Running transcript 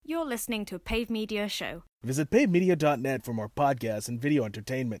You're listening to a Pave Media show. Visit pavemedia.net for more podcasts and video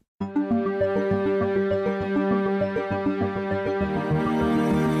entertainment.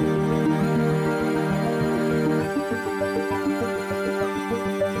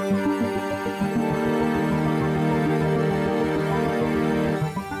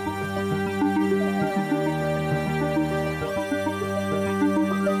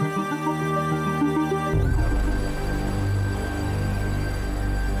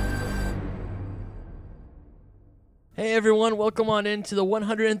 Hey everyone, welcome on into the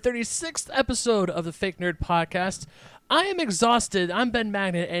 136th episode of the Fake Nerd Podcast. I am exhausted. I'm Ben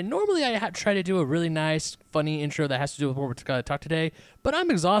Magnet, and normally I try to do a really nice, funny intro that has to do with what we're going to talk today, but I'm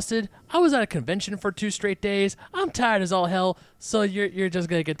exhausted. I was at a convention for 2 straight days. I'm tired as all hell, so you're just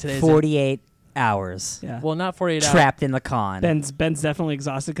going to get today's... 48 hours. Yeah. Well, not 48 hours. Trapped in the con. Ben's definitely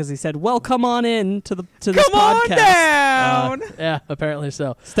exhausted because he said, "Well, come on in to this Come podcast. on down. Yeah, apparently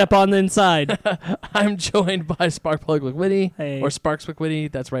so. Step on the inside." I'm joined by Spark Plug McWitty, Hey. or Sparks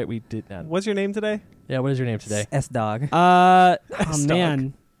McWitty. That's right, we did that. What's your name today? Yeah, what is your name today? S-Dog. Oh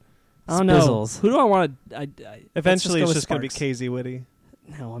man, I don't know. Spizzles. Who do I want to? Eventually, it's just going going to be KZ Witty.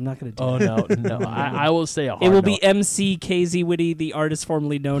 No, I'm not going to do Oh, that. no. I will say a hard It will no. be MC KZ Witty, the artist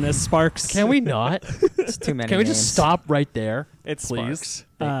formerly known as Sparks. Can we not? It's too many Can we names. just stop right there? It's Please.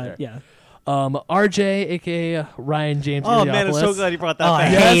 Sparks. Yeah. RJ, a.k.a. Ryan James Oh, man, I'm so Illiopoulos. glad you brought that Oh, I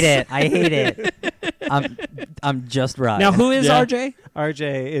back. hate it. I hate it. I'm just right. Now, who is Yeah. RJ?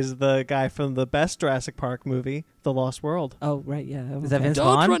 RJ is the guy from the best Jurassic Park movie, The Lost World. Oh, right. Yeah. Is that okay. Vince Don't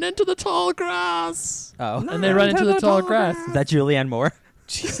Vaughn? run into the tall grass. Oh. And they run into the tall grass. Is that Julianne Moore?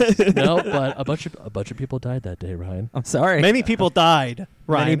 No, but a bunch of people died that day, Ryan. I'm sorry. Many people died, Many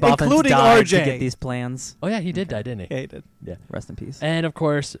Ryan, Boffins including died RJ. to get these plans. Oh, yeah, he did die, didn't he? Yeah, he did. Yeah. Rest in peace. And, of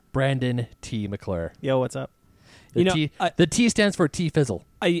course, Brandon T. McClure. Yo, what's up? The, You know, T, I- the T stands for T-Fizzle.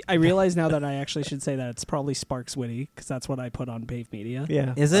 I realize now that I actually should say that it's probably Sparks Witty because that's what I put on Pave Media.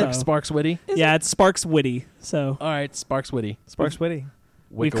 Yeah. Is it? So- Sparks Witty. Yeah, it's Sparks Witty. So All right, Sparks Witty. Sparks Witty.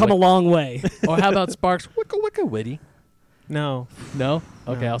 we've come a long way. Or how about Sparks Wicka Witty? No. No?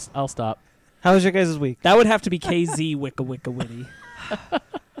 Okay, No. I'll stop. How was your guys' week? That would have to be KZ Wicka Witty.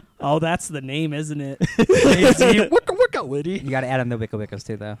 Oh, that's the name, isn't it? Wicka Witty. You got to add in the Wicca Wiccas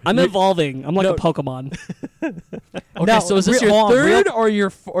too, though. I'm evolving. I'm like No. a Pokemon. Okay, No, so is this real- your hold on, third or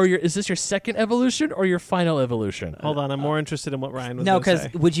your is this your second evolution or your final evolution? Hold on, I'm more interested in what Ryan was No, going to because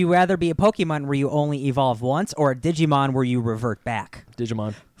say. would you rather be a Pokemon where you only evolve once or a Digimon where you revert back?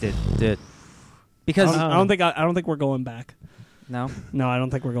 Digimon. Because I don't think we're going back. no, No, I don't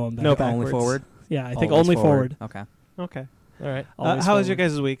think we're going back. No, only backwards. forward. Yeah, I think Always only forward. Okay. Okay. All right. Always How was your forward.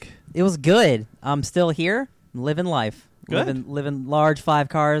 guys' week? It was good. I'm still here, living life. Good. Living large 5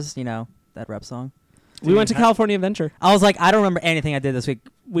 cars, you know, that rep song. We went to California Adventure. I was like, I don't remember anything I did this week.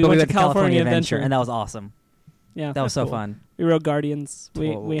 We but went to California Adventure. and that was awesome. Yeah, That was so cool. fun. we rode Guardians. We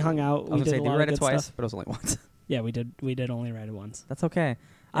Whoa. hung out. I was We gonna did say, a did lot you of read it good twice? stuff. But it was only once. Yeah, we did. We did only ride it once. That's okay.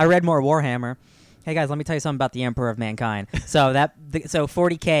 I read more Warhammer. Hey guys, let me tell you something about the Emperor of Mankind. So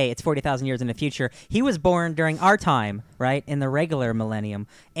 40K, it's 40,000 years in the future. He was born during our time, right, in the regular millennium,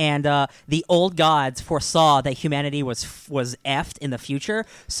 and the old gods foresaw that humanity was effed in the future,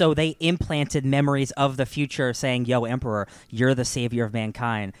 so they implanted memories of the future, saying, "Yo, Emperor, you're the savior of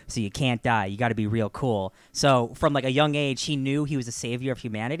mankind, so you can't die. You got to be real cool." So from like a young age, he knew he was a savior of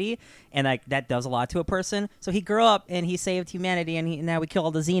humanity, and like that does a lot to a person. So he grew up and he saved humanity, and now we kill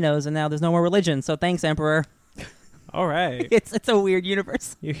all the Xenos, and now there's no more religion. So thanks, Emperor. All right. It's a weird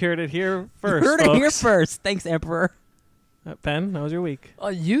universe. You heard it here You first, heard it here folks. first. Thanks, Emperor. Ben, how was your week?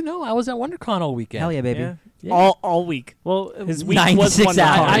 You know, I was at WonderCon all weekend. Hell yeah, baby. Yeah. Yeah. All week. Well, His week 96 was one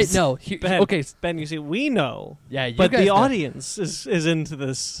hours. I hours. know. Ben, Okay. Ben, you see, we know, Yeah, you but guys the know. audience is into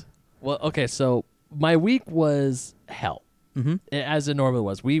this. Well, okay, so my week was hell, Mm-hmm. as it normally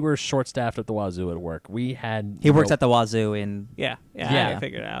was. We were short-staffed at the Wazoo at work. We had He works at the Wazoo in. Yeah, Yeah. I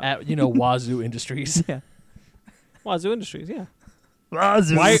figured it out. at Wazoo Industries. Yeah. Wazoo Industries, yeah.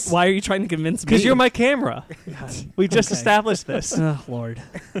 Why are you trying to convince me? Because you're my camera. We just established this. Oh, Lord.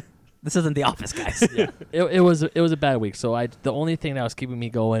 This isn't The Office, guys. Yeah, it was a bad week. So the only thing that was keeping me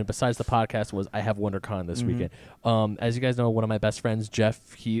going besides the podcast was I have WonderCon this weekend. As you guys know, one of my best friends,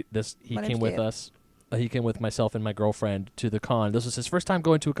 Jeff, he My came name's with Jeff. us. He came with myself and my girlfriend to the con. This was his first time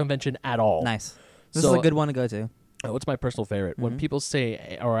going to a convention at all. Nice. This So- is a good one to go to. What's my personal favorite? When Mhm. people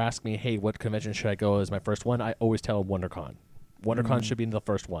say or ask me, "Hey, what convention should I go as my first one?" I always tell them WonderCon. WonderCon should be the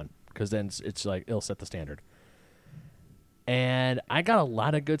first one because then it's like it'll set the standard. And I got a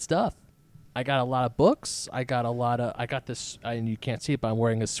lot of good stuff. I got a lot of books. I got this, and you can't see it, but I'm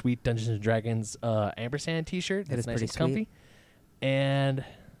wearing a sweet Dungeons and Dragons ampersand T-shirt. It is Nice pretty and comfy. And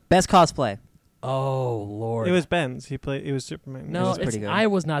Best cosplay. Oh Lord. It was Ben's. He was Superman. No, was pretty good. I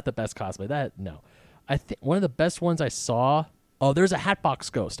was not the best cosplay. No. I think one of the best ones I saw. Oh, there's a Hatbox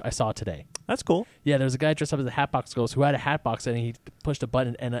Ghost I saw today. That's cool. Yeah, there's a guy dressed up as a Hatbox Ghost who had a Hatbox and he pushed a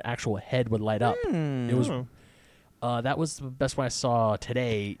button and an actual head would light up. It was. That was the best one I saw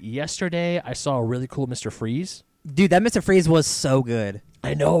today. Yesterday, I saw a really cool Mr. Freeze. Dude, that Mr. Freeze was so good.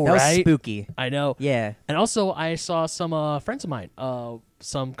 I know, That was right? spooky. I know. Yeah. And also, I saw some friends of mine,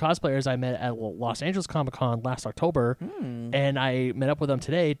 some cosplayers I met at Los Angeles Comic Con last October, and I met up with them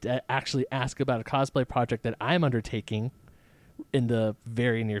today to actually ask about a cosplay project that I'm undertaking in the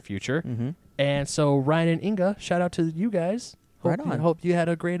very near future. And so, Ryan and Inga, shout out to you guys. Right on. Hope you had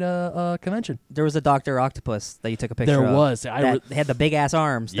a great convention. There was a Dr. Octopus that you took a picture of. There was. They had the big ass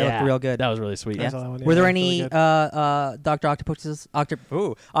arms. They looked real good. That was really sweet. I saw that one, yeah, Were there that was any really good. Dr. Octopuses?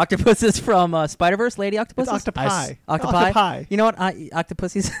 Octopuses from Spider-Verse? Lady Octopuses? It's octopi. Octopi? You know what?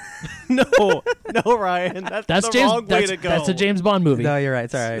 Octopuses? No, Ryan. That's the James. wrong way to go. That's a James Bond movie. No, you're right.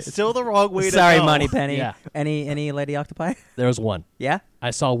 It's all right. It's still the wrong way to go. Sorry, Moneypenny. Yeah. Any Lady Octopi? There was one. Yeah? I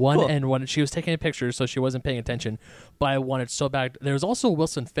saw one, Cool. and when she was taking a picture, so she wasn't paying attention. But I wanted so bad. There was also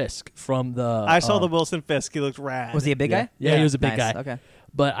Wilson Fisk from the. I saw the Wilson Fisk. He looked rad. Was he a big guy? Yeah, he was a big Nice. guy. Okay.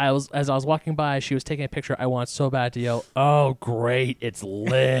 But as I was walking by, she was taking a picture. I wanted so bad to yell, "Oh, great, it's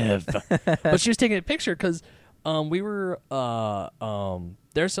Liv!" But she was taking a picture because we were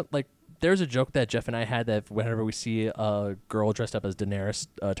there's a joke that Jeff and I had that whenever we see a girl dressed up as Daenerys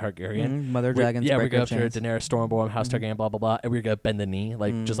Targaryen, Mother Dragons. we break go her up to her, chains. Daenerys Stormborn, House Targaryen, blah blah blah, and we're gonna bend the knee,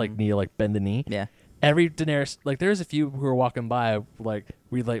 just like Nia, like bend the knee. Yeah. Every Daenerys, there's a few who were walking by,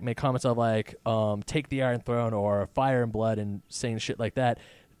 we make comments of take the Iron Throne or Fire and Blood and saying shit like that.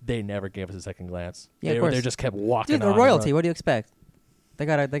 They never gave us a second glance. Yeah, of course. They just kept walking. Dude, they're on royalty. What do you expect? They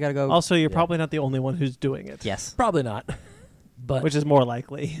gotta go. Also, you're probably not the only one who's doing it. Yes. Probably not, but Which is more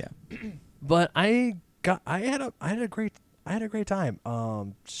likely. Yeah. But I had a great time.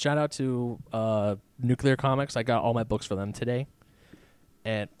 Shout out to Nuclear Comics. I got all my books for them today,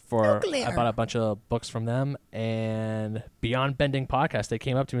 and I bought a bunch of books from them. And Beyond Bending Podcast, they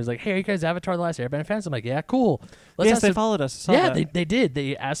came up to me and was like, "Hey, are you guys Avatar: The Last Airbender fans?" I'm like, "Yeah, cool." Yes, ask they them- followed us. I saw Yeah, that. they did.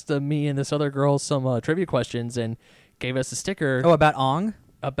 They asked me and this other girl some trivia questions and gave us a sticker. Oh, about Ong?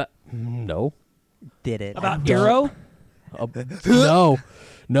 About no. Did it. About don't- Hero?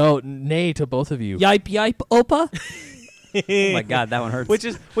 No, nay to both of you. Yipe yipe opa? Oh my god, that one hurts.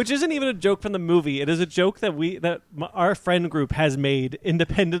 Which isn't even a joke from the movie. It is a joke that our friend group has made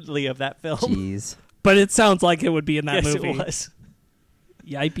independently of that film. Jeez. But it sounds like it would be in that Yes, movie. it was.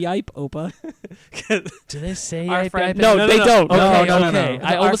 Yipe yipe opa. Do they say Our yipe, friend- yipe? No, they don't. Okay, No, no, okay. no.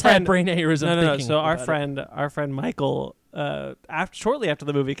 I Our almost had friend- brain aneurysm No. thinking So our about it. friend Michael, shortly after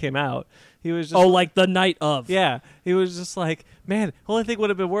the movie came out, he was just Like the night of. yeah, he was just like, man, the only thing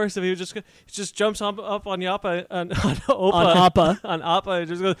would have been worse if he just jumps up on Yappa on Opa On Appa. on Appa and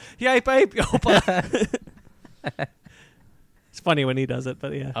just goes yipe yipe Opa. It's funny when he does it,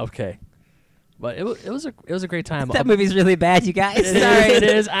 but yeah. Okay. But it was a great time. That movie's really bad, you guys. It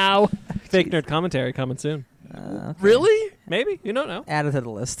is. Ow. Fake nerd commentary coming soon. Okay. Really? Maybe you don't know. Add it to the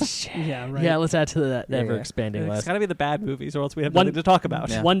list. Yeah, right. Yeah, let's add to that Yeah, ever yeah. expanding It's list. got to be the bad movies, or else we have One- nothing to talk about.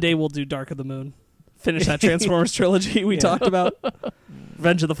 Yeah. One day we'll do Dark of the Moon. Finish that Transformers trilogy we talked about.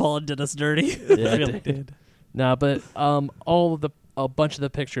 Revenge of the Fallen did us dirty. Yeah, It it really did. did. No, but a bunch of the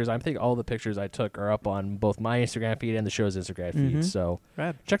pictures, I think all the pictures I took are up on both my Instagram feed and the show's Instagram feed. Mhm. So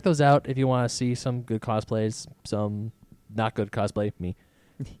Rad. check those out if you want to see some good cosplays, some not good cosplay, me.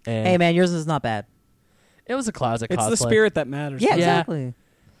 And Hey man, yours is not bad. it was a classic It's cosplay. the spirit that matters. Yeah, Yeah. exactly.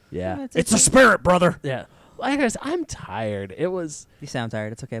 Yeah. It's the spirit, brother. Yeah. Like I said, I'm tired. You sound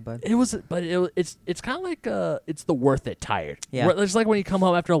tired. It's okay, bud. It's kind of like it's the worth it tired. Yeah. It's like when you come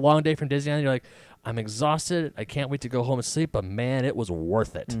home after a long day from Disneyland, you're like, I'm exhausted. I can't wait to go home and sleep, but man, it was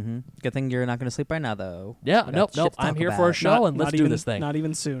worth it. Mm-hmm. Good thing you're not going to sleep right now, though. Yeah, We got nope. shit to I'm talk here about. for a show, and let's do even, this thing. Not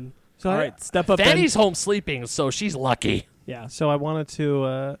even soon. So All I- right, step up. Fanny's home sleeping, so she's lucky. Yeah. So I wanted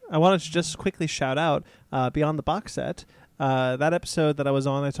to just quickly shout out Beyond the Box Set. That episode that I was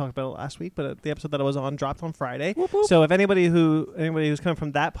on, I talked about it last week, but the episode that I was on dropped on Friday. Whoop, whoop. So if anybody who's coming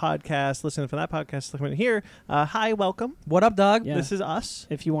from that podcast, listening from that podcast, listening here, hi, welcome. What up, dog? Yeah. This is us.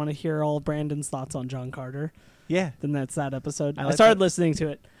 If you want to hear all of Brandon's thoughts on John Carter, Yeah. then that's that episode. I I like started that. listening to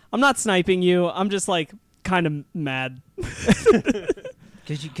it. I'm not sniping you. I'm just like kind of mad.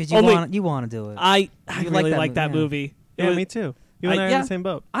 Because Only- you want to do it. I You really like like that that mo- yeah. movie. It Yeah, was- me too. You and I are in yeah. the same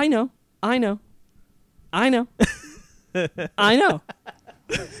boat. I know. I know. I I know.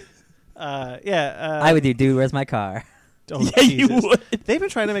 I would do, dude, where's my car? Oh, Yeah, you Jesus. would. They've been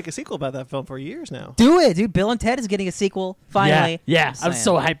trying to make a sequel about that film for years now. Do it, dude. Bill and Ted is getting a sequel finally. Yeah, I'm saying.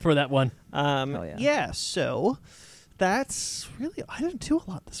 so hyped for that one. Hell yeah. So that's really. I didn't do a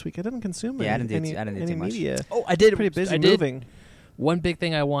lot this week. I didn't consume Yeah, I any, didn't do any too much. media. Oh, I did. Pretty busy I did. moving. One big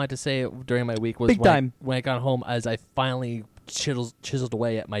thing I wanted to say during my week was Big time. when I got home, as I finally chiseled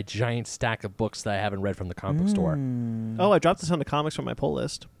away at my giant stack of books that I haven't read from the comic book store. Oh, I dropped this on the comics from my pull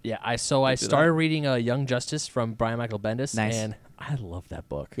list. Yeah, I do that. started reading Young Justice from Brian Michael Bendis, Nice. and I love that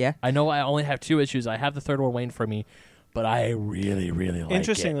book. Yeah. I know I only have 2 issues. I have the third one waiting for me, but I really, really like it.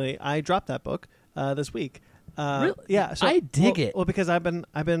 Interestingly, I dropped that book this week. Really? Yeah, so, I dig it. Well, because I've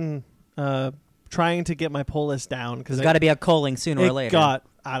been trying to get my pull list down because There's got to be a culling sooner or it later. got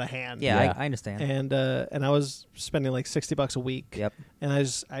out of hand. yeah, Yeah. I understand. and I was spending like $60 a week. Yep. And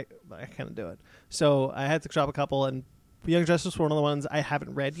I can't do it. So I had to drop a couple, and Young Justice was one of the ones I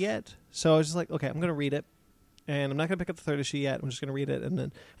haven't read yet. So I was just like, okay, I'm going to read it, and I'm not going to pick up the third issue yet. I'm just going to read it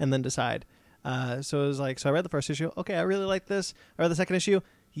and then decide. So it was like, so I read the first issue. Okay, I really like this. I read the second issue.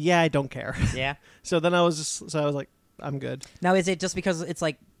 Yeah, I don't care. Yeah. So then I was like, I'm good. Now, is it just because it's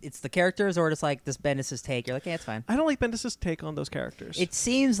like it's the characters, or just like this Bendis' take? You're like, yeah, it's fine. I don't like Bendis' take on those characters. It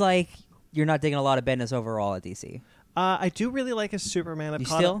seems like you're not digging a lot of Bendis overall at DC. I do really like his Superman.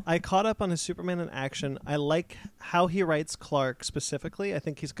 I caught up on his Superman in action. I like how he writes Clark specifically. I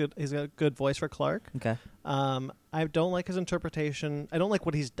think he's good. He's got a good voice for Clark. Okay. I don't like his interpretation. I don't like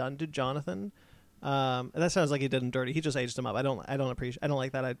what he's done to Jonathan. That sounds like he did him dirty. He just aged him up. I don't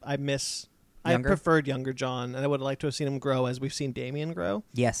like that. I Younger? preferred younger John, and I would have liked to have seen him grow as we've seen Damian grow.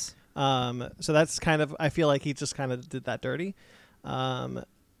 Yes. So that's kind of, I feel like he just kind of did that dirty.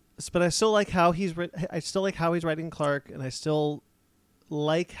 But I still like how he's writing Clark, and I still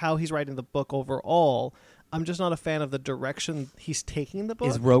like how he's writing the book overall. I'm just not a fan of the direction he's taking the book.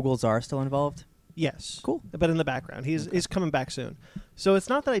 Is Rogol Zar still involved? Yes. Cool. But in the background. He's coming back soon. So it's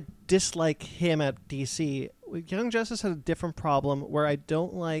not that I dislike him at DC. Young Justice had a different problem where I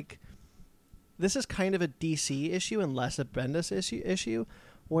don't like... This is kind of a DC issue and less a Bendis issue,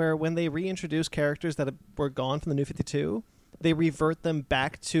 where when they reintroduce characters that were gone from the New 52, they revert them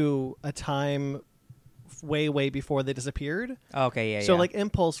back to a time way, way before they disappeared. Okay, yeah, So yeah. like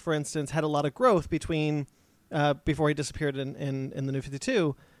Impulse, for instance, had a lot of growth between before he disappeared in the New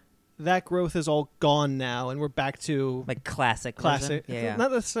 52. That growth is all gone now, and we're back to like classic. classic. version? Yeah,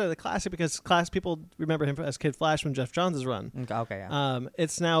 Not necessarily classic, because people remember him as Kid Flash from Jeff Johns' run. yeah. Okay, yeah.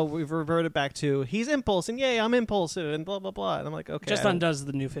 It's now we've reverted back to he's Impulse, and yay, I'm Impulse, and blah blah blah. And I'm like, okay, Just undoes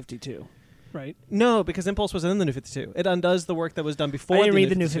the New 52, right? No, because Impulse wasn't in the New 52. It undoes the work that was done before. I didn't read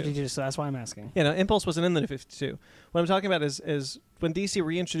the New 52. 52, so that's why I'm asking. You know, Impulse wasn't in the New 52. What I'm talking about is when DC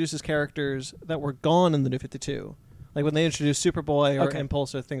reintroduces characters that were gone in the New 52. Like when they introduce Superboy or Okay.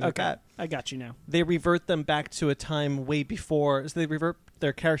 Impulse or things like that. I got you now. They revert them back to a time way before. So they revert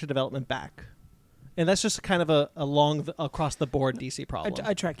their character development back. And that's just kind of across the board DC problem.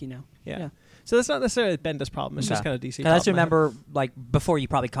 I track you now. Yeah. So that's not necessarily a Bendis problem. It's just Okay. kind of DC 'Cause problem. I just remember, like, before you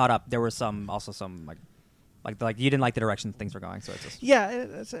probably caught up, there was some like you didn't like the direction things were going, so it's just... Yeah.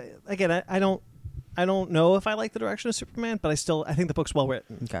 Again, I don't know if I like the direction of Superman, but I think the book's well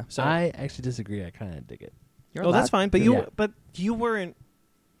written. Okay. So I actually disagree. I kind of dig it. You're that's fine. But Yeah.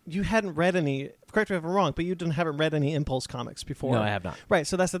 you hadn't read any. Correct me if I'm wrong, but you haven't read any Impulse comics before. No, I have not. Right.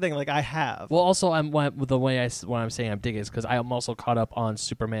 So that's the thing. Like I have. Well, also, when I'm saying I'm digging is because I am also caught up on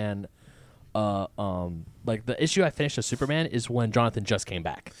Superman. Like the issue I finished of Superman is when Jonathan just came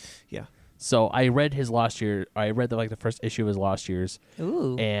back. Yeah. So I read his Lost Year. I read the first issue of his Lost Years,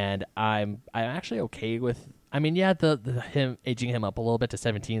 Ooh. and I'm actually okay with. I mean, yeah, the him aging him up a little bit to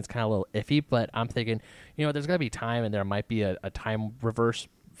 17 is kind of a little iffy, but I'm thinking, there's got to be time, and there might be a time reverse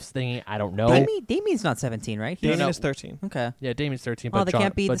thingy. I don't know. Damien's not 17, right? Damian no. is 13. Okay. Yeah, Damien's 13, Oh, but they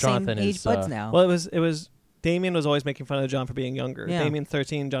can't be but the same Jonathan age is, buds now. Well, it was. Damian was always making fun of John for being younger. Yeah. Damian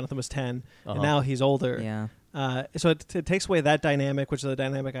 13, Jonathan was 10, Uh-huh. and now he's older. Yeah. So it takes away that dynamic, which is a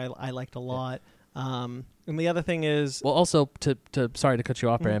dynamic I liked a lot. And the other thing is, Well, also to sorry to cut you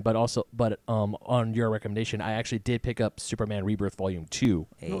off, Mhm. Brandon, but on your recommendation, I actually did pick up Superman Rebirth Volume 2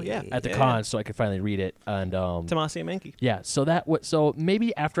 Oh, yeah. at the Yeah, con, yeah. so I could finally read it. And Tomasi and Mankey. yeah, so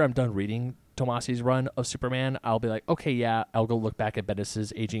maybe after I'm done reading Tomasi's run of Superman, I'll be like, okay, yeah, I'll go look back at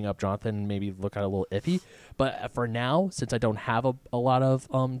Bendis' aging up Jonathan, and maybe look at a little iffy. But for now, since I don't have a lot of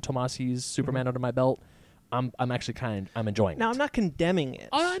Tomasi's Superman under my belt, I'm actually I'm enjoying Now it. I'm not condemning it.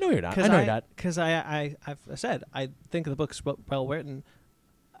 Oh, I know you're not. I know you're not. Because I've said I think the book's well written.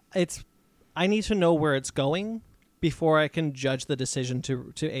 I need to know where it's going before I can judge the decision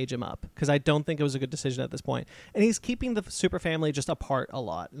to age him up, because I don't think it was a good decision at this point. And he's keeping the super family just apart a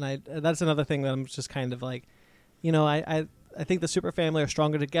lot, and that's another thing that I'm just kind of like, I think the super family are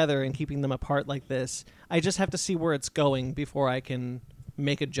stronger together, and keeping them apart like this, I just have to see where it's going before I can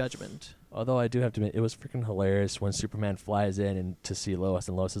make a judgment. Although I do have to admit, it was freaking hilarious when Superman flies in and to see Lois,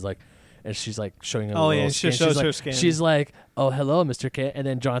 and Lois is like, and she's like showing him. Oh, a little yeah, she skin. shows she's like, her skin. She's like, "Oh, hello, Mr. Kent," and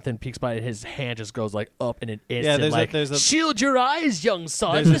then Jonathan peeks by, and his hand just goes like up in an instant. there's a- shield your eyes, young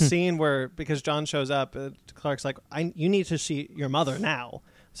son. There's a scene where, because John shows up, Clark's like, you need to see your mother now.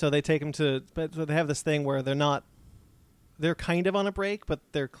 So they take him to, but they have this thing where they're kind of on a break, but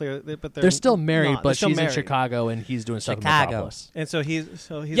they're They're still married, not. but They're still she's in married. Chicago and he's doing stuff Chicago. in Metropolis. And so he's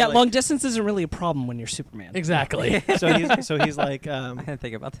yeah, like, long distance isn't really a problem when you're Superman. Exactly. so he's like, I didn't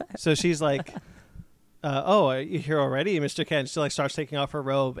think about that. so she's like, oh, are you here already, Mr. Kent? She like starts taking off her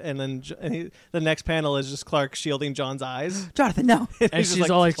robe, and then the next panel is just Clark shielding John's eyes. Jonathan, no. And He's just she's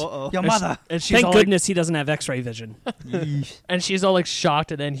all like, uh-oh. Your and mother. and she's Thank all goodness he doesn't have X-ray vision. and she's all like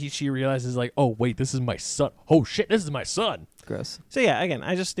shocked, and then she realizes like, oh wait, this is my son. Oh shit, this is my son. Gross. So yeah, again,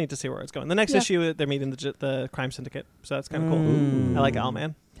 I just need to see where it's going. The next issue, they're meeting the crime syndicate, so that's kind of cool. I like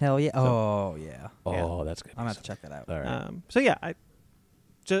Owlman. Hell yeah. Oh, yeah. Oh, that's good. I'm going to have to check that out. All right. So yeah,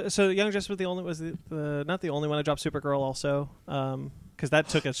 so Young Justice was not the only one to drop Supergirl also, because that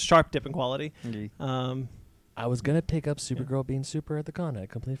took a sharp dip in quality. I was gonna pick up Supergirl being super at the con. I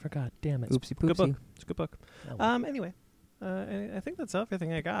completely forgot. Damn it. Oopsie Good book. poopsie. It's a good book. Oh, well. Anyway, I think that's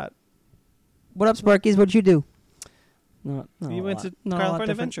everything I got. What up, Sparkies? What'd you do? Not You a went lot. to Not a lot California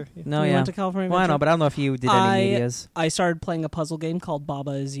different. Adventure. No, You yeah. went to California Well, I know, Adventure? but I don't know if you did any medias. I started playing a puzzle game called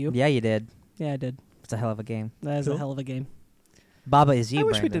Baba Is You. Yeah, you did. Yeah, I did. It's a hell of a game. That is Cool. a hell of a game. Baba is you, I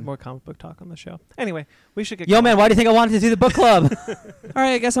wish we Brandon. did more comic book talk on the show. Anyway, we should get Yo, going. man, why do you think I wanted to do the book club? All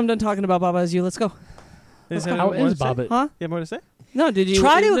right, I guess I'm done talking about Baba Is You. Let's go. Is How there more is to say? Baba? Huh? You have more to say? No, did you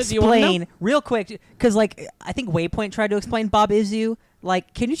Try to do you wanna know? explain real quick, because like I think Waypoint tried to explain Bob is you.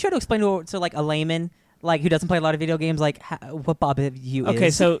 Like, can you try to explain to like a layman, like who doesn't play a lot of video games, like what Bob is you is?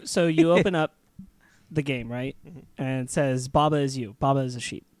 Okay, so you open up the game, right? And it says Baba is you. Baba is a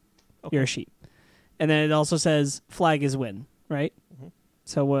sheep. Okay. You're a sheep. And then it also says flag is win, right? Mhm.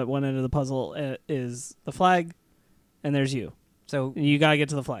 So what one end of the puzzle is the flag, and there's you. So And you gotta get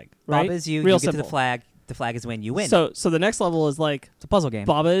to the flag, right? Bob is you. Real you get simple. to the flag. The flag is when you win. So the next level is like it's a puzzle game.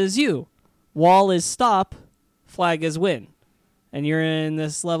 Baba is you, wall is stop, flag is win, and you're in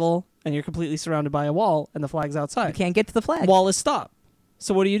this level and you're completely surrounded by a wall and the flag's You outside. can't get to the flag. Wall is stop.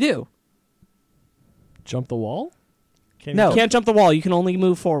 So what do? Jump the wall? Can No. You can't jump the wall. You can only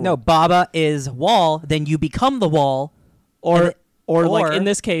move forward. No, Baba is wall. Then you become the wall. or and or like or- in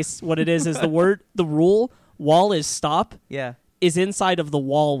this case, what it is the rule wall is stop Yeah. is inside of the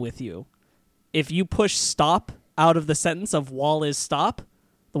wall with you. If you push stop out of the sentence of wall is stop,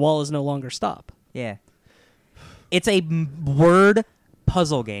 the wall is no longer stop. Yeah. It's a word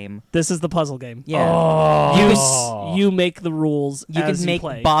puzzle game. This is the puzzle game. Yeah. You make the rules. You as can make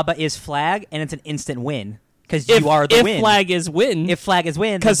play. Baba is flag, and it's an instant win because if, you are the if win. flag is win. If flag is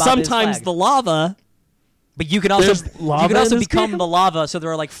win, then Because Baba is sometimes flag. the lava But you can also There's lava you can in also this become game? the lava. So there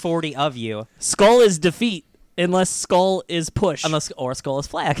are like 40 of you, skull is defeat unless skull is push. unless or skull is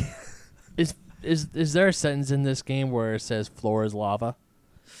flag. Is there a sentence in this game where it says floor is lava?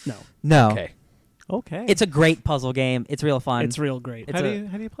 no, No, Okay. Okay. it's a great puzzle game. It's real fun. it's real great. It's how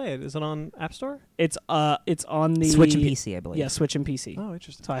a- do you play it? Is it on App Store? It's on the Switch and PC, I believe. Yeah, Switch and PC. Oh,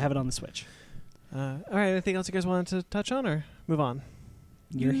 interesting. So I have it on the Switch. All right. Anything else you guys wanted to touch on, or move on?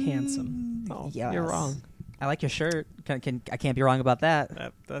 You're handsome. Oh, Yes. you're wrong. I like your shirt. I can't be wrong about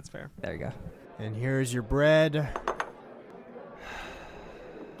that. That's fair. There you go. And here's your bread.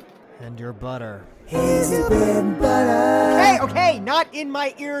 And your butter. Okay, not in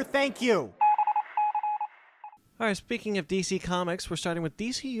my ear, thank you. All right. Speaking of DC Comics, we're starting with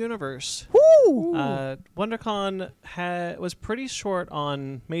DC Universe. WonderCon was pretty short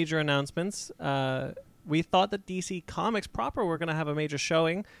on major announcements. We thought that DC Comics proper were going to have a major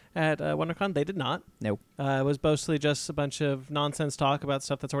showing at WonderCon. They did not. Nope. It was mostly just a bunch of nonsense talk about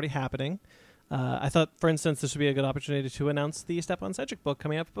stuff that's already happening. I thought, for instance, this would be a good opportunity to announce the Stepan Cedric book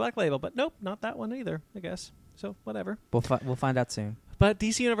coming up for Black Label, but nope, not that one either, I guess. So, whatever. We'll find out soon. But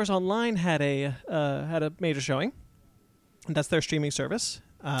DC Universe Online had a major showing, and that's their streaming service.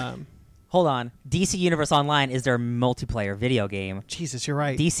 Hold on. DC Universe Online is their multiplayer video game. Jesus, you're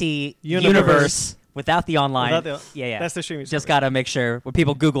right. DC Universe. Universe without the online. Without the- yeah. That's their streaming service. Just gotta make sure when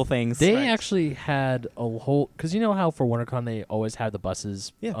people Google things. They Right. actually had a whole, because you know how for WonderCon they always have the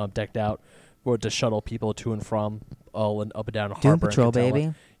buses Yeah. decked out to shuttle people to and from all and up and down Doom Harbor. and Patrol, Catella.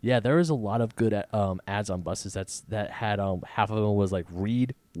 baby. Yeah, there was a lot of good ads on buses that had half of them was like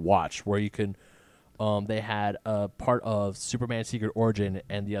read, watch, where you can they had a part of Superman Secret Origin,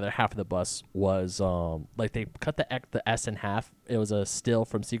 and the other half of the bus was like they cut the S in half. It was a still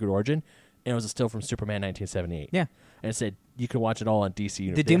from Secret Origin, and it was a still from Superman 1978. Yeah. And it said you can watch it all on DC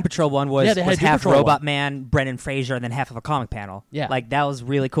Universe. The Doom Patrol one was, Yeah, they had was Doom half Patrol Robot one. Man, Brendan Fraser, and then half of a comic panel. Yeah. Like, that was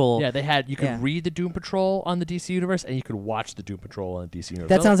really cool. Yeah, they had you could Yeah. read the Doom Patrol on the DC Universe, and you could watch the Doom Patrol on the DC Universe.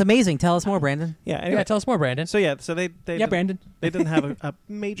 That sounds amazing. Tell us more, Brandon. Yeah. Anyway, Yeah, tell us more, Brandon. so they Yeah, Brandon. They didn't have a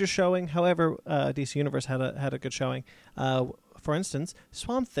major showing. However, DC Universe had a good showing. For instance,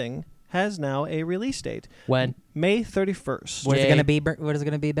 Swamp Thing has now a release date, When May 31st. What is it Yay. going to be? What is it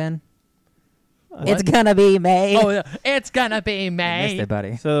going to be, Ben? Uh, It's going to be May. oh, yeah, it's gonna be I missed May. it,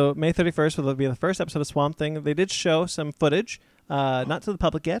 buddy. So May 31st will be the first episode of Swamp Thing. They did show some footage, not to the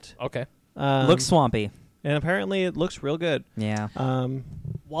public yet. Okay. Looks swampy. And apparently it looks real good. Yeah.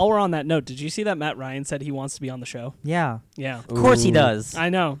 While we're on that note, did you see that Matt Ryan said he wants to be on the show? Yeah. Yeah. Of course he Ooh. does. I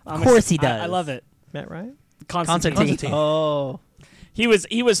know. Of course he does. I love it. Matt Ryan? Constantine. Oh. He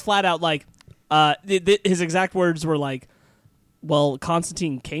was flat out like, his exact words were like, well,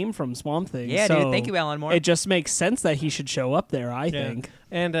 Constantine came from Swamp Thing. Yeah, so dude. Thank you, Alan Moore. It just makes sense that he should show up there, I think.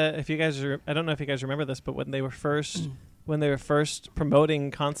 And if you guys I don't know if you guys remember this, but when they were first promoting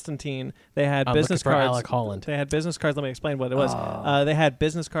Constantine, they had I'm business looking for cards. Alec Holland. They had business cards. Let me explain what it was. They had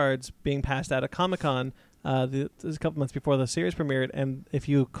business cards being passed out at Comic-Con this is a couple months before the series premiered, and if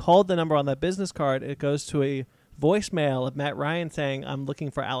you called the number on that business card, it goes to a voicemail of Matt Ryan saying, "I'm looking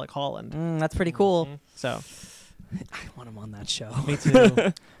for Alec Holland." That's pretty cool. So, I want him on that show. me too.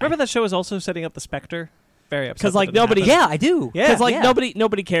 Remember that show was also setting up the Spectre? Very upset. 'Cause, that like, didn't nobody- happen. Yeah, I do. Yeah. Because like Yeah.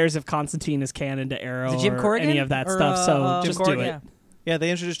 nobody cares if Constantine is canon to Arrow Is it Jim or Corrigan? any of that Or, stuff. So Jim just Corrigan? do it. Yeah. Yeah,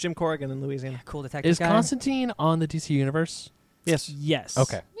 they introduced Jim Corrigan in Louisiana. Cool detective Is guy. Constantine on the DC Universe? Yes. Yes.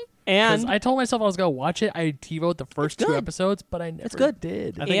 Okay. Because And I told myself I was gonna watch it. I TiVoed the first It's two good. episodes, but I never It's good.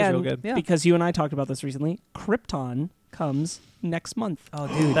 did. I think it's real and good. Yeah. because you and I talked about this recently, Krypton comes next month, Oh,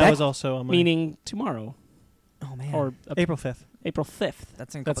 dude. That was also on my meaning tomorrow Oh, man. or April 5th. April 5th.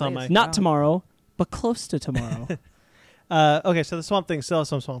 That's in a That's couple on days. my- Not Wow. tomorrow, but close to tomorrow. Okay, so the Swamp Thing, still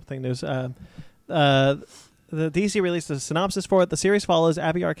some Swamp Thing news. The DC released a synopsis for it. The series follows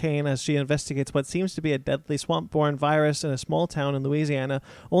Abby Arcane as she investigates what seems to be a deadly swamp-borne virus in a small town in Louisiana,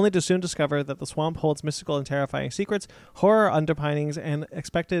 only to soon discover that the swamp holds mystical and terrifying secrets, horror underpinnings,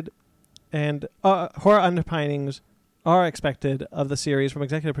 horror underpinnings are expected of the series from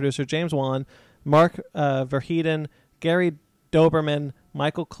executive producer James Wan, Mark Verheiden, Gary Doberman,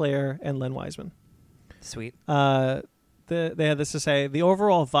 Michael Clare, and Len Wiseman. Sweet. They had this to say: the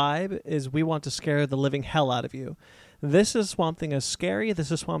overall vibe is we want to scare the living hell out of you. This is Swamp Thing as scary.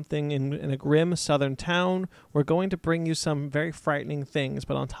 This is Swamp Thing in a grim southern town. We're going to bring you some very frightening things,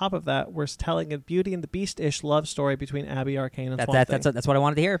 but on top of that, we're telling a Beauty and the Beast-ish love story between Abby Arcane and Swamp Thing. That's what I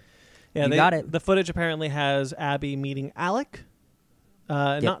wanted to hear. Yeah, You got it. The footage apparently has Abby meeting Alec,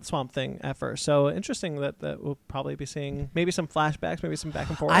 not Swamp Thing at first. So interesting that we'll probably be seeing maybe some flashbacks, maybe some back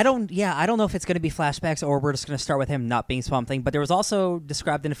and forth. I don't know if it's going to be flashbacks or we're just going to start with him not being Swamp Thing. But there was also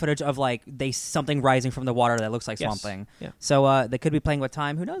described in the footage of like something rising from the water that looks like Swamp Yes. Thing. Yeah. So they could be playing with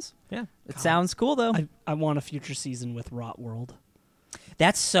time. Who knows? Yeah. It sounds cool though. I want a future season with Rot World.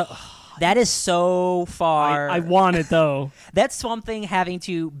 That's so. That is so far. I want it though. That's Swamp Thing having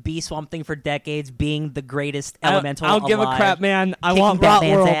to be Swamp Thing for decades, being the greatest elemental. I don't give a alive, crap, man. I kicking want Rot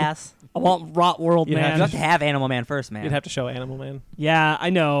Batman's World. ass. I want Rot World, You'd man. You have to have Animal Man first, man. You'd have to show Animal Man. Yeah,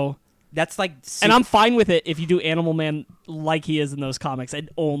 I know. That's like. And I'm fine with it if you do Animal Man like he is in those comics. I'd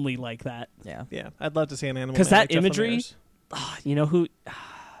only like that. Yeah. Yeah, I'd love to see an Animal Man. 'Cause that like Jeff imagery- Lemire's. You know who?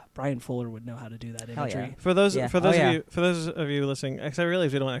 Brian Fuller would know how to do that Hell imagery. yeah. For those Yeah. for Oh, those yeah. of you for those of you listening, actually I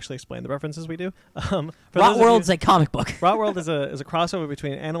realize we don't actually explain the references we do. For Rot those of World's you- a comic book. Rot World is a crossover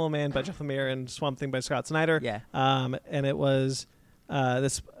between Animal Man by Jeff Lemire and Swamp Thing by Scott Snyder. Yeah. And it was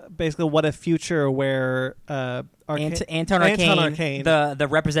this basically what if future where Anton Arcane, the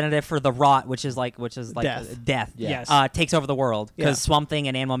representative for the Rot, which is like death. Yes. Takes over the world because Yeah. Swamp Thing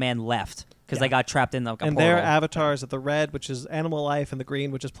and Animal Man left because they got trapped in the and their avatars are the red, which is animal life, and the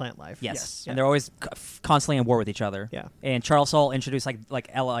green, which is plant life. Yes, Yeah. and they're always constantly in war with each other. Yeah. And Charles Soule introduced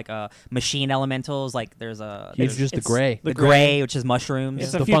machine elementals. Like there's He introduced the it's- gray. the gray, which is mushrooms.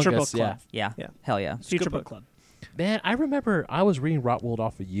 It's The a future fungus, book club. Yeah. Yeah. Hell yeah. Future good book book. club. Man, I remember I was reading Rot World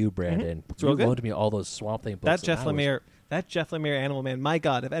off of you, Brandon. It's real You good. loaned me all those Swamp Thing books. That and Jeff I was- Lemire, Animal Man. My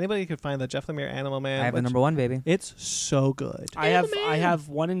God, if anybody could find that Jeff Lemire Animal Man, I have the which- number one, baby. It's so good. I have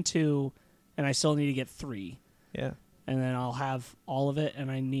 1 and 2, and I still need to get 3. Yeah. And then I'll have all of it, and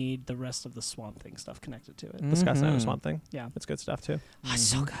I need the rest of the Swamp Thing stuff connected to it. The Scott Snyder Mhm. Swamp Thing. Yeah. It's good stuff too. Oh, it's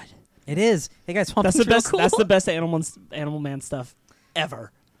so good. It is. Hey guys, Swamp That's the Thing's real best. cool. That's the best Animal Man stuff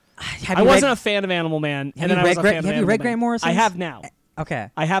ever. I wasn't a fan of Animal Man, and then I was a fan of Have you Animal read Man. Grant Morrison's? I have now. Okay.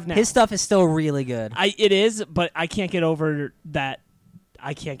 I have now. His stuff is still really good. It is, but I can't get over that.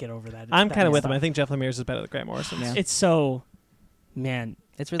 I can't get over that. I'm that kind of with him. stuff. I think Jeff Lemire's is better than Grant Morrison. Yeah. It's so, man.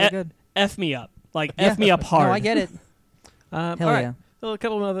 It's really good. F me up, like Yeah. F me up hard. No, I get it. Hell Hell all right. yeah. So a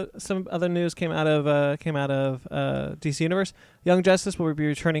couple of some other news came out of DC Universe. Young Justice will be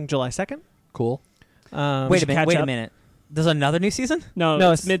returning July 2nd. Cool. Wait a minute. catch Wait a up. minute. There's another new season? No,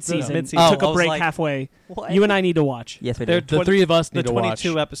 No, it's it's mid-season. mid-season. Oh, Took I a was break like- halfway. What? You and I need to watch. Yes, we They're do. The three of us The need to watch.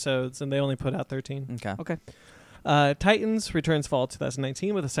 22 episodes, and they only put out 13. Okay. Titans returns fall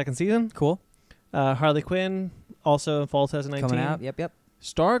 2019 with a second season. Cool. Harley Quinn also in fall 2019. Coming out. Yep.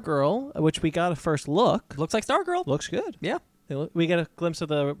 Stargirl, which we got a first look, Looks like Stargirl. looks good. Yeah. We get a glimpse of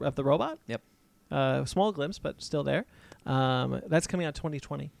the robot. Yep. Small glimpse, but still there. That's coming out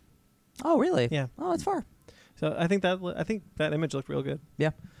 2020. Oh, really? Yeah. Oh, it's far. So I think that image looked real good.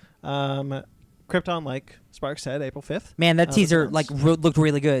 Yeah. Krypton, like Sparks said, April 5th. Man, that Out of teaser the like months. looked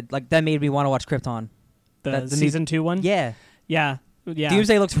really good. Like that made me want to watch Krypton. The That- the new- season 2 one. Yeah. Yeah.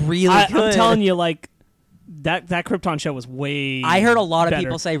 Doomsday looks really good. I'm telling you, like that Krypton show was way. I heard a lot of better.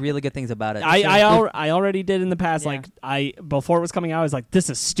 people say really good things about it. I already did in the past. Yeah. Like before it was coming out, I was like, "This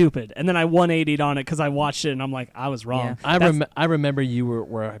is stupid," and then I 180'd on it because I watched it and I'm like, I was wrong. Yeah. I remember you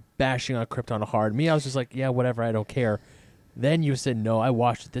were bashing on Krypton hard. Me, I was just like, yeah, whatever, I don't care. Then you said, no, I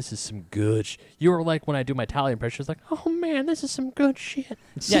watched it. This is some good You were like, when I do my tally impressions, like, oh, man, this is some good shit.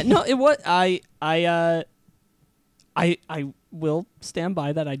 Yeah, no, it was. I will stand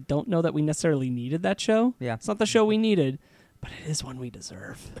by that. I don't know that we necessarily needed that show. Yeah. It's not the show we needed, but it is one we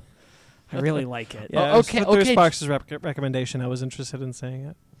deserve. I really like it. Yeah, Oh, okay. okay. Sparks' recommendation. I was interested in saying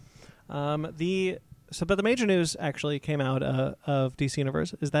it. But the major news actually came out of DC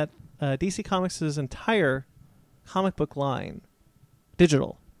Universe is that DC Comics' entire comic book line,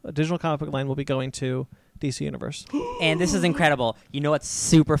 digital comic book line, will be going to DC Universe. And this is incredible. You know what's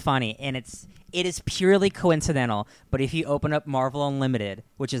super funny, and it is purely coincidental, but if you open up Marvel Unlimited,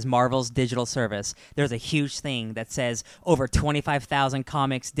 which is Marvel's digital service, there's a huge thing that says over 25,000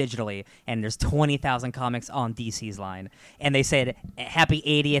 comics digitally, and there's 20,000 comics on DC's line. And they said, happy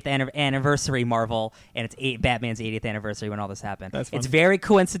 80th anniversary, Marvel, and it's Batman's 80th anniversary when all this happened. That's fun. It's very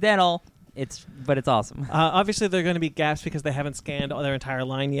coincidental, but it's awesome. Obviously, there are going to be gaps because they haven't scanned their entire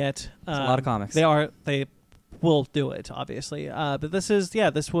line yet. It's a lot of comics. They will do it, obviously. But this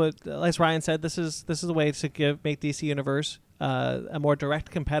would, as Ryan said, this is a way to make DC Universe a more direct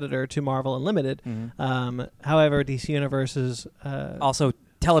competitor to Marvel Unlimited. Mm-hmm. However, DC Universe is Also,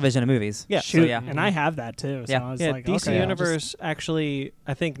 television and movies. Yeah. Shoot, So, yeah. and I have that too. So Yeah. I was yeah, like, DC okay, Universe actually,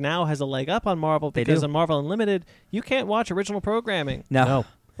 I think now has a leg up on Marvel They because do. on Marvel Unlimited, you can't watch original programming No.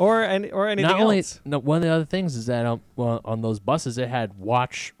 or anything Not only else. one of the other things is that on those buses it had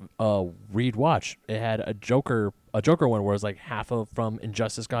read watch. It had a Joker one where it was like half of from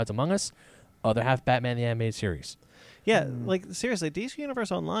Injustice Gods Among Us, other half Batman the Animated Series. Yeah, like seriously, DC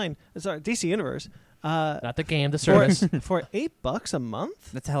Universe Online. DC Universe. Not the game, the for service. for $8 a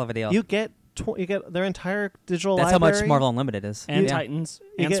month, That's a hell of a deal. you get their entire digital That's library. how much Marvel Unlimited is. and Yeah. Titans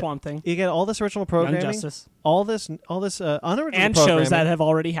You and get- Swamp Thing, You get all this original Young programming, Justice, all this unoriginal and programming. shows that have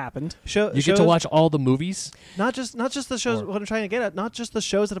already happened. You get to watch all the movies. not just the shows. Or- What I'm trying to get at, not just the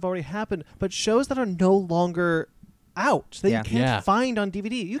shows that have already happened, but shows that are no longer out that Yeah. you can't Yeah. find on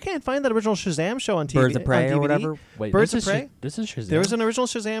DVD. You can't find that original Shazam show on TV. Birds of Prey on or DVD. whatever. Wait, Birds this of is Prey? This is Shazam. There was an original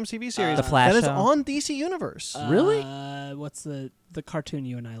Shazam TV series The Flash that is show. on DC Universe. Really? What's the cartoon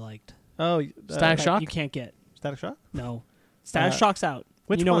you and I liked? Static Static That Shock? You can't get. Static Shock. No. Static Uh, Shock's out.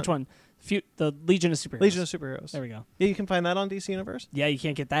 which you know one? which one? The Legion of Superheroes. Legion of Superheroes. There we go. Yeah, you can find that on DC Universe. Yeah, you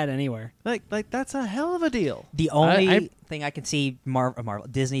can't get that anywhere. Like that's a hell of a deal. The only I- thing I can see Marvel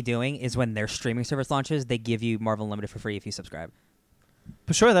Disney doing is when their streaming service launches, they give you Marvel Unlimited for free if you subscribe.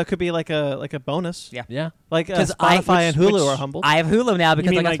 But sure, that could be like a bonus. Yeah. Yeah. Like 'Cause I- Spotify and which- Hulu which- are humble. I have Hulu now because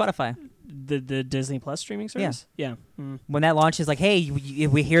I mean got like- Spotify. The Disney Plus streaming service? Yeah. Mm. When that launches, like, hey,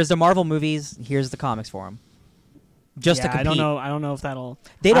 here's the Marvel movies, here's the comics for them. Just to Yeah, compete. I don't know if that'll.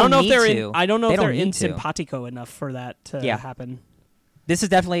 They I don't don't know need if they're to. in. I don't know They if they're don't in need to. simpatico enough for that to Yeah. happen. This is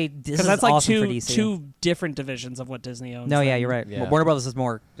definitely Because that's like awesome for two DC. two different divisions of what Disney owns. No, yeah, then. you're right. Yeah. Warner Brothers is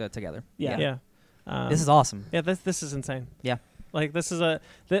more together. Yeah. Yeah. This is awesome. Yeah, this is insane. Yeah. Like this is the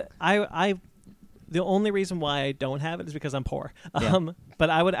only reason why I don't have it is because I'm poor. Yeah. But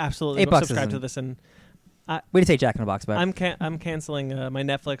I would absolutely $8 subscribe isn't- to this, and Way to take Jack in the Box back. I'm canceling my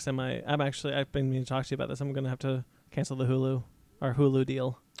Netflix and I've been meaning to talk to you about this. I'm gonna have to cancel the Hulu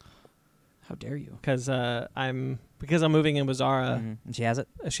deal How dare you? because I'm because I'm moving in with Zara. And she has it.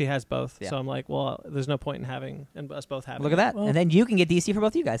 She has both, Yeah. so I'm like, well, there's no point in having and us both having. Look at that. Well- and then you can get DC for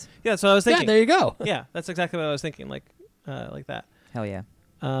both you guys. Yeah, so I was Yeah, thinking. there you go. Yeah, that's exactly what I was thinking. Like that. Hell yeah.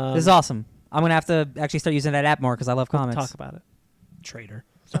 This This is awesome. I'm going to have to actually start using that app more because I love comics. Talk about it. Traitor.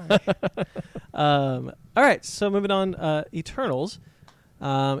 All right, so moving on. Eternals.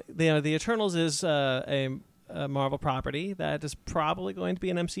 The Eternals is a Marvel property that is probably going to be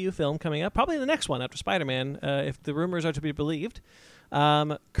an MCU film coming up. Probably the next one after Spider-Man, if the rumors are to be believed.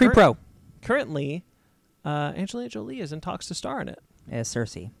 Creed Pro Currently, Angelina Jolie is in talks to star in it. is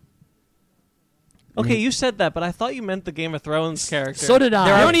Cersei. Okay, you said that, but I thought you meant the Game of Thrones character. So did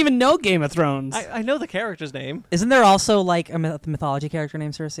I. I don't even know Game of Thrones. I know the character's name. Isn't there also like a mythology character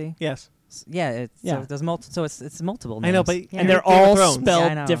named Cersei? Yes. Yeah, Yeah. So there's so it's multiple names. I know, but yeah. and they're Game of all Thrones. spelled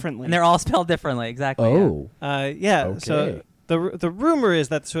Yeah, I know. differently. And they're all spelled differently, exactly. Yeah. So Okay. the rumor is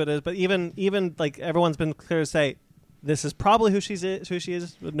that's who it is, but even like everyone's been clear to say this is probably who she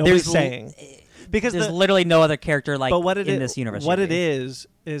is. But nobody's saying because There's literally no other character like but what it in is, this universe. What should it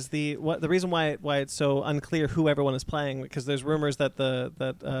be. is the reason why it's so unclear who everyone is playing, because there's rumors that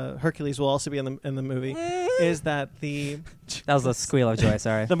that Hercules will also be in the movie. Is that That was a squeal of joy.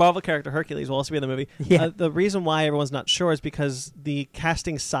 Sorry. the Marvel character Hercules will also be in the movie? Yeah. The reason why everyone's not sure is because the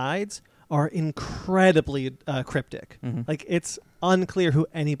casting sides are incredibly cryptic. Mhm. Like it's unclear who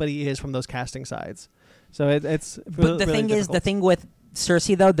anybody is from those casting sides. So it's. But the thing is, the thing with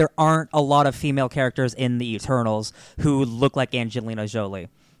Cersei though, there aren't a lot of female characters in the Eternals who look like Angelina Jolie.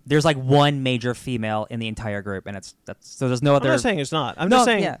 There's like one major female in the entire group, and so there's no I'm other. not saying it's not. I'm No, just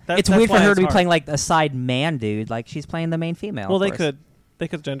saying yeah. that, it's that's weird for why her it's to be hard. playing like a side man dude. Like she's playing the main female. Well, of they course.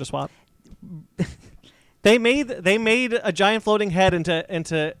 could gender swap. They made a giant floating head into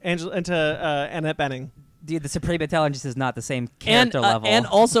Annette Bening. Dude, the Supreme Intelligence is not the same character level. and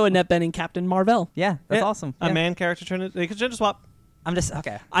also Annette Bening, Captain Marvel. yeah, that's Yeah. awesome. A Yeah. man character turned it. They could gender swap. I'm just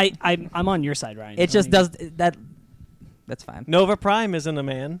okay. I'm on your side, Ryan. It just does that. That's fine. Nova Prime isn't a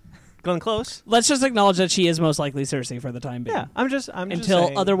man. Glenn Close. Let's just acknowledge that she is most likely Cersei for the time being. Yeah, I'm just Until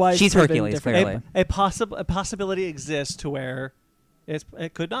saying otherwise, She's proven Hercules, different. clearly. a possibility exists to where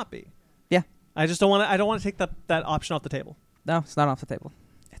it could not be. Yeah. I just don't want to. I don't want to take that option off the table. No, it's not off the table.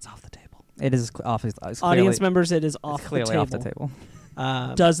 It's off the table. It is off. It's Audience clearly, members, it is it's off clearly the table. off the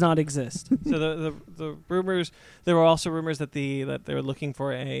table. Does not exist. So the rumors. There were also rumors that they were looking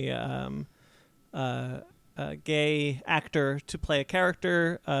for a gay actor to play a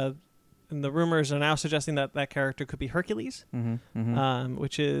character. And the rumors are now suggesting that that character could be Hercules,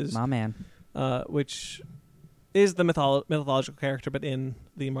 which is My man. which is the mythological character, but in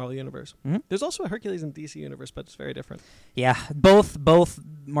the Marvel universe. Mhm. There's also a Hercules in DC universe, but it's very different. Yeah, both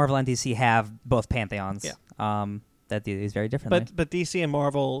Marvel and DC have both pantheons. Yeah. That do these very differently. But DC and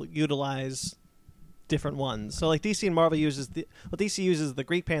Marvel utilize different ones. So like DC and Marvel DC uses the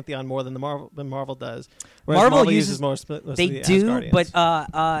Greek pantheon more than Marvel does. Whereas Marvel uses uses- most of they the do, Asgardians.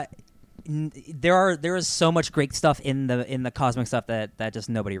 but there is so much great stuff in the cosmic stuff that just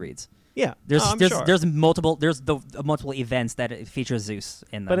nobody reads. yeah, There's I'm there's sure. there's multiple multiple events that it features Zeus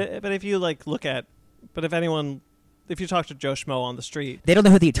in them. But if you like look at, if you talk to Joe Schmo on the street, They don't know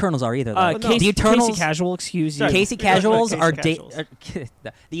who the Eternals are either. Though. Casey, the Eternals, Casey Casual, excuse you. Sorry. Casey We're talking about Casuals Casey are Casuals.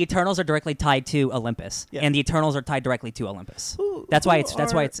 the Eternals are directly tied to Olympus, Yeah. and the Eternals are tied directly to Olympus. Who- That's why who it's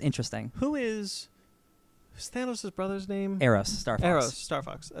are- it's interesting. who is Thanos' brother's name? Eros, Star Fox. Eros, Star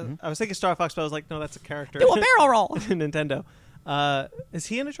Fox. Mhm. I was thinking Star Fox, but I was like, no, that's a character. Do a barrel roll. Nintendo. Is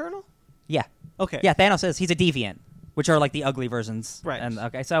he an Eternal? Yeah, Okay. yeah. Thanos is he's a deviant, which are like the ugly versions. Right. And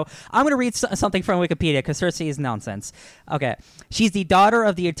okay, so I'm gonna read something from Wikipedia because Cersei is nonsense. Okay, she's the daughter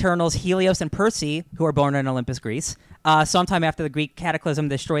of the Eternals Helios and Perse, who were born in Olympus, Greece. Sometime after the Greek cataclysm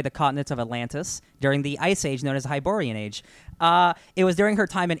destroyed the continents of Atlantis during the Ice Age known as the Hyborian Age. It was during her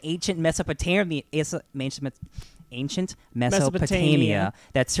time in ancient Mesopotamia Mesopotamia.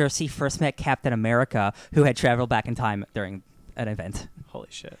 that Cersei first met Captain America, who had traveled back in time during an event. Holy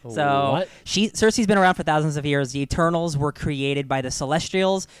shit. So What? Cersei's been around for thousands of years. The Eternals were created by the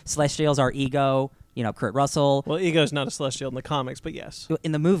Celestials. Celestials are Ego, Kurt Russell. Well, Ego's not a Celestial in the comics, but yes.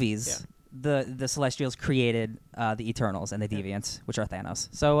 In the movies, the Celestials created the Eternals and the Deviants, which are Thanos.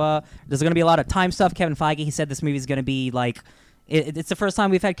 So there's going to be a lot of time stuff. Kevin Feige, he said this movie's going to be like it's the first time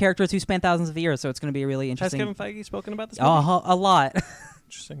we've had characters who span thousands of years, so it's going to be really Has interesting. Kevin Feige spoken about this movie? A lot.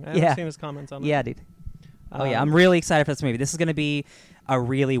 Interesting. I haven't Yeah. seen his comments on it. Yeah, dude. Oh yeah, I'm really excited for this movie. This is going to be a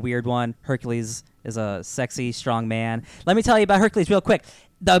really weird one. Hercules is a sexy, strong man. Let me tell you about Hercules real quick.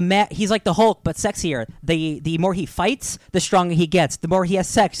 He's like the Hulk, but sexier. The more he fights, the stronger he gets. The more he has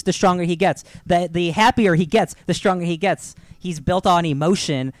sex, the stronger he gets. The happier he gets, the stronger he gets. He's built on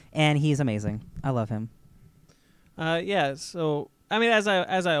emotion, and he's amazing. I love him. Yeah. So I mean, as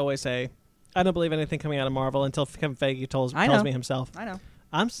I always say, I don't believe anything coming out of Marvel until Kevin Feige tells me himself. I know.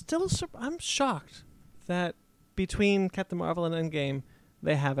 I'm shocked that between Captain Marvel and Endgame,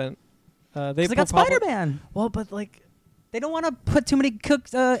 they haven't. They got Spider-Man. Well, but like. They don't want to put too many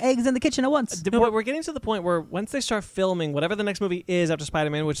cooked eggs in the kitchen at once. No, but we're getting to the point where once they start filming whatever the next movie is after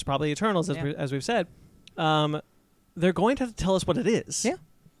Spider-Man, which is probably Eternals, as we've said, they're going to have to tell us what it is. Yeah.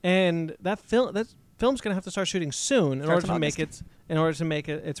 And that film's going to have to start shooting soon in order to make its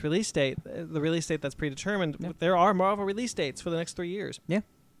release date, the release date that's predetermined. Yeah. There are Marvel release dates for the next 3 years. Yeah.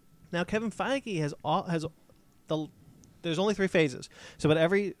 Now Kevin Feige there's only 3 phases. So,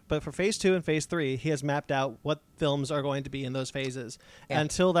 but for phase 2 and phase 3, he has mapped out what films are going to be in those phases. Yeah.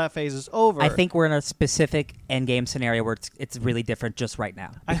 Until that phase is over, I think we're in a specific Endgame scenario where it's really different just right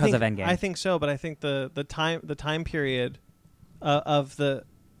now because of Endgame. I think so, but I think the time period of the,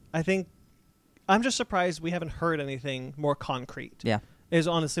 I think, I'm just surprised we haven't heard anything more concrete. Yeah, is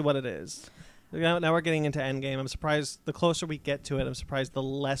honestly what it is. Now we're getting into Endgame. I'm surprised the closer we get to it, I'm surprised the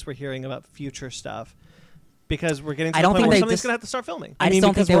less we're hearing about future stuff. Because we're getting to the point where somebody's going to have to start filming. I just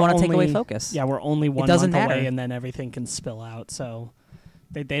don't think they want to take away focus. Yeah, we're only 1 doesn't month matter. away, and then everything can spill out. So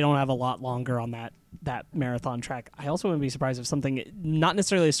they don't have a lot longer on that marathon track. I also wouldn't be surprised if something not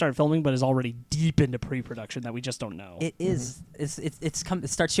necessarily started filming, but is already deep into pre-production that we just don't know. It is. It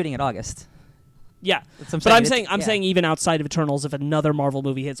starts shooting in August. Yeah, That's what but I'm saying. saying even outside of Eternals, if another Marvel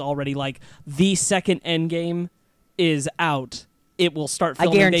movie hits already like the second Endgame is out, it will start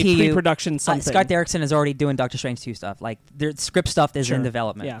filming. I guarantee you, pre-production something. Scott Derrickson is already doing Doctor Strange 2 stuff. Like, their script stuff is in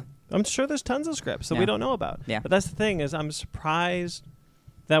development. Yeah, I'm sure there's tons of scripts that we don't know about. Yeah. But that's the thing is I'm surprised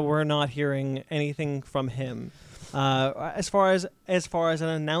that we're not hearing anything from him as far as an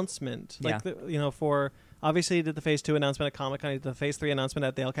announcement. Like for obviously he did the phase 2 announcement at Comic-Con, he did the phase 3 announcement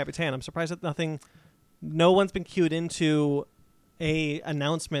at the El Capitan. I'm surprised that no one's been cued into a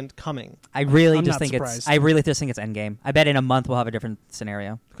announcement coming. I really I'm just not think surprised. it's Endgame. I bet in a month we'll have a different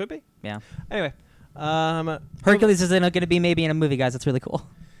scenario. Could be. Yeah. Anyway, Hercules is going to be maybe in a movie, guys. That's really cool.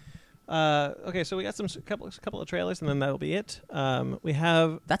 okay, so we got couple of trailers, and then that'll be it. We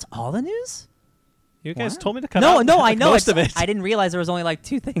have. That's all the news? You guys Wow. told me to cut No, out I know. most of it. I didn't realize there was only like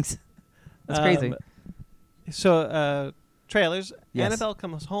 2 things. That's crazy. So trailers. Yes. Annabelle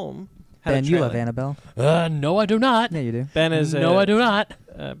Comes Home. Had a Ben, you love trailer. Annabelle. No, I do not. Yeah, you do. Ben is No, I do not.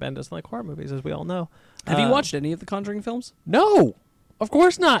 Ben doesn't like horror movies, as we all know. have you watched any of the Conjuring films? No, of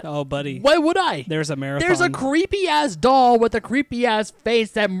course not. Oh, buddy, Why would I? there's a marathon. There's a creepy ass doll with a creepy ass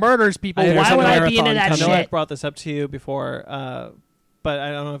face that murders people. There's Why a would I be into marathon that I know I've shit? brought this up to you before, but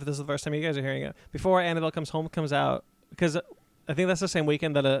I don't know if this is the first time you guys are hearing it. Before Annabelle Comes Home comes out, because I think that's the same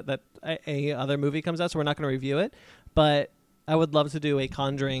weekend that a other movie comes out, so we're not going to review it. But I would love to do a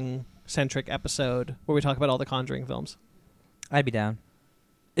Conjuring-centric episode where we talk about all the Conjuring films. I'd be down.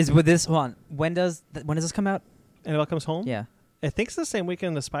 Hold on. When does this come out? Annabelle Comes Home? Yeah. I think it's the same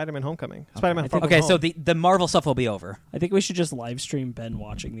weekend as Spider-Man Homecoming. Spider-Man Far From Okay, Home. so the Marvel stuff will be over. I think we should just live stream Ben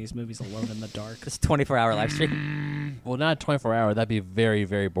watching these movies alone in the dark. It's 24-hour live stream. Well, not 24 hour. That'd be very,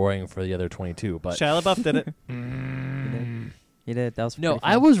 very boring for the other 22. But Shia LaBeouf did it. You did. That was no, pretty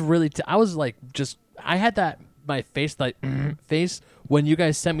I fun. was really. I was like, I had that my face face when you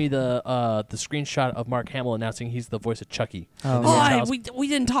guys sent me the screenshot of Mark Hamill announcing he's the voice of Chucky. Oh, Oh, yeah. we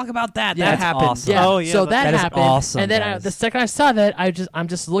didn't talk about that. Yeah, that that's happened. awesome. Yeah. Oh, yeah, So that that is happened, awesome, and then guys. the second I saw that, I'm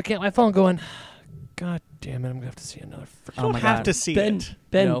just looking at my phone, going, God damn it, I'm gonna have to see another. You Oh don't my have God. to see Ben, it.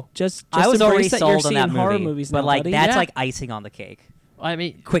 Ben, No. just I was already embrace that you're sold on that seeing horror movie, movies but now, like buddy. that's Yeah. like icing on the cake. I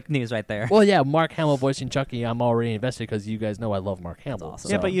mean, Quick news right there. well, yeah, Mark Hamill voicing Chucky, I'm already invested because you guys know I love Mark Hamill. awesome.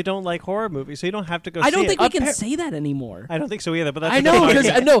 Yeah, so. but you don't like horror movies, so you don't have to go I see don't it. think we can Appar- say that anymore. I don't think so either, but that's I a know different because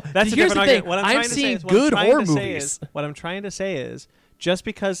argument. no. That's a here's different the argument. thing. What I'm I'm trying to say seeing is- what I'm good trying horror to say movies. is- What I'm trying to say is, just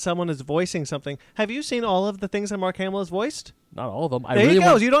because someone is voicing something, have you seen all of the things that Mark Hamill has voiced? Not all of them. I There really you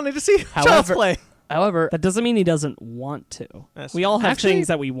go. want. You don't need to see Child's However- Play. However, That doesn't mean he doesn't want to. Yes. We all have Actually, things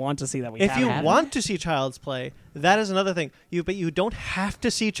that we want to see that we If you haven't. want to see Child's Play, that is another thing. But you don't have to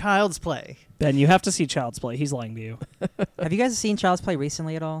see Child's Play. Ben, you have to see Child's Play. He's lying to you. Have you guys seen Child's Play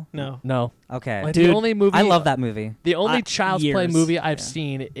recently at all? No. no. Okay. Like, Dude, the only movie I love that movie. The only Child's Play years. movie I've Yeah.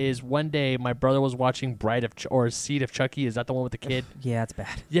 seen is one day my brother was watching Bride of or Seed of Chucky. Is that the one with the kid? Yeah, it's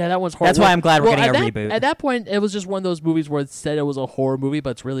bad. Yeah, that one's horrible. That's why I'm glad we're getting at a that, reboot. At that point, it was just one of those movies where it said it was a horror movie,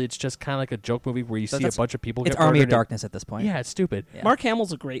 but it's just kind of like a joke movie where you see a That's- bunch of people It's get Army of murdered and- Darkness at this point. Yeah, it's stupid. Yeah. Mark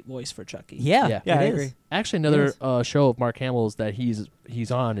Hamill's a great voice for Chucky. Yeah, Yeah. Yeah, I it agree. is. Actually, another Yes. show of Mark Hamill's that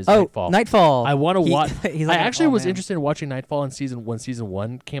he's on is Oh, Nightfall. Nightfall. Nightfall. I want to He- watch. he's I like, actually "Oh, was man." interested in watching Nightfall in season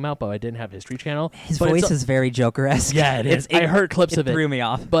 1 came out, but I didn't have History Channel. His But voice it's is very Joker-esque. Yeah, it is. I heard clips of it. Threw me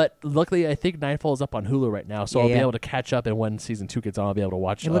off. But luckily, I think Nightfall is up on Hulu right now, so Yeah, I'll be yeah. able to catch up. And when season 2 gets on, I'll be able to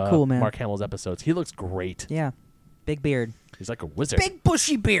watch You look cool, man. Mark Hamill's episodes. He looks great. Yeah, big beard, He's like a wizard. big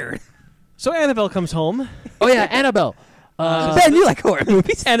bushy beard. So Annabelle comes home. Oh yeah, Annabelle. Ben, you like horror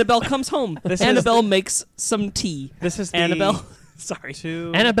movies? Annabelle comes home. This is Annabelle makes some tea. This is the Annabelle. Sorry.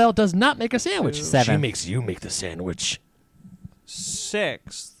 2, Annabelle does not make a sandwich. 7. She makes you make the sandwich.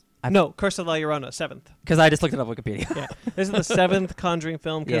 6th. I- No, Curse of La Llorona, 7th. Because I just looked it up on Wikipedia. Yeah, this is the 7th Conjuring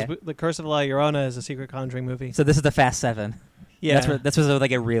film because Yeah. the Curse of La Llorona is a secret Conjuring movie. So this is the Fast 7. Yeah, That's where they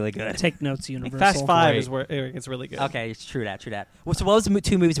get really good. Take notes, Universal. Fast 5 Great. is where it gets really good. Okay, it's true that. Well, so what was the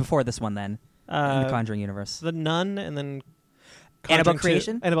 2 movies before this one then? In the Uh, Conjuring universe. The Nun and then Annabelle Conjuring 2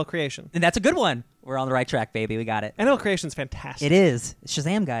 Creation? Annabelle Creation. And that's a good one. We're on the right track, baby. We got it. Annabelle Creation's fantastic. It is.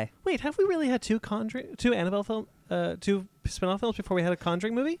 Shazam guy. Wait, have we really had 2 Annabelle film, 2 spin-off films before we had a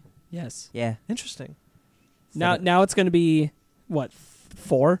Conjuring movie? Yes. Yeah. Interesting. Now it's going to be what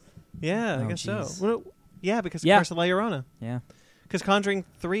 4? Yeah, I Oh, guess jeez. so. Well, yeah, because Yeah. Curse of La Llorona. Yeah. Because Conjuring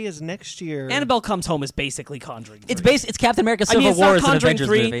 3 is next year. Annabelle Comes Home is basically Conjuring 3. It's Captain America I Civil mean, it's War not is an Conjuring Avengers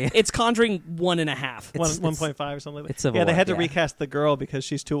 3. movie. It's Conjuring 1.5. One, It's- 1.5 or something like that. it's Civil yeah, they War, had to yeah. recast the girl because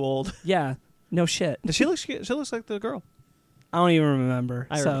she's too old. Yeah. No shit. She looks like the girl. I don't even remember.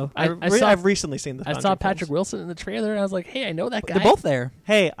 So I've recently seen the I saw Conjuring Patrick films. Wilson in the trailer, and I was like, "Hey, I know that guy." They're both there.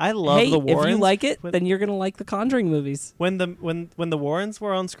 Hey, I love the Warrens. if you like it, When- then you're gonna like the Conjuring movies. when the Warrens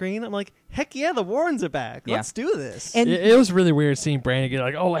were on screen, I'm like, heck yeah, the Warrens are back. Yeah. Let's do this. And It was really weird seeing Brandon get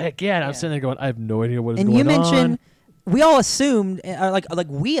like, "Oh heck yeah!" And I'm Yeah. sitting there going, "I have no idea what is and going you mentioned on." we all assumed, like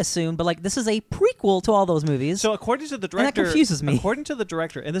we assumed, but like this is a prequel to all those movies. So according to the that director, confuses me. According to the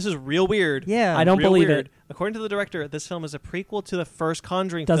director, and this is real weird. yeah, I don't real believe weird. it. According to the director, this film is a prequel to the first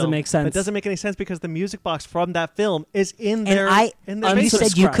Conjuring Doesn't film. make sense. But it doesn't make any sense because the music box from that film is in And their in their you basement.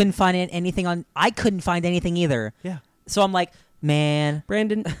 said you Unsubscribe. couldn't find anything on. I couldn't find anything either. Yeah. So I'm like, man,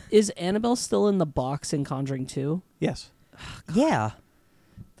 Brandon, is Annabelle still in the box in Conjuring 2? Yes. yeah.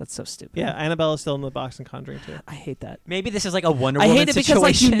 That's so stupid. Yeah, Annabelle is still in the box in Conjuring 2. I hate that. Maybe this is like a Wonder I Woman hate it because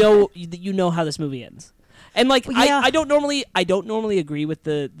like situation. you know how this movie ends. And like Well, yeah. I don't normally agree with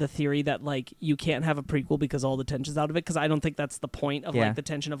the theory that like you can't have a prequel because all the tension's out of it, because I don't think that's the point of Yeah. like the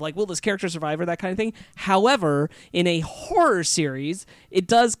tension of like, will this character survive or that kind of thing. However, in a horror series, it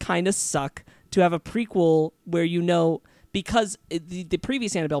does kind of suck to have a prequel where because the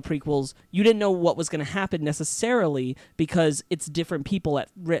previous Annabelle prequels, you didn't know what was going to happen necessarily because it's different people at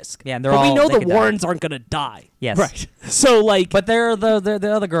risk. Yeah, and they're but we all- know they the could die. Warrens aren't going to die. Yes. Right. So like, But they're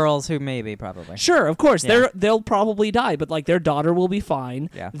the other girls who maybe probably. sure, of course, Yeah. they'll probably die, but like their daughter will be fine.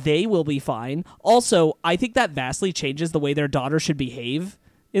 Yeah. They will be fine. Also, I think that vastly changes the way their daughter should behave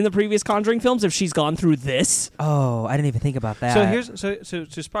in the previous Conjuring films if she's gone through this. Oh, I didn't even think about that. So here's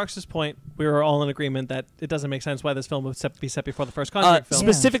to Sparks' point, we were all in agreement that it doesn't make sense why this film would be set before the first Conjuring film.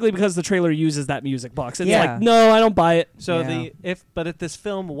 Specifically because the trailer uses that music box. It's Yeah. like, no, I don't buy it. So Yeah. if this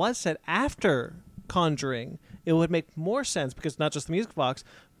film was set after Conjuring, it would make more sense because not just the music box,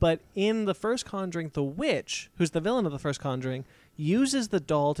 but in the first Conjuring, the witch, who's the villain of the first Conjuring, uses the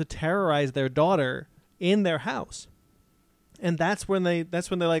doll to terrorize their daughter in their house. And that's when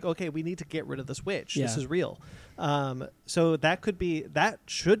they're like, okay, we need to get rid of this witch. This Yeah. is real. So that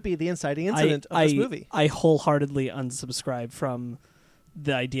should be the inciting incident of this movie. I wholeheartedly unsubscribe from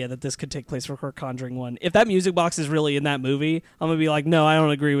the idea that this could take place for Conjuring 1. If that music box is really in that movie, I'm going to be like, no, I don't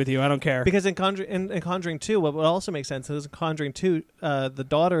agree with you. I don't care. Because in Conjuring 2, what would also make sense is in Conjuring 2, the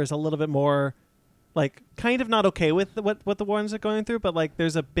daughter is a little bit more, like, kind of not okay with what the Warrens are going through, but like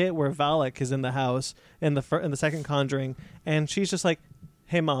there's a bit where Valak is in the house in the second Conjuring, and she's just like,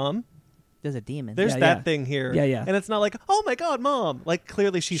 "Hey, Mom, there's a demon. there's Yeah, that yeah. thing here." Yeah, yeah. And it's not like, "Oh my God, Mom!" Like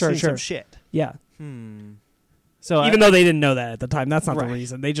clearly she's Sure, seen sure. some shit. yeah. So Even though they didn't know that at the time, that's not Right. the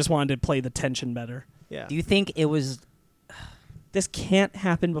reason. They just wanted to play the tension better. yeah, Do you think it was? This can't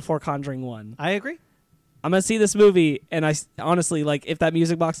happen before Conjuring 1. I agree. I'm going to see this movie, and honestly, like, if that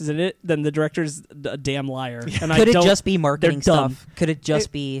music box is in it, then the director's a damn liar. And Could I it don't, just be marketing they're dumb. stuff? Could it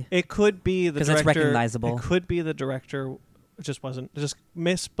just be? It could be the 'Cause director. it's recognizable. It could be the director just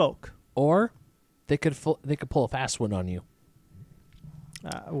misspoke, Or they could pull a fast one on you,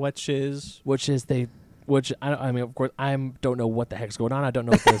 which is which I mean, of course, don't know what the heck's going on. I don't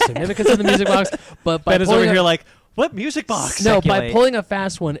know what the significance of the music box, but by Ben is over pulling here a- like, What music box? No, by Speculate. pulling a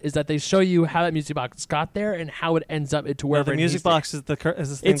fast one is that they show you how that music box got there and how it ends up to No, wherever the it music needs to- box is the thing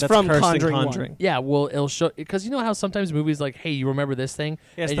It's that's from cursed in Conjuring 1. Conjuring. Yeah, well, it'll show because you know how sometimes movies like, hey, you remember this thing,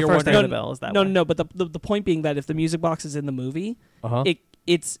 Yeah, it's and the you're first wondering, Annabelle is that No, way. no, but the point being that if the music box is in the movie, uh-huh.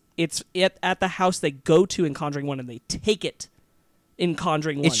 it's at the house they go to in Conjuring 1 and they take it in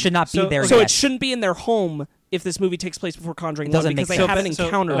Conjuring 1. It should not be So- there So yet. it shouldn't be in their home if this movie takes place before Conjuring It 1 doesn't because make they sense. haven't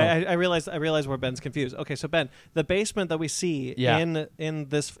encountered it. I realize where Ben's confused. Okay, so Ben, the basement that we see Yeah. in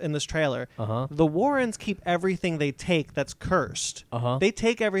this trailer, Uh-huh. the Warrens keep everything they take that's cursed. Uh-huh. They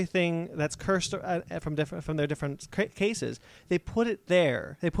take everything that's cursed from their different cases. They put it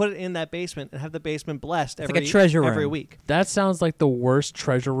there. They put it in that basement and have the basement blessed It's every like a treasure every room. week. That sounds like the worst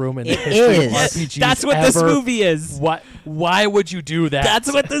treasure room in the It history of is. RPGs That's what ever. this movie is. What? Why would you do that? That's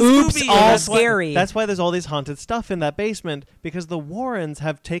what this Oops, movie all is. scary. That's why there's all these haunted stuff in that basement because the Warrens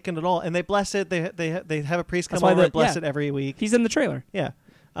have taken it all and they bless it. They have a priest come That's why over and bless yeah. it every week. He's in the trailer. Yeah.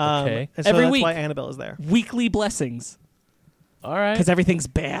 Okay. And so Every that's week. why Annabelle is there. Weekly blessings all right. because everything's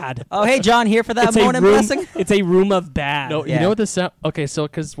bad. Oh, hey, John, here for that It's a Monin room. blessing? It's a room of bad. No, Yeah. you know what this sound? Okay, so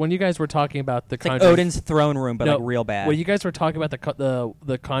because when you guys were talking about the It's like Conjuring, Odin's throne room, but No, like real bad. when you guys were talking about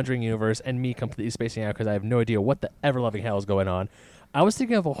the Conjuring universe and me completely spacing out because I have no idea what the ever loving hell is going on, I was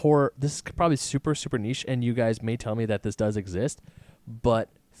thinking of a horror. This is probably super super niche, and you guys may tell me that this does exist, but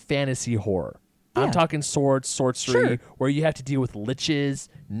fantasy horror. Yeah. I'm talking swords, sorcery, Sure. where you have to deal with liches,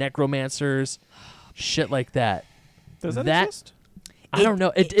 necromancers, shit like that. Does that That- exist? I don't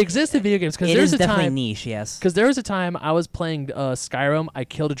know. It exists in video games because it there's is a definitely time. niche, yes. Because there was a time I was playing Skyrim, I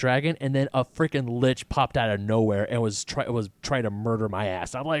killed a dragon, and then a freaking lich popped out of nowhere and was trying to murder my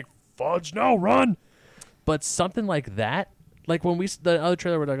ass. I'm like, fudge, no, run! But something like that, like when the other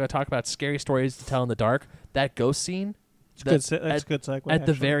trailer we're going to talk about scary stories to tell in the dark, that ghost scene, That's a good segue. at the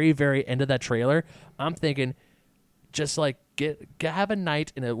actually. very very end of that trailer, I'm thinking, just like have a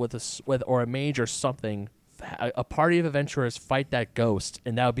knight in it with or a mage or something. A party of adventurers fight that ghost,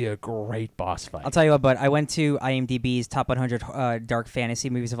 and that would be a great boss fight. I'll tell you what, but I went to IMDb's top 100 dark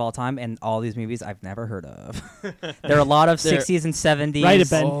fantasy movies of all time, and all these movies I've never heard of. There are a lot of They're- 60s and 70s. Write it,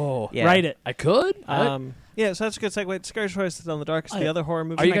 Ben. Oh, Yeah. Write it. I could. Yeah, so that's a good segue. Scary Stories to Tell in the Dark is the other horror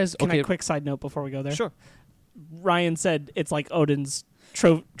movie. Are you Can I- guys- Can okay. I quick side note before we go there? Sure. Ryan said it's like Odin's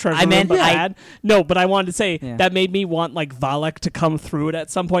treasure I meant- room, but I- bad. No, but I wanted to say Yeah. that made me want like Valak to come through it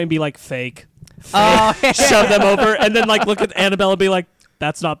at some point and be like fake, Oh, shove them over, and then like look at Annabelle and be like,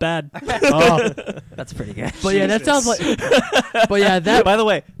 "That's not bad." Oh, that's pretty good. but yeah, that sounds like. But yeah, that. By the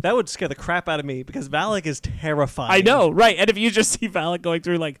way, that would scare the crap out of me because Valak is terrifying. I know, right? And if you just see Valak going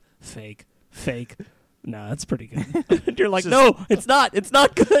through like fake, no, that's pretty good. And you're like, no, it's not. It's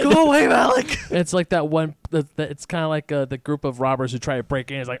not good. Go away, Valak. It's like that one. It's kind of like the group of robbers who try to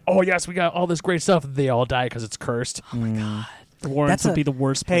break in. It's like, oh yes, we got all this great stuff. They all die because it's cursed. Oh my god, the Warrens That's would a- be the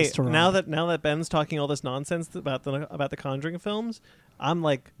worst Hey, place to run. now that Ben's talking all this nonsense about the Conjuring films, I'm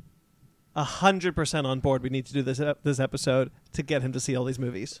like 100% on board. We need to do this episode to get him to see all these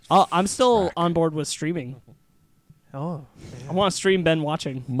movies. I'm still on board with streaming. Oh, I want to stream Ben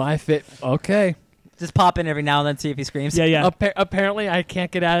watching. My fit. Okay. Just pop in every now and then, see if he screams. Yeah. Apparently, I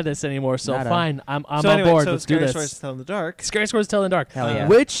can't get out of this anymore. So Nada. fine. I'm so on anyway, board. So Let's do Scary this. Stories to Tell in the Dark. Scary Stories to Tell in the Dark. Hell yeah.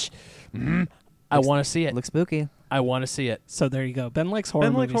 Which I Looks- want to see it. Looks spooky. I want to see it. So there you go. Ben likes horror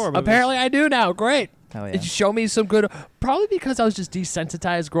Ben likes movies. horror movies. Apparently, I do now. Great. Hell yeah. It show me some good. Probably because I was just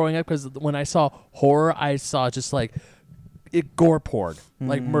desensitized growing up. Because when I saw horror, I saw just like gore porn,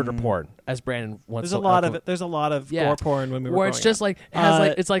 like murder porn, as Brandon once. There's a lot of it. There's a lot of Yeah. gore porn when we were Where growing it's just up. like has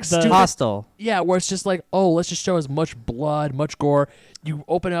like it's like the- stupid. Hostel. Yeah, where it's just like, oh, let's just show as much blood, much gore. You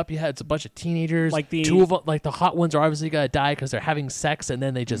open it up, you had it's a bunch of teenagers. Like the- two of them, like the hot ones are obviously gonna die because they're having sex, and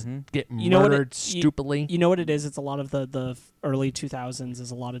then they just get You know what murdered it- stupidly. You know what it is? It's a lot of the early 2000s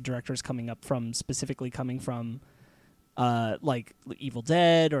is a lot of directors coming up from specifically coming from like Evil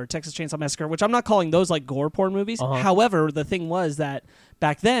Dead or Texas Chainsaw Massacre, which I'm not calling those like gore porn movies. Uh-huh. However, the thing was that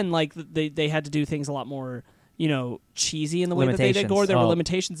back then, like they had to do things a lot more, cheesy in the way that they did Limitations. gore. There were Oh.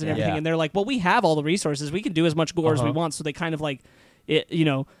 limitations and Yeah. everything, and they're like, well, we have all the resources, we can do as much gore as we Uh-huh. want. So they kind of like it,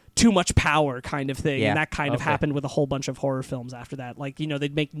 too much power kind of thing, Yeah. and that kind of Okay. happened with a whole bunch of horror films after that. Like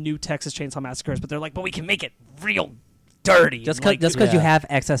they'd make new Texas Chainsaw Massacres, but they're like, but we can make it real dirty. Just like, because you Yeah. have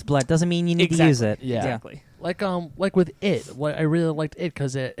excess blood doesn't mean you need to use it. Yeah. exactly. Like with it, what I really liked it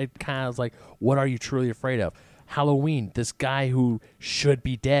because it kind of was like, what are you truly afraid of? Halloween, this guy who should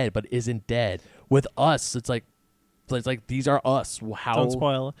be dead but isn't dead. With us, it's like these are us. How Don't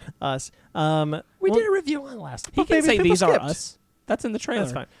spoil us. we did a review on last. He can maybe say people these are skipped. us. That's in the trailer.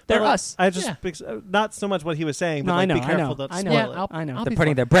 That's fine. They're But, like, us. I just Yeah. Not so much what he was saying, but No, like, I know, be I careful know, to I know. spoil Yeah, it. I'll I'll be They're putting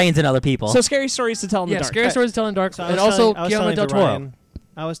fine. their brains in other people. So scary stories to tell in the dark. Scary Stories to Tell in the Dark, So and also Guillermo del Toro. Ryan,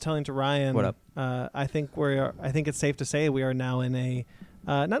 I was telling to Ryan. What up? I think it's safe to say we are now in a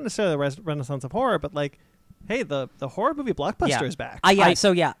not necessarily a renaissance of horror, but like, hey, the horror movie blockbuster is back.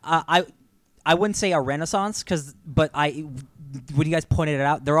 I wouldn't say a renaissance but when you guys pointed it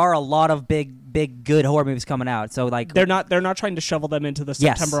out, there are a lot of big good horror movies coming out. So like They're not trying to shovel them into the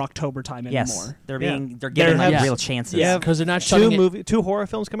Yes. September October time yes, anymore. they're Yeah. getting like Yeah. real chances. Yeah. because they're not showing two horror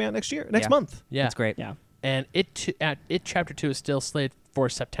films coming out next Yeah. month. Yeah, That's great. Yeah. and it Chapter 2 is still slated for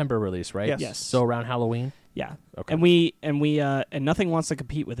September release, right? Yes. Yes. So around Halloween. Yeah. Okay. And nothing wants to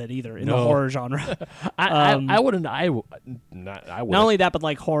compete with it either in the No. horror genre. I wouldn't. I would. Not only that, but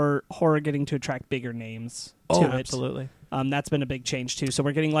like horror getting to attract bigger names to it. Absolutely. That's been a big change too. So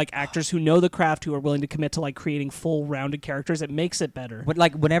we're getting like actors who know the craft, who are willing to commit to like creating full rounded characters. It makes it better. But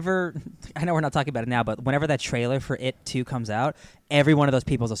like whenever, I know we're not talking about it now, but whenever that trailer for It 2 comes out, every one of those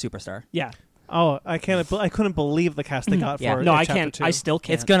people is a superstar. Yeah. Oh, I couldn't believe the cast they got Yeah. for No, it, I Chapter can't. 2. I still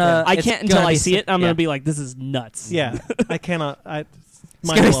can't. It's gonna. I it's can't until gonna I be see it. I'm yeah. gonna be like, this is nuts. Yeah, I cannot.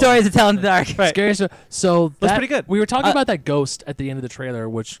 Scary stories to tell in the dark. Right. Scary. So That's pretty good. We were talking about that ghost at the end of the trailer,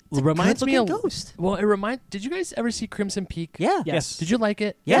 which reminds me of ghost. Well, Did you guys ever see Crimson Peak? Yeah. Yes. Did you like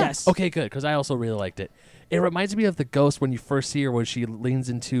it? Yes. Okay, good, because I also really liked it. It reminds me of the ghost when you first see her, when she leans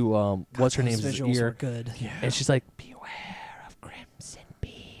into what's her Those name's visuals ear, were good. and she's like, "Beware of Crimson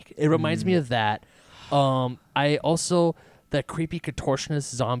Peak." It reminds me of that. I also that creepy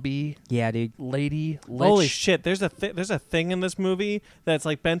contortionist zombie Yeah, dude. lady. Holy lich. shit! There's a thing in this movie that's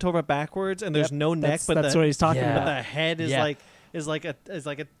like bent over backwards, and there's Yep. no neck, That's what he's talking Yeah. but about. the head is Yeah. like a People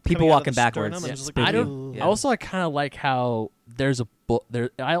coming out of walking the backwards. sternum, and Yeah. it's just like, I don't. ooh. Yeah. Also, I kind of like how there's a book there.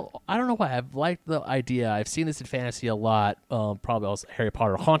 I don't know why I've liked the idea. I've seen this in fantasy a lot. Probably also Harry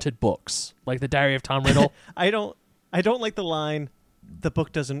Potter haunted books, like the Diary of Tom Riddle. I don't like the line. The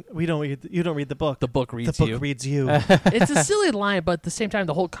book doesn't. You don't read the book. The book reads the book you. reads you. It's a silly line, but at the same time,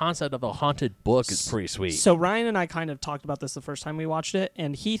 the whole concept of a haunted book is pretty sweet. So Ryan and I kind of talked about this the first time we watched it,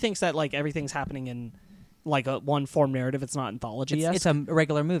 and he thinks that like everything's happening in like a one form narrative. It's not anthology. It's a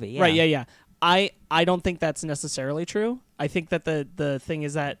regular movie. Yeah. Right. Yeah. I don't think that's necessarily true. I think that the thing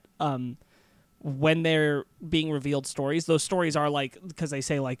is that when they're being revealed stories, those stories are like, because they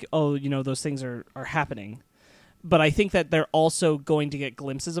say like, oh, those things are happening. But I think that they're also going to get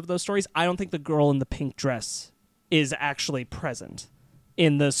glimpses of those stories. I don't think the girl in the pink dress is actually present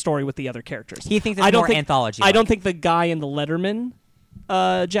in the story with the other characters. He thinks it's more anthology. I don't think the guy in the Letterman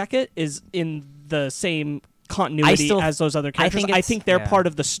jacket is in the same continuity as those other characters. I think they're part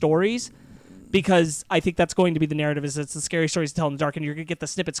of the stories, because I think that's going to be the narrative. Is it's the scary stories to tell in the dark, and you're going to get the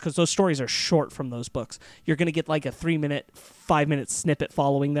snippets because those stories are short from those books. You're going to get like a 3-minute, 5-minute snippet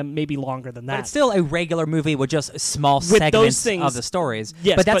following them, maybe longer than that. But it's still a regular movie with just small With segments those things, of the stories.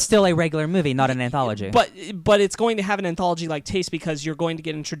 yes, but that's but- still a regular movie, not an anthology. But it's going to have an anthology-like taste because you're going to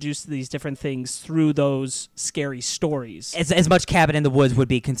get introduced to these different things through those scary stories. as much Cabin in the Woods would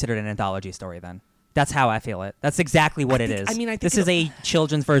be considered an anthology story then. That's how I feel it. That's exactly what it is. I think this is a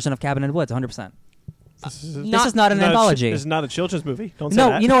children's version of Cabin in the Woods, 100%. This is not an anthology. This is not a children's movie. Don't say No,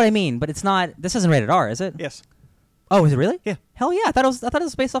 that. you know what I mean, but it's not. This isn't rated R, is it? Yes, Oh, is it really? Yeah. Hell yeah! I thought it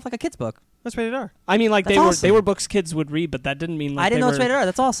was based off like a kid's book. that's rated R. I mean, like That's they awesome. were books kids would read, but that didn't mean like I didn't know they it's were, rated R.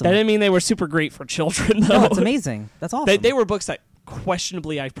 That's awesome. That didn't mean they were super great for children, though. No, it's amazing. That's awesome. They were books that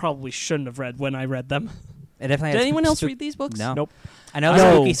questionably I probably shouldn't have read when I read them. It definitely Did had anyone else spook- read these books? No. Nope. I know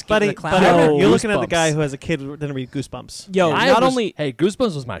No, Spooky Skeeter Buddy, the Clown. buddy, No. you're looking at the Goosebumps. guy who has a kid who didn't read Goosebumps. Yo, Hey,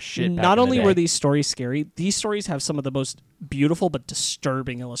 Goosebumps was my shit. back not in the only day. were these stories scary, these stories have some of the most beautiful but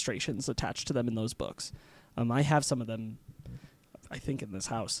disturbing illustrations attached to them in those books. I have some of them, I think, in this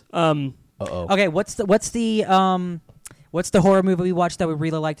house. Okay, what's the horror movie we watched that we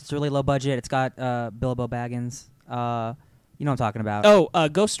really liked? It's really low budget. It's got Bilbo Baggins. You know what I'm talking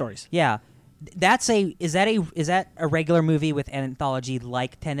about? Ghost Stories. Yeah. Is that a regular movie with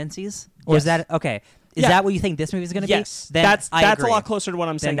anthology-like tendencies? Or is Yes. that okay? Is Yeah. that what you think this movie is going to Yes, be? Then that's I a agree. lot closer to what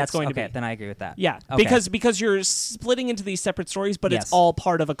I'm saying Then it's going to be. Then I agree with that. Yeah, Okay. because you're splitting into these separate stories, but Yes. it's all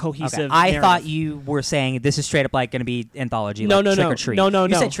part of a Okay. cohesive. I narrative. thought you were saying this is straight up like going to be anthology. No, like no, Trick no. or Treat. No, no, You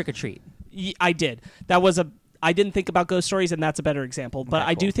no. said Trick or Treat. I did. I didn't think about Ghost Stories, and that's a better example. But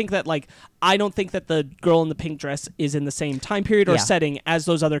Okay, I do cool. think that, I don't think that the girl in the pink dress is in the same time period or Yeah. setting as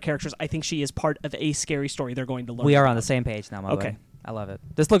those other characters. I think she is part of a scary story they're going to learn. We are about. on the same page now, my Okay. boy. I love it.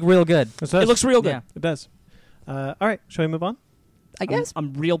 This looked real good. It It looks real good. Yeah. It does. All right, shall we move on? I guess.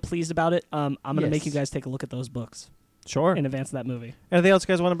 I'm real pleased about it. I'm going to make Yes. you guys take a look at those books Sure. in advance of that movie. Anything else you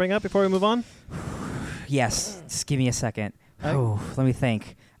guys want to bring up before we move on? Yes. Just give me a second. Let me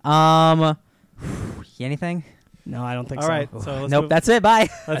think. Anything? No, I don't think All so. right, so let's Nope, move, that's it. Bye.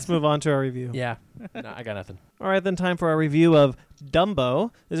 let's move on to our review. Yeah. No, I got nothing. All right, then time for our review of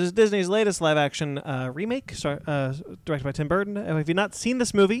Dumbo. This is Disney's latest live-action remake, directed by Tim Burton. If you've not seen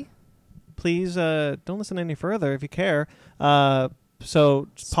this movie, please don't listen any further if you care. So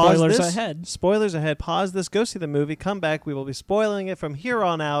pause Spoilers this. ahead. Spoilers ahead. Pause this. Go see the movie. Come back. We will be spoiling it from here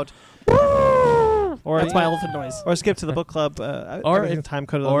on out. Or That's my elephant noise. Or skip to the book club. Or everything if- time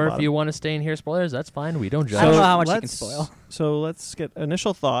coded on Or the if bottom. you want to stay in here, spoilers, that's fine. We don't judge. I don't know how much you can let's- spoil. So let's get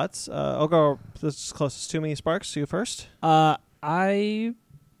initial thoughts. I'll go this is closest to me. Sparks, you first. I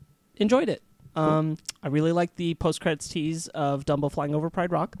enjoyed it. I really liked the post-credits tease of Dumbo flying over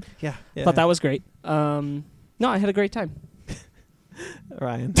Pride Rock. Yeah. Thought that was great. No, I had a great time.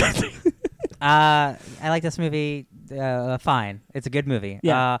 Ryan. I like this movie. Fine. It's a good movie.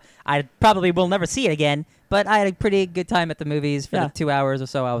 Yeah. I probably will never see it again, but I had a pretty good time at the movies for Yeah. the 2 hours or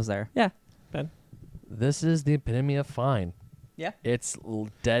so I was there. This is the epitome of fine. Yeah. It's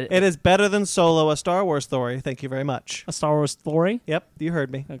dead. It is better than Solo, a Star Wars story. Thank you very much. A Star Wars story. Yep, you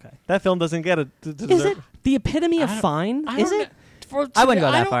heard me. Okay. That film doesn't get a. Is it the epitome of I don't- fine? I Is don't it? kn- I wouldn't go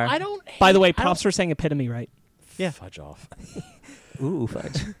I that don't- far. I don't. By the way, hate- I props for saying epitome right. Yeah. Fudge off. Ooh,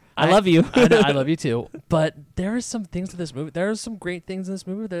 fudge. I love you. I love you too. But there are some things to this movie. There are some great things in this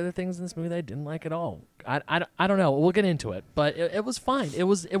movie. There are things in this movie that I didn't like at all. I don't know. We'll get into it. But it was fine. It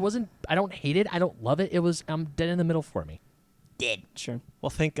wasn't. I don't hate it. I don't love it. It was dead in the middle for me. Sure. Well,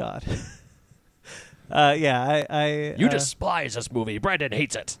 thank God. Yeah, I. You despise this movie. Brandon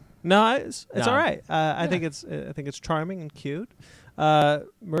hates it. No, it's No. all right. I think it's charming and cute.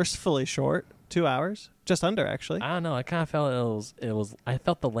 Mercifully short, 2 hours, just under actually. I don't know. I kind of felt it was. I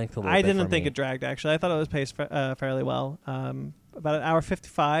felt the length a little I bit didn't for think me. it dragged. Actually, I thought it was paced fairly well. About an hour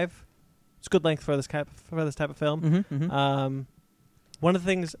 55. It's good length for this type of film. Mm-hmm, mm-hmm. One of the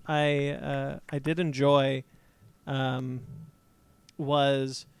things I did enjoy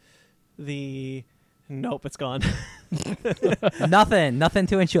was the it's gone. Nothing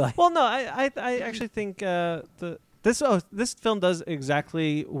to enjoy. Well, no, I actually think this film does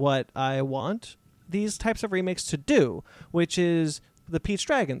exactly what I want these types of remakes to do, which is the Pete's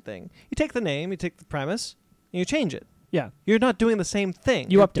Dragon thing. You take the name, you take the premise, and you change it. Yeah. You're not doing the same thing.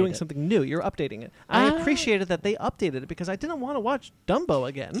 You You're update doing it. something new. You're updating it. I appreciated that they updated it because I didn't want to watch Dumbo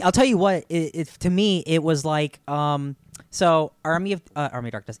again. I'll tell you what. To me, it was like so Army of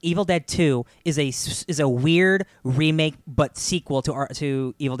Darkness. Evil Dead 2 is a weird remake but sequel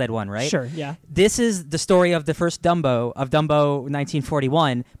to Evil Dead 1, right? Sure. Yeah. This is the story of the first Dumbo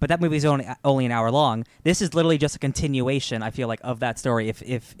 1941, but that movie is only an hour long. This is literally just a continuation. I feel like of that story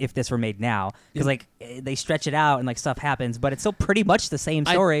if this were made now, because like they stretch it out and like stuff happens, but it's still pretty much the same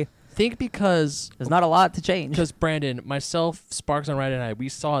story. Think because There's not a lot to change. Because Brandon, myself, Sparks, and Ryan and I, we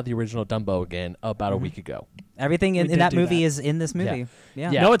saw the original Dumbo again about a week ago. Everything We in did that do movie that. is in this movie.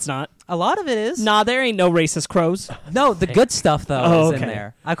 Yeah. Yeah. No, it's not. A lot of it is. Nah, there ain't no racist crows. No, the good stuff though Oh, is in okay.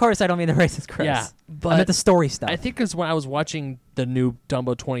 there. Of course, I don't mean the racist Chris. Yeah, I but meant the story stuff. I think because when I was watching the new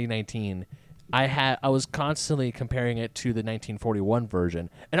Dumbo 2019, I was constantly comparing it to the 1941 version,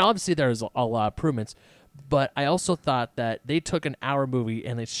 and obviously there's a lot of improvements. But I also thought that they took an hour movie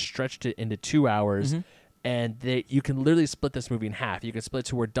and they stretched it into 2 hours, and you can literally split this movie in half. You can split it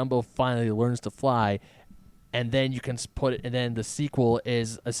to where Dumbo finally learns to fly, and then you can put it. And then the sequel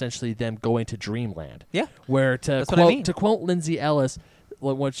is essentially them going to Dreamland. Yeah. Where That's what I mean. to quote Lindsay Ellis,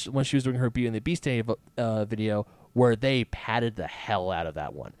 when she was doing her Beauty and the Beast Day video, where they padded the hell out of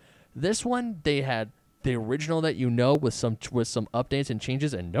that one. This one they had the original that with some updates and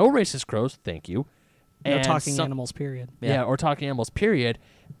changes and no racist crows. Thank you. No And talking animals. Period. Yeah, or talking animals, period.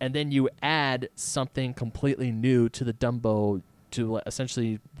 And then you add something completely new to the Dumbo, to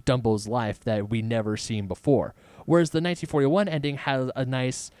essentially Dumbo's life that we never seen before. Whereas the 1941 ending has a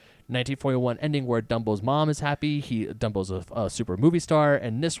nice 1941 ending where Dumbo's mom is happy. Dumbo's a super movie star,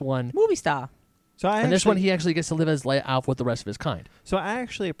 and this one, movie star. this one he actually gets to live his life out with the rest of his kind. So I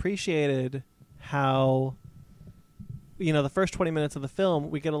actually appreciated how, the first 20 minutes of the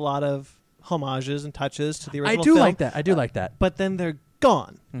film, we get a lot of homages and touches to the I original do film. like that. I do like that. But then they're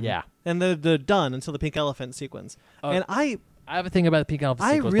gone. Yeah. And they're done until the pink elephant sequence. And I have a thing about the Pink Elephant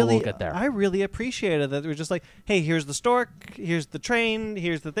sequence, but we'll get there. I really appreciated that. It was just like, hey, here's the stork, here's the train,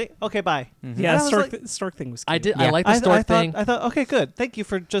 here's the thing. Okay, bye. Yeah, And I was the stork thing was cute. I did. Yeah. I like the stork thing. I thought, okay, good. Thank you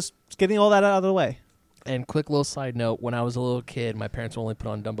for just getting all that out of the way. And quick little side note, when I was a little kid, my parents would only put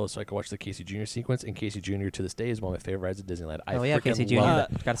on Dumbo so I could watch the Casey Jr. sequence, and Casey Jr. to this day is one of my favorite rides at Disneyland. Oh yeah, freaking Casey Jr. love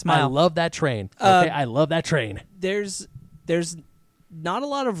that. Got a I smile. love that train. Okay, I love that train. There's not a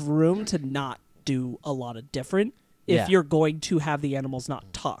lot of room to not do a lot of different if Yeah. you're going to have the animals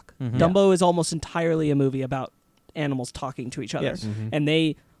not talk. Mhm. Dumbo is almost entirely a movie about animals talking to each other. Yes. And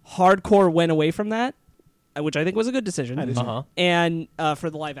they hardcore went away from that, which I think was a good decision. I do too. And for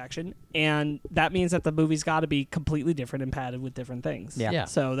the live action, and that means that the movie's got to be completely different and padded with different things. Yeah. Yeah.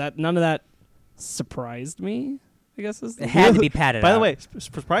 So that none of that surprised me, I guess is It had to be padded By out. the way,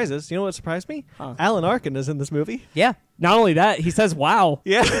 surprises. You know what surprised me? Huh. Alan Arkin is in this movie. Yeah. not only that, he says wow,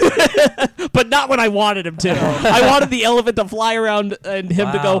 Yeah. but not when I wanted him to. I wanted the elephant to fly around and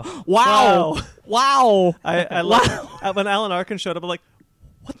him to go, wow, wow. I love when Alan Arkin showed up. I'm like,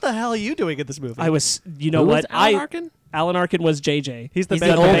 what the hell are you doing in this movie? I was, you know Who what? was Alan Arkin? Alan Arkin was JJ. He's the He's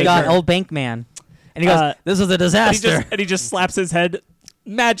bank the old banker. old bank man, and he goes, "This was a and disaster." he just slaps his head.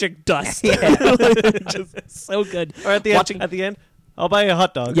 Magic dust. Just so good. Or at the Watching- end, I'll buy you a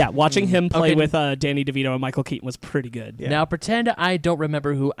hot dog. Yeah, watching him play Okay. with Danny DeVito and Michael Keaton was pretty good. Yeah. Now pretend I don't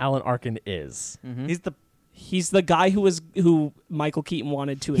remember who Alan Arkin is. He's the He's the guy who Michael Keaton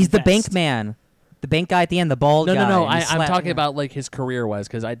wanted to He's the invest. bank man, the bank guy at the end, the bald No, guy. no. and he I'm slapped- talking about like his career-wise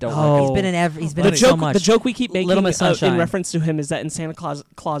because I don't. Oh. Like He's been in every. He's been The in joke, so much. the joke we keep making Little Miss Sunshine. in reference to him is that in Santa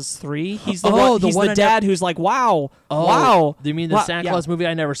Claus 3, he's the Oh, one, the he's one the I dad who's like, wow, Oh, wow. You mean the Wow, Santa yeah. Claus movie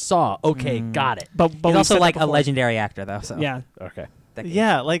I never saw? Okay, got it. But He's we've also said that like a before. legendary actor, though. So Yeah, Okay.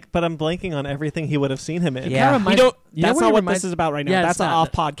 yeah, but I'm blanking on everything he would have seen him in. Yeah. we don't. You know That's what not it what reminds- this is about right now. Yeah, That's it's an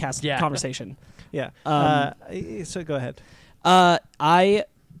not. off podcast Yeah. conversation. Yeah. So go ahead. I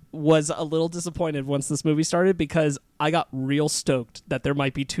was a little disappointed once this movie started because I got real stoked that there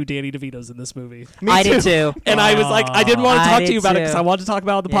might be 2 Danny DeVitos in this movie. I did too. And I was like, I didn't want to I talk to did you about it because too. I wanted to talk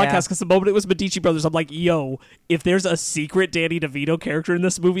about it on the Yeah. podcast because the moment it was Medici Brothers, I'm like, yo, if there's a secret Danny DeVito character in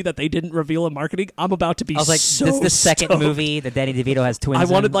this movie that they didn't reveal in marketing, I'm about to be I was like, so this is the second stoked. movie that Danny DeVito has twins.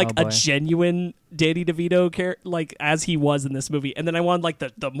 I wanted in. like Oh, a boy. genuine Danny DeVito character, like as he was in this movie, and then I wanted like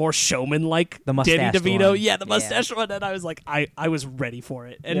the more showman like The Danny mustached DeVito, one. yeah, the Yeah. mustache one, and I was like, I was ready for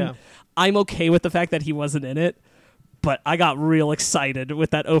it, and Yeah. I'm okay with the fact that he wasn't in it, but I got real excited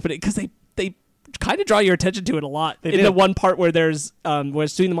with that opening because they kind of draw your attention to it a lot They in do. the one part where there's where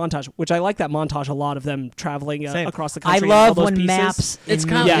it's doing the montage, which I like that montage a lot of them traveling Same. across the I country. and all love those when pieces. maps. It's in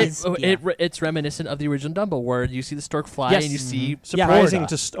kind of movies- it's reminiscent of the original Dumbo, where you see the stork fly Yes. and you see Surprising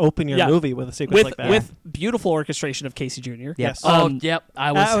Florida. to open your Yeah. movie with a sequence with like that. with beautiful orchestration of Casey Jr. Yes. Oh, Um, yep. I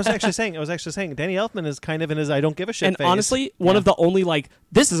I was. was actually saying Danny Elfman is kind of in his I don't give a shit And phase. honestly, one of the only like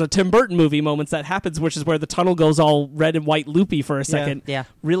this is a Tim Burton movie moments that happens, which is where the tunnel goes all red and white loopy for a second. Yeah.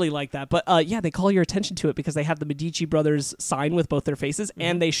 Really like that. But yeah, they call your attention to it because they have the Medici brothers sign with both their faces,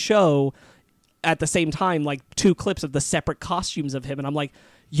 and they show at the same time like 2 clips of the separate costumes of him, and I'm like,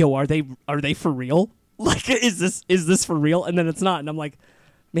 yo, are they for real? Like, is this for real? And then it's not, and I'm like,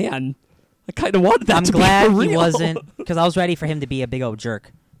 man, I kind of wanted that I'm to glad be for he real. wasn't, because I was ready for him to be a big old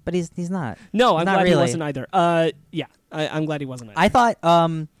jerk, but he's not. No, I'm Not glad really. he wasn't either. Yeah, I'm glad he wasn't either. I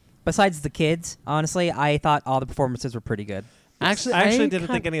thought, besides the kids, honestly, I thought all the performances were pretty good. Actually, I actually didn't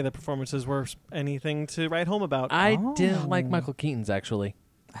think any of the performances were anything to write home about. I Oh. didn't like Michael Keaton's actually.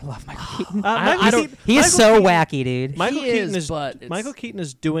 I love Michael Keaton. I don't- He is so wacky, dude. Michael He Keaton is, but it's- Michael Keaton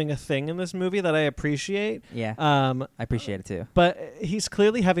is doing a thing in this movie that I appreciate. Yeah, I appreciate it too. but he's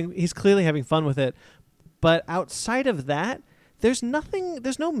clearly having fun with it. But outside of that, there's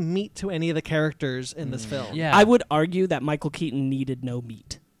no meat to any of the characters in this film. Yeah. I would argue that Michael Keaton needed no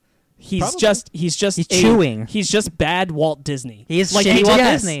meat. He's Probably. he's just chewing. He's just bad Walt Disney. He is like shitty you Walt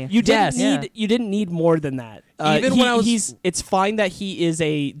didn't- Disney. You didn't Yes. need you didn't need more than that. Even when I was- it's fine that he is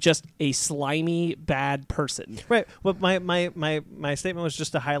just a slimy bad person. Right. Well, my statement was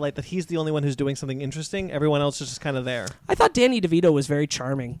just to highlight that he's the only one who's doing something interesting. Everyone else is just kind of there. I thought Danny DeVito was very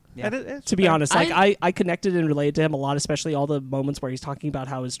charming. Yeah. To be honest, like I connected and related to him a lot, especially all the moments where he's talking about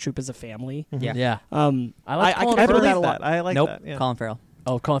how his troop is a family. Yeah. Yeah. I like Colin connected I Farrell. with believe that a lot. that. I like Nope. that. Yeah. Colin Farrell.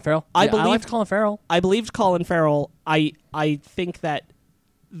 Oh, Colin Farrell. I Yeah, I believed- liked Colin Farrell. I believed Colin Farrell. I think that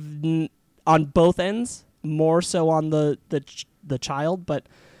on both ends, more so on the child, but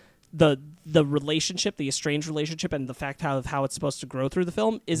the relationship, the estranged relationship, and the fact how it's supposed to grow through the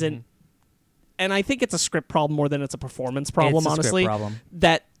film isn't. And I think it's a script problem more than it's a performance problem. It's a script honestly, problem.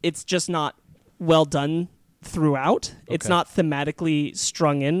 that it's just not well done throughout. It's Okay. not thematically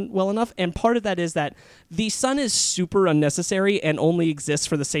strung in well enough, and part of that is that the son is super unnecessary and only exists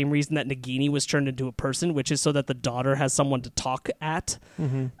for the same reason that Nagini was turned into a person, which is so that the daughter has someone to talk at.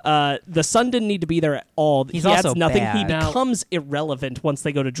 The son didn't need to be there at all. He's he also adds nothing. He bad. becomes irrelevant once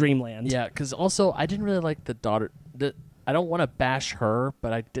they go to Dreamland. Yeah, because also I didn't really like the daughter. I don't want to bash her,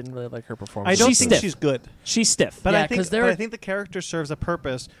 but I didn't really like her performance. I don't She's think stiff. she's good. She's stiff. But Yeah, I think 'cause they're- but I think the character serves a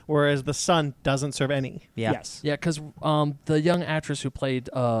purpose, whereas the son doesn't serve any. Yeah. Yes. Yeah, because the young actress who played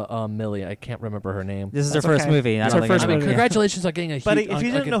Millie, I can't remember her name. This is That's her first okay. movie. I It's don't her think first I mean, movie. congratulations on getting a huge. But if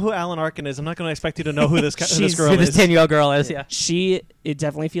you didn't know who Alan Arkin is, I'm not going to expect you to know who this girl who this is. 10-year-old girl is. Yeah. It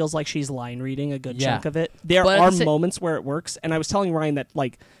definitely feels like she's line reading a good Yeah. chunk of it. There But at are the sa- moments where it works, and I was telling Ryan that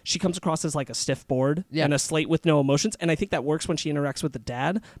like she comes across as like a stiff board Yeah. and a slate with no emotions, and I think that works when she interacts with the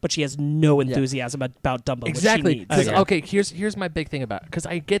dad, but she has no enthusiasm about Dumbo. Exactly. Which she needs. 'Cause, okay, here's my big thing about it. Because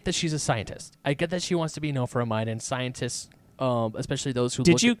I get that she's a scientist. I get that she wants to be known for her mind, and scientists, especially those who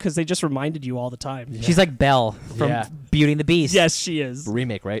Did look you? Because they just reminded you all the time. She's like Belle from Yeah. Beauty and the Beast. Yes, she is.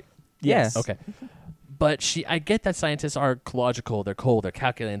 remake, right? Yes. Okay. But I get that scientists are logical, they're cold, they're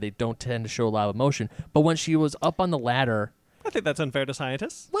calculating, they don't tend to show a lot of emotion. But when she was up on the ladder, I think that's unfair to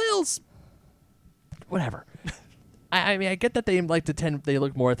scientists. well, whatever. I mean, I get that they like to they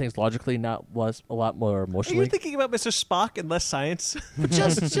look more at things logically, not a lot more Are emotionally. you thinking about Mr. Spock and less science? But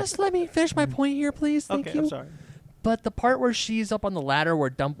just let me finish my point here, please. Thank Okay, you. I'm sorry. But the part where she's up on the ladder where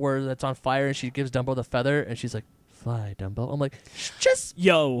that's on fire and she gives Dumbo the feather and she's like, "Fly, Dumbo." I'm like, just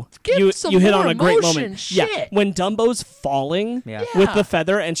Yo, Give you some hit more on a great emotion, moment. shit. Yeah, when Dumbo's falling Yeah. with the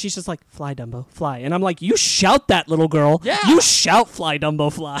feather, and she's just like, "Fly, Dumbo, fly," and I'm like, "You shout that, little girl! Yeah. You shout, fly,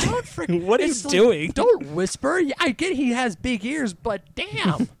 Dumbo, fly!" don't freaking. What are you it's like, doing? Don't whisper. Yeah, I get he has big ears, but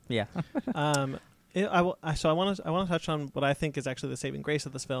damn. Yeah. I want to touch on what I think is actually the saving grace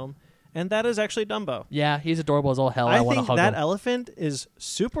of this film, and that is actually Dumbo. Yeah, he's adorable as all hell. I want to think hug that him. elephant is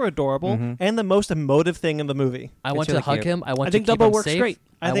super adorable and the most emotive thing in the movie. I want really to hug cute. him. I want I think to keep Dumbo him works safe. great.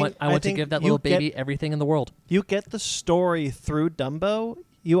 I want to think give that you little get- baby everything in the world. You get the story through Dumbo.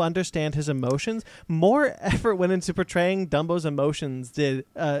 You understand his emotions. More effort went into portraying Dumbo's emotions than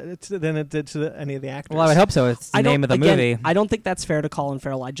it did to any of the actors. Well, I would hope so. It's the I don't- name of the again, movie. I don't think that's fair to Colin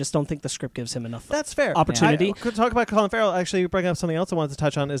Farrell. I just don't think the script gives him enough. That's fair. Opportunity. I could talk about Colin Farrell. Actually, you bring up something else I wanted to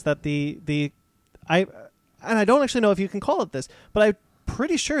touch on is that I don't actually know if you can call it this, but I'm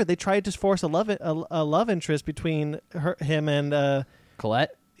pretty sure they tried to force a love interest between him and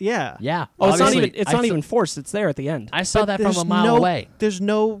Colette. yeah. Yeah. Oh, it's not Obviously, even. It's I not saw- even forced. It's there at the end. I saw But that from there's a mile away. There's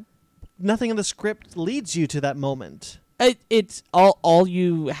nothing in the script leads you to that moment. It's all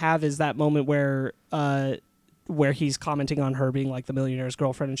you have is that moment where he's commenting on her being like the millionaire's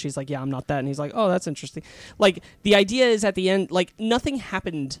girlfriend, and she's like, "Yeah, I'm not that," and he's like, "Oh, that's interesting." Like the idea is at the end, like nothing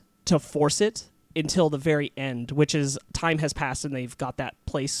happened to force it until the very end, which is time has passed and they've got that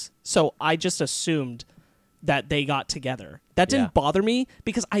place. So I just assumed that they got together. That didn't Yeah. bother me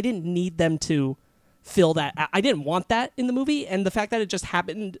because I didn't need them to fill that. I didn't want that in the movie, and the fact that it just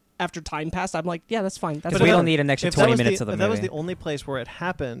happened after time passed, I'm like, yeah, that's fine. That's Because we fine. don't need an extra If that 20 was minutes the, of the if movie. that was the only place where it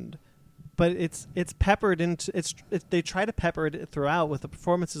happened, but it's peppered into they try to pepper it throughout with the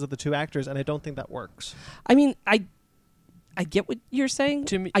performances of the two actors, and I don't think that works. I mean, I get what you're saying.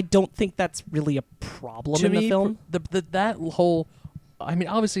 To me- I don't think that's really a problem To in me, the film. that whole. I mean,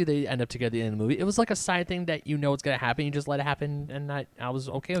 obviously they end up together at the end of the movie. It was like a side thing that you know it's gonna happen. You just let it happen, and I was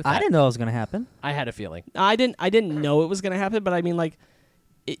okay with that. I didn't know it was going to happen. I had a feeling. I didn't know it was going to happen, but I mean, like,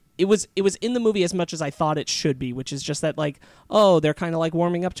 it was in the movie as much as I thought it should be, which is just that, like, oh, they're kind of like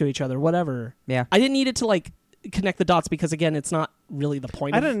warming up to each other, whatever. Yeah. I didn't need it to like connect the dots because again, it's not really the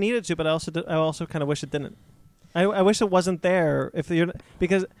point. I of didn't need it to, but I also kind of wish it didn't. I wish it wasn't there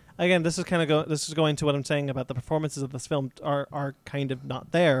because again, this is going to what I'm saying about the performances of this film are kind of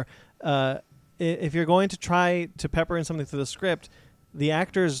not there. If you're going to try to pepper in something through the script, the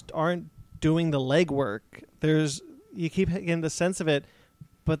actors aren't doing the legwork. You keep getting the sense of it,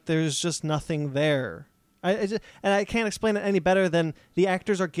 but there's just nothing there. And I can't explain it any better than the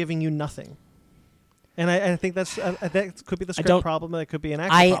actors are giving you nothing. And I think that could be the script problem. That could be an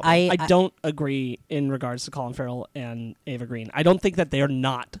actor problem. I don't agree in regards to Colin Farrell and Ava Green. I don't think that they're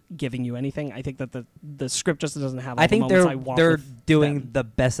not giving you anything. I think that the script just doesn't have all I the think moments I want they're with doing them. the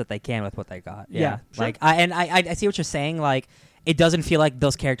best that they can with what they got. Yeah, sure. Like I see what you're saying. Like it doesn't feel like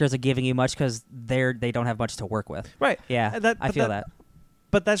those characters are giving you much because they don't have much to work with. Right. Yeah, I feel that.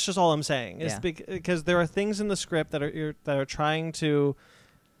 But that's just all I'm saying. Is Yeah. because there are things in the script that are trying to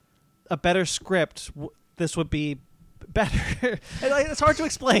a better script. This would be better. It's hard to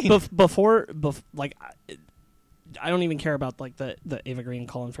explain. I don't even care about like the Ava Green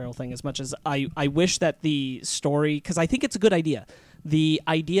Colin Farrell thing as much as I wish that the story, because I think it's a good idea. The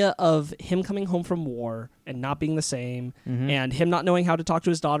idea of him coming home from war and not being the same, and him not knowing how to talk to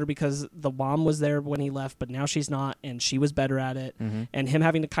his daughter because the mom was there when he left, but now she's not, and she was better at it, and him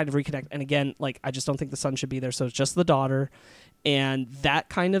having to kind of reconnect. And again, like I just don't think the son should be there, so it's just the daughter, and that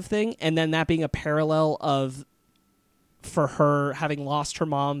kind of thing. And then that being a parallel of for her having lost her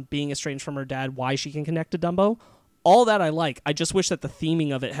mom, being estranged from her dad, why she can connect to Dumbo. All that I like. I just wish that the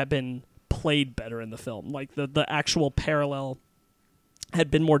theming of it had been played better in the film. Like the actual parallel had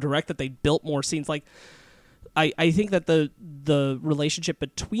been more direct, that they built more scenes. Like I think that the relationship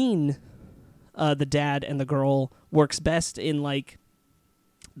between the dad and the girl works best in like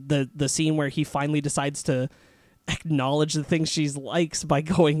the scene where he finally decides to acknowledge the things she likes by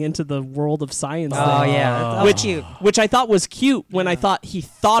going into the world of science. Oh thing. yeah, that was cute. Which I thought was cute when I thought he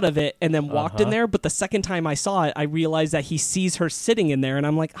thought of it and then walked in there. But the second time I saw it, I realized that he sees her sitting in there, and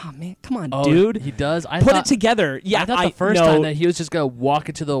I'm like, oh man, come on, dude. He does. Put it together. Yeah, I thought the first time that he was just gonna walk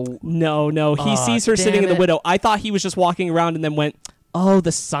into the. No, he sees her sitting in the window. I thought he was just walking around and then went, oh,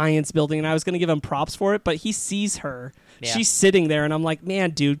 the science building, and I was gonna give him props for it, but he sees her. Yeah. She's sitting there, and I'm like,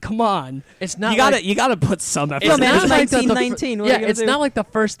 man, dude, come on. It's not. You gotta put some effort. It's man, it's like 1919. What are yeah, you gonna it's do? not like the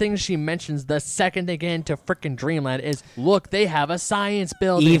first thing she mentions the second they get into freaking Dreamland is, look, they have a science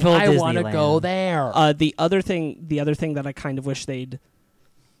building. Evil I want to Disneyland. go there. The other thing that I kind of wish they'd,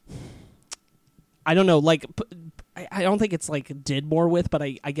 I don't know, like, I don't think it's like did more with, but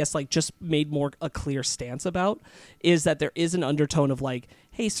I guess like just made more a clear stance about, is that there is an undertone of like,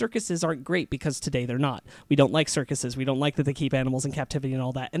 hey, circuses aren't great because today they're not. We don't like circuses. We don't like that they keep animals in captivity and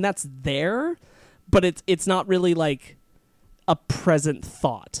all that. And that's there, but it's not really like a present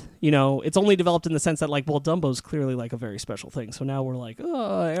thought. You know, it's only developed in the sense that like, well, Dumbo's clearly like a very special thing. So now we're like,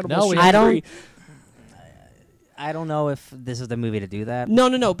 oh, animals should be free. I don't know if this is the movie to do that.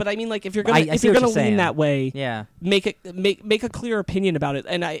 No. But I mean, like, if you're gonna I see what you're lean saying. that way, Yeah. make a clear opinion about it.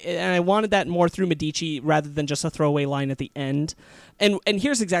 And I wanted that more through Medici rather than just a throwaway line at the end. And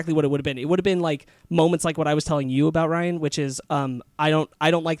here's exactly what it would have been. It would have been like moments like what I was telling you about, Ryan, which is I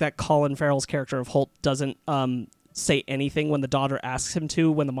don't like that Colin Farrell's character of Holt doesn't say anything when the daughter asks him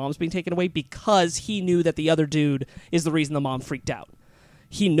to when the mom's being taken away, because he knew that the other dude is the reason the mom freaked out.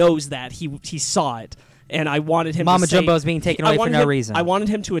 He knows that. He saw it. And I wanted him Mama to say, Jumbo's being taken away for no reason. I wanted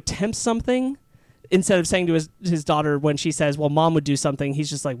him to attempt something instead of saying to his daughter when she says, well, Mom would do something. He's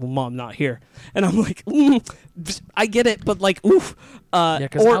just like, well, Mom, not here. And I'm like, I get it, but like, oof. Yeah,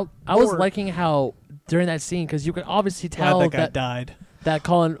 because I was liking how during that scene, because you could obviously tell Glad that guy died. that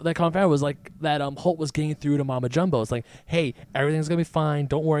Colin Farrell was like that. Holt was getting through to Mama Jumbo. It's like, hey, everything's gonna be fine.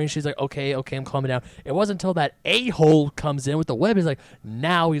 Don't worry. And she's like, okay, I'm calming down. It wasn't until that a-hole comes in with the web. He's like,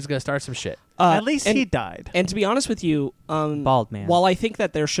 now he's gonna start some shit. At least he died. And to be honest with you, Bald man. while I think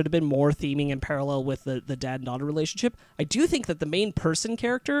that there should have been more theming in parallel with the dad and daughter relationship, I do think that the main person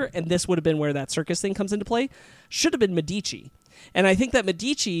character, and this would have been where that circus thing comes into play, should have been Medici. And I think that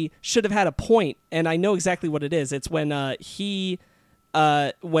Medici should have had a point, and I know exactly what it is. It's when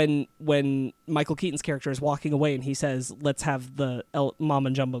when Michael Keaton's character is walking away and he says, let's have the Mom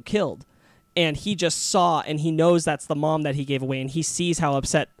and Jumbo killed. And he just saw, and he knows that's the mom that he gave away, and he sees how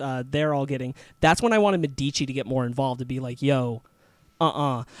upset they're all getting. That's when I wanted Medici to get more involved, to be like, yo,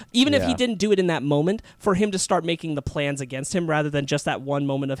 Even if he didn't do it in that moment, for him to start making the plans against him rather than just that one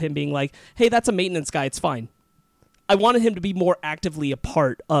moment of him being like, hey, that's a maintenance guy, it's fine. I wanted him to be more actively a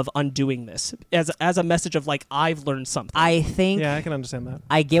part of undoing this as a message of like, I've learned something. I think Yeah, I can understand that.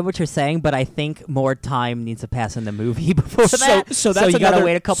 I get what you're saying, but I think more time needs to pass in the movie before that. So that's you gotta another-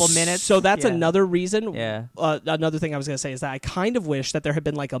 wait a couple minutes. So that's Yeah. another reason. Yeah. Another thing I was going to say is that I kind of wish that there had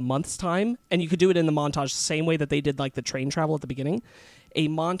been like a month's time, and you could do it in the montage the same way that they did like the train travel at the beginning. A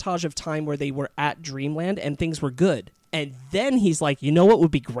montage of time where they were at Dreamland and things were good. And then he's like, you know what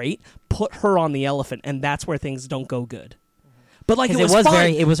would be great? Put her on the elephant, and that's where things don't go good. But like it was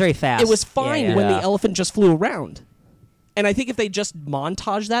fine. It was very fast. It was fine Yeah. when the elephant just flew around. And I think if they just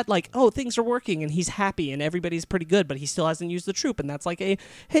montage that, like, oh, things are working and he's happy and everybody's pretty good, but he still hasn't used the troop. And that's like hey,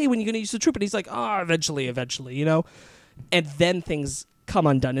 when are you going to use the troop? And he's like, eventually, you know? And then things come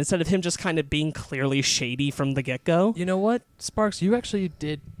undone instead of him just kind of being clearly shady from the get-go. You know what, Sparks? You actually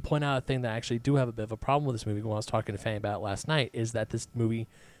did point out a thing that I actually do have a bit of a problem with this movie when I was talking to Fanny about it last night, is that this movie,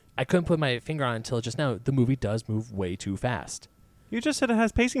 I couldn't put my finger on it until just now, the movie does move way too fast. You just said it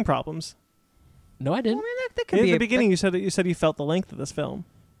has pacing problems. No, I didn't. Well, I mean, that could In be the beginning, you said you felt the length of this film.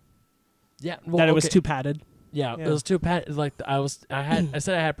 Yeah, well, That it was okay. too padded. Yeah, Yeah. it was too like I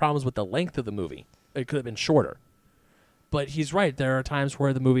said I had problems with the length of the movie. It could have been shorter. But he's right. There are times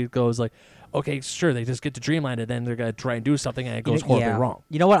where the movie goes like, okay, sure, they just get to Dreamland and then they're gonna try and do something and it goes horribly wrong.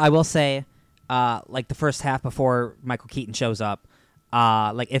 You know what? I will say, like the first half before Michael Keaton shows up,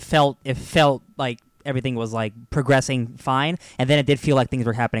 like it felt like everything was like progressing fine, and then it did feel like things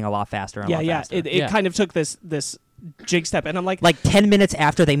were happening a lot faster. And a lot faster. It kind of took this jig step, and I'm like, 10 minutes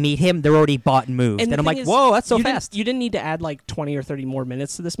after they meet him, they're already bought and moved. And And the I'm like, thing is, whoa, that's so you didn't- fast. You didn't need to add like 20 or 30 more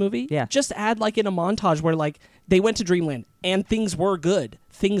minutes to this movie. Yeah. Just add like in a montage where like they went to Dreamland and things were good.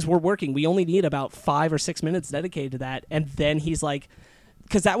 Things were working. We only need about 5 or 6 minutes dedicated to that. And then he's like,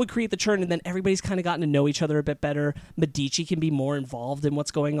 because that would create the churn, and then everybody's kind of gotten to know each other a bit better. Medici can be more involved in what's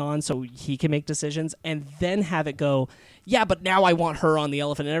going on, so he can make decisions, and then have it go, yeah, but now I want her on the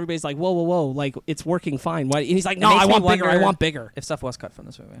elephant, and everybody's like, whoa, whoa, whoa, like it's working fine. Why? And he's like, no, makes I me want bigger. I wonder want bigger. If stuff was cut from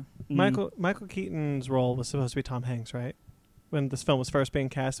this movie. Michael Keaton's role was supposed to be Tom Hanks, right? When this film was first being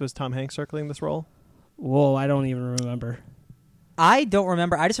cast, it was Tom Hanks circling this role. Whoa, I don't even remember. I don't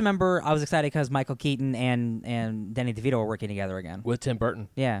remember. I just remember I was excited because Michael Keaton and Danny DeVito were working together again. with Tim Burton.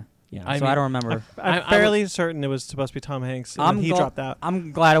 Yeah. Yeah. I So mean- I don't remember. I'm fairly certain it was supposed to be Tom Hanks, and he dropped out.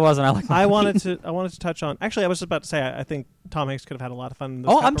 I'm glad it wasn't. I like. I wanted to touch on. Actually, I was just about to say I think Tom Hanks could have had a lot of fun in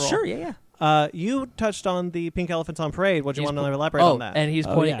this. Oh, type I'm of role. sure. Yeah. You touched on the Pink Elephants on Parade. What do you He's want to po- elaborate oh, on that? and he's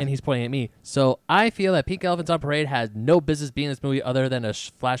Oh, pointing yeah. and he's pointing at me. So I feel that Pink Elephants on Parade has no business being in this movie other than a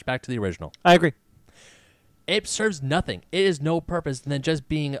flashback to the original. I agree. It serves nothing. It is no purpose than just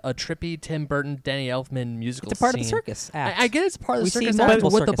being a trippy Tim Burton, Danny Elfman musical. It's a part of the scene. circus act. I get it's part of the We see circus act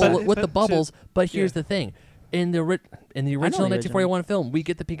multiple with the circus with the acts. bubbles. But here's yeah. the thing: in the original the 1941 film, we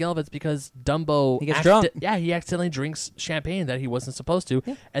get the Pink Elephants because Dumbo He gets drunk. Yeah, he accidentally drinks champagne that he wasn't supposed to,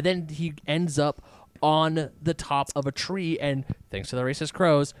 and then he ends up on the top of a tree. And thanks to the racist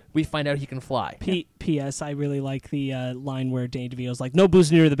crows, we find out he can fly. P.S. I really like the line where Danny DeVito's like, "No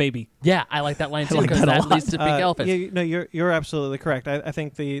booze near the baby." Yeah, I like that line too like because that a that lot. leads to Pink Elephants. Yeah, no, you're absolutely correct. I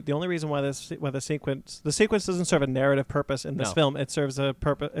think the only reason why the sequence doesn't serve a narrative purpose in this No. film. It serves a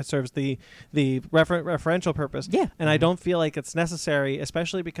purpose. It serves the referential purpose. Yeah. and I don't feel like it's necessary,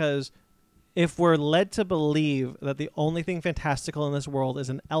 especially because if we're led to believe that the only thing fantastical in this world is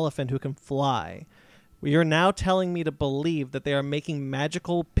an elephant who can fly. You're now telling me to believe that they are making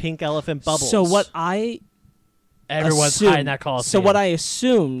magical pink elephant bubbles. So what I Everyone's assumed, hiding that call. So what I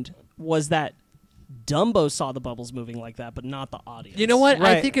assumed was that Dumbo saw the bubbles moving like that, but not the audience. You know what?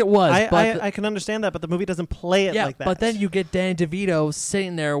 Right. I think it was. but I can understand that, but the movie doesn't play it yeah, like that. but then you get Dan DeVito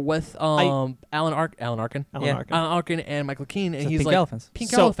sitting there with Alan Arkin Alan Arkin. and Michael Keane, and So he's Pink like Elephants. Pink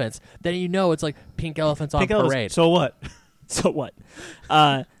So- Elephants. Then you know it's like Pink Elephants on Pink elephants. Parade. So what? So what?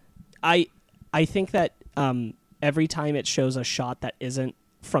 I think that every time it shows a shot that isn't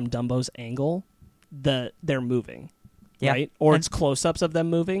from Dumbo's angle, they're moving. Yeah. Right? Or And it's close-ups of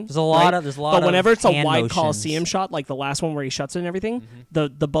them moving. There's a lot right? of But whenever it's a hand wide motions. Coliseum shot, like the last one where he shuts it and everything, the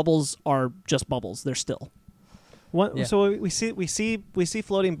bubbles are just bubbles. They're still. Yeah. So we see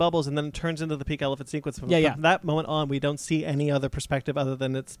floating bubbles, and then it turns into the pink elephant sequence. From, Yeah. from that moment on, we don't see any other perspective other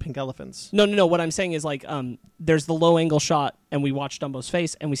than it's pink elephants. No. What I'm saying is like there's the low angle shot, and we watch Dumbo's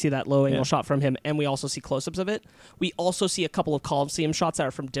face, and we see that low angle Yeah. shot from him, and we also see close-ups of it. We also see a couple of Coliseum shots that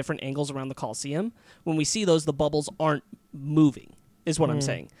are from different angles around the Coliseum. When we see those, the bubbles aren't moving, is what I'm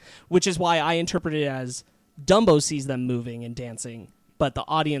saying. Which is why I interpret it as Dumbo sees them moving and dancing, but the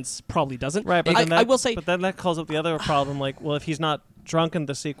audience probably doesn't. Right, but I will say but then that calls up the other problem. Like, well, if he's not drunk in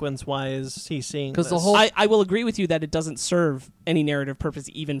the sequence, why is he seeing? because the this? whole I will agree with you that it doesn't serve any narrative purpose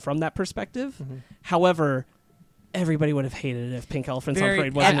even from that perspective. However, everybody would have hated it if Pink Elephants on Very-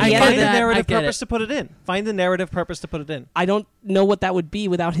 Parade wasn't I in get the find the that, narrative I get purpose it. to put it in. Find the narrative purpose to put it in. I don't know what that would be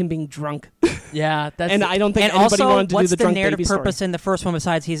without him being drunk. yeah, that's And I don't think And anybody also, wanted to what's do the the drunk narrative baby story. purpose in the first one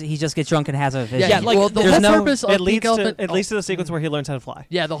besides he just gets drunk and has a vision? yeah, like, well, the there's whole no- purpose of It Pink leads Elephant. to the sequence where he learns how to fly.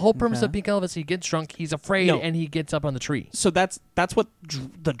 Yeah, the whole purpose of Okay. Pink Elephants, he gets drunk, he's afraid, No. and he gets up on the tree. So that's what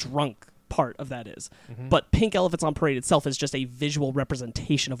the drunk part of that is. But Pink Elephants on Parade itself is just a visual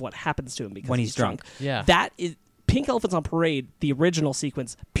representation of what happens to him because When he's drunk. Yeah. That is Pink Elephants on Parade, the original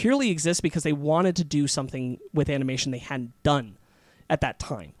sequence, purely exists because they wanted to do something with animation they hadn't done at that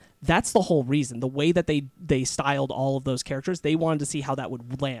time. That's the whole reason. The way that they styled all of those characters, they wanted to see how that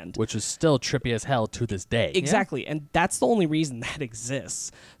would land. Which is still trippy as hell to this day. Exactly, and that's the only reason that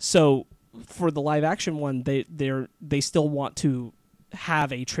exists. So for the live action one, they still want to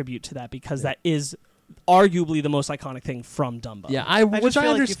have a tribute to that because that is arguably the most iconic thing from Dumbo. Yeah, I which just I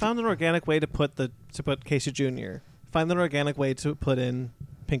feel like you understand. found an organic way to put Casey Jr. Find an organic way to put in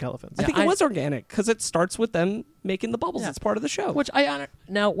Pink Elephants. I think I- it was organic because it starts with them making the bubbles. Yeah. It's part of the show. Which I honor.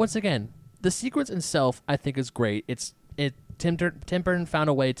 Now, once again, the sequence itself, I think, is great. Tim Burton found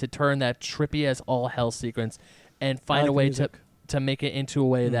a way to turn that trippy as all hell sequence and find like a the way music. to make it into a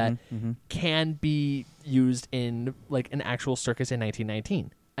way that Mm-hmm. can be used in like an actual circus in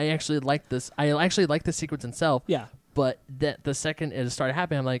 1919. I actually like this. I actually like the sequence itself. Yeah. But that the second it started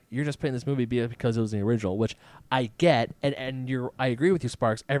happening, I'm like, you're just putting this movie because it was the original, which I get, and I agree with you,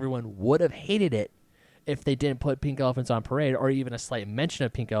 Sparks. Everyone would have hated it if they didn't put pink elephants on parade or even a slight mention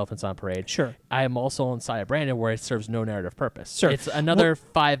of pink elephants on parade. Sure. I am also on the side of Brandon where it serves no narrative purpose. Sure. It's another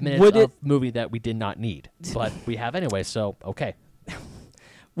 5 minutes would of movie that we did not need, but we have anyway, so okay.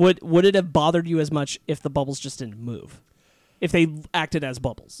 Would it have bothered you as much if the bubbles just didn't move? If they acted as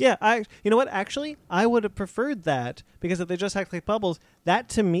bubbles? Yeah, you know what? Actually, I would have preferred that because if they just act like bubbles, that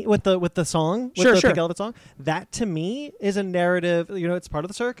to me with the song, with the Pink Elephant song, that to me is a narrative. You know, it's part of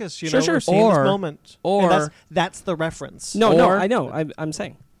the circus. You know, we're seeing this moment, and that's the reference. No, I know. I'm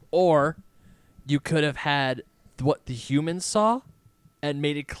saying. Or you could have had what the humans saw and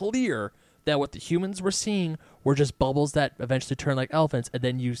made it clear that what the humans were seeing were just bubbles that eventually turned like elephants, and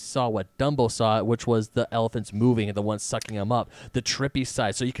then you saw what Dumbo saw, which was the elephants moving and the ones sucking them up, the trippy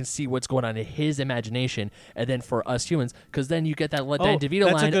side, so you can see what's going on in his imagination, and then for us humans, because then you get that Dan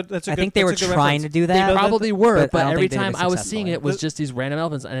DeVito line. I think they were trying to do that. They probably were, but I every don't think time they were I was seeing successful. it was just these random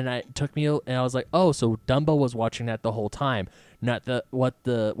elephants, and it took me, and I was like, oh, so Dumbo was watching that the whole time, not what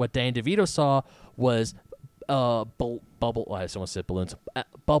Dan DeVito saw was bubble. I just almost said balloons.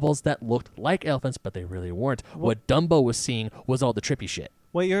 Bubbles that looked like elephants, but they really weren't. What Dumbo was seeing was all the trippy shit.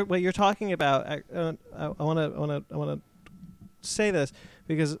 What you're talking about, I want to say this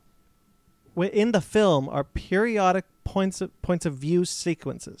because in the film are periodic points of view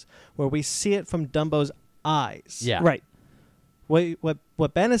sequences where we see it from Dumbo's eyes. Yeah. Right.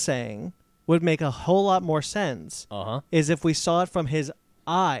 What Ben is saying would make a whole lot more sense. Is if we saw it from his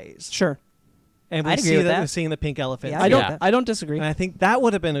eyes. Sure. And we I'd agree see with that that. we're seeing the pink elephant. Yeah, I don't disagree. And I think that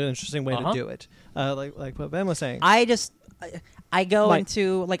would have been an interesting way to do it. Like what Ben was saying. I go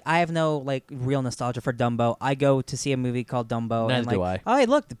into I have no real nostalgia for Dumbo. I go to see a movie called Dumbo. Neither and do I. Oh, hey,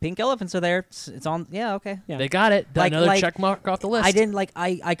 look, the pink elephants are there. It's on. Yeah, okay. Yeah. They got it. Another check mark off the list. I didn't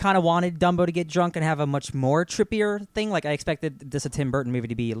I kind of wanted Dumbo to get drunk and have a much more trippier thing. Like I expected this a Tim Burton movie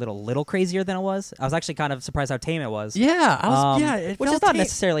to be a little crazier than it was. I was actually kind of surprised how tame it was. Yeah, I was. Which is not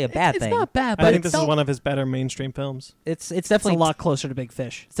necessarily a bad thing. It's not bad, but I think this is one of his better mainstream films. It's It's definitely a lot closer to Big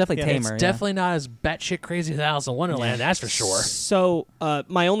Fish. It's definitely tamer. It's definitely not as batshit crazy as Alice in Wonderland. That's for sure. So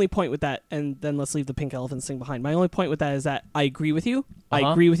my only point with that, and then let's leave the pink elephants thing behind. My only point with that is that I agree with you.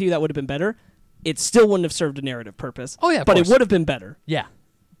 I agree with you. That would have been better. It still wouldn't have served a narrative purpose. Oh yeah, of but course. it would have been better. Yeah,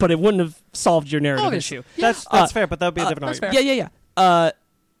 but it wouldn't have solved your narrative Obviously. issue. Yeah. That's fair, but that would be a different argument. Yeah.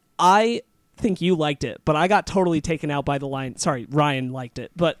 I think you liked it, but I got totally taken out by the line. Sorry, Ryan liked it,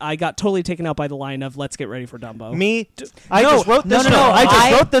 but I got totally taken out by the line of "Let's get ready for Dumbo." I just wrote this note.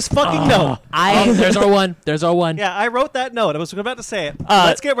 I wrote this fucking note. there's our one. There's our one. Yeah, I wrote that note. I was about to say it.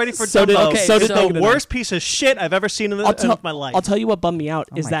 Let's get ready for Dumbo. so did the worst piece of shit I've ever seen in my life. I'll tell you what bummed me out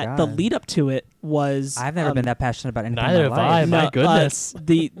is my that the God. lead up to it was. I've never been that passionate about anything Neither in have my I. life. My goodness.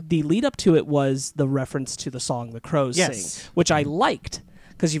 The lead up to it was the reference to the song "The Crows" sing, which I liked.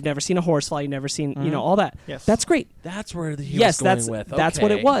 Because you've never seen a horse fly, you've never seen, all that. Yes. That's great. That's where he was going with. That's what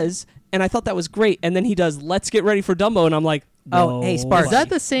it was. And I thought that was great. And then he does, "Let's get ready for Dumbo," and I'm like, Oh, hey, Sparks. Is that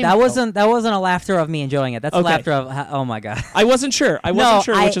the same? That wasn't a laughter of me enjoying it. That's a Okay. laughter of oh my god. I wasn't sure.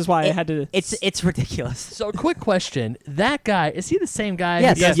 Which is why I had to. It's ridiculous. So, quick question: that guy, is he the same guy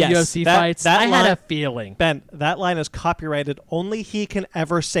Yes. who does Yes. UFC That- fights? that I had line- a feeling. Ben, that line is copyrighted. Only he can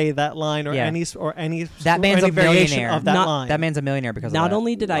ever say that line or Yeah. any That man's any a variation millionaire. of that line. That man's a millionaire because Not of that.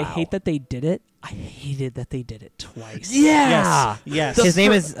 only did I hate that they did it, I hated that they did it twice. Yeah. Yes. His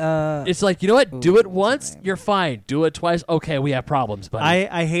name is It's like, you know what? Do it once, you're fine. Do it twice, okay, we have problems, buddy.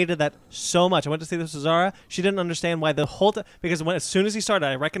 I hated that so much. I went to see this with Zara. She didn't understand why the whole time, because as soon as he started,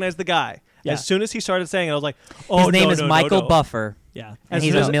 I recognized the guy. Yeah. As soon as he started saying it, I was like, oh, his name no, is no, Michael no. Buffer. Yeah. And As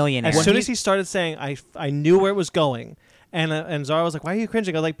he's soon a as- millionaire. As soon as he started saying, I knew where it was going. And Zara was like, why are you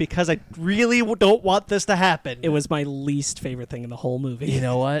cringing? I was like, because I really don't want this to happen. It was my least favorite thing in the whole movie. You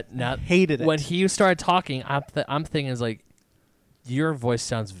know what? Now, Hated it. When he started talking, I'm thinking, is like, your voice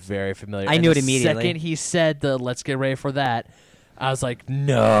sounds very familiar. I And knew the it immediately. second he said the "let's get ready for that," I was like,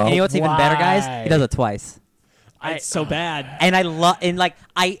 no. And you know what's even better, guys? why? He does it twice. It's so bad. And I love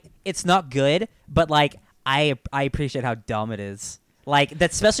it's not good, but I appreciate how dumb it is. Like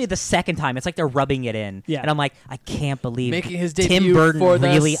that, especially the second time. It's like they're rubbing it in. Yeah. And I'm like, I can't believe Making his Tim debut Burton for the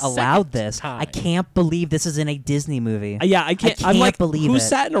really second allowed this. time. I can't believe this is in a Disney movie. Yeah, I can't. I'm can't like, believe who it.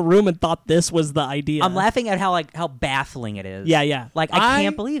 sat in a room and thought this was the idea? I'm laughing at how baffling it is. Yeah. Like I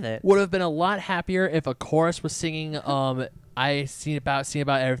can't believe it. Would have been a lot happier if a chorus was singing I seen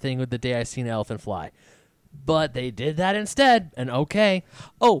about everything with the day I seen an elephant fly. But they did that instead, and okay.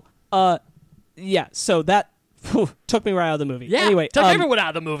 Oh, yeah. So that took me right out of the movie. Yeah, Anyway, took everyone out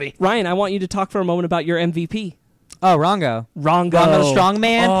of the movie. Ryan, I want you to talk for a moment about your MVP. Oh, Rongo. Rongo. Rongo the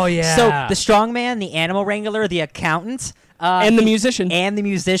strongman. Oh, yeah. So the strongman, the animal wrangler, the accountant. And the musician. And the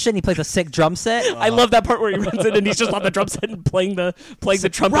musician. He plays a sick drum set. I love that part where he runs in and he's just on the drum set and playing the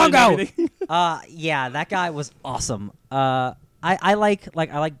trumpet and everything. Yeah, that guy was awesome. I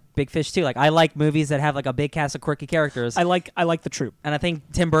like Big Fish too. Like I like movies that have like a big cast of quirky characters. I like the troupe. And I think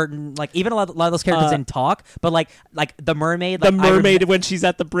Tim Burton, like even a lot of those characters didn't talk, but like the mermaid. The Like, mermaid when she's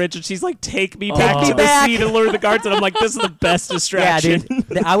at the bridge and she's like, "Take me back to the sea to lure the guards," and I'm like, "This is the best distraction." Yeah,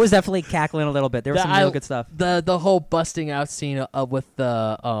 dude. I was definitely cackling a little bit. There was some real good stuff. The whole busting out scene with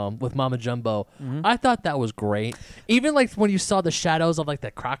Mama Jumbo, I thought that was great. Even like when you saw the shadows of like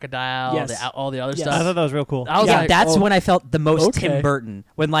the crocodile, Yes. all the other Yes. stuff. I thought that was real cool. I was Yeah, like, that's oh, when I felt the most okay. Tim Burton.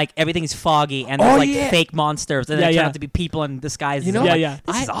 When like everything's foggy and there's like fake monsters and then it turned out to be people in disguises. You know, I'm Yeah, like, yeah.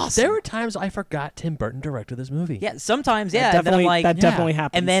 This is awesome. There were times I forgot Tim Burton directed this movie. Yeah, sometimes, That yeah. And then I'm definitely, like, that definitely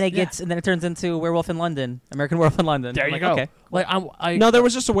happens. and then it turns into Werewolf in London, American Werewolf in London. There I'm you like, go. Okay, Like I No, there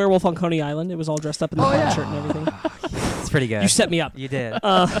was just a werewolf on Coney Island. It was all dressed up in the plaid shirt and everything. it's pretty good. You set me up. You did.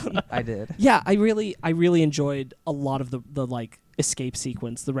 I did. Yeah, I really enjoyed a lot of the like escape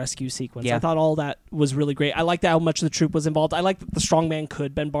sequence, the rescue sequence. Yeah. I thought all that was really great. I liked how much the troupe was involved. I liked that the strongman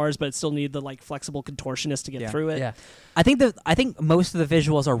could bend bars, but it still needed the like flexible contortionist to get through it. yeah. I think most of the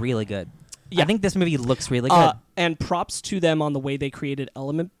visuals are really good. Yeah. I think this movie looks really good. And props to them on the way they created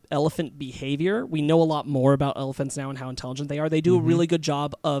elephant behavior. We know a lot more about elephants now and how intelligent they are. They do a really good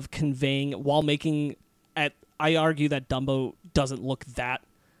job of conveying while making. I argue that Dumbo doesn't look that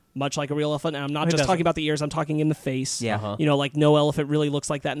much like a real elephant. And I'm not It just doesn't. talking about the ears. I'm talking in the face. Yeah. Uh-huh. You know, like no elephant really looks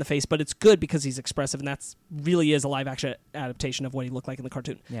like that in the face, but it's good because he's expressive, and that's really is a live action adaptation of what he looked like in the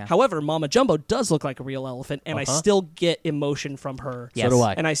cartoon. Yeah. However, Mama Jumbo does look like a real elephant, and I still get emotion from her. Yes. So do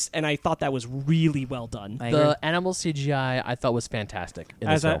I. And I thought that was really well done. I agree. The animal CGI I thought was fantastic. In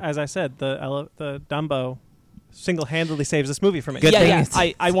As this film. I said, the Dumbo single-handedly saves this movie for me. Good yeah, thing yeah. it's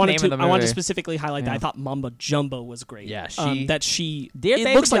I the wanted name to of the I wanted to movie. specifically highlight that. Yeah. I thought Mama Jumbo was great. Yeah, Dear it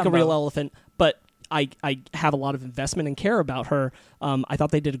baby looks like a Jumbo. real elephant, but I have a lot of investment and care about her. I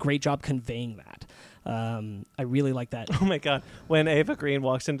thought they did a great job conveying that. I really like that. Oh my god! When Ava Green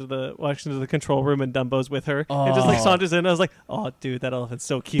walks into the control room and Dumbo's with her, and just like saunters in, I was like, "Oh, dude, that elephant's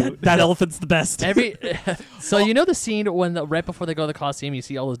so cute." That elephant's the best. So you know the scene when right before they go to the Coliseum, you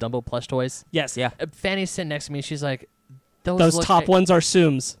see all those Dumbo plush toys. Yes. Yeah. Fanny's sitting next to me. She's like, Those look top like- ones are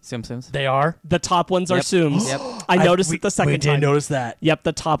Sooms. Simpsons. They are. The top ones are Yep. Sooms. Yep. I noticed it the second time. notice that. Yep,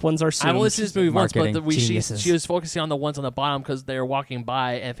 the top ones are Sooms. I've only seen this movie once, but Marketing geniuses. she was focusing on the ones on the bottom because they were walking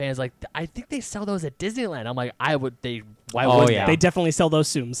by, and fans like, I think they sell those at Disneyland. I'm like, why Oh, would yeah. They definitely sell those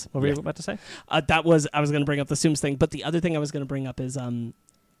Sooms. What were you about to say? I was going to bring up the Sooms thing, but the other thing I was going to bring up is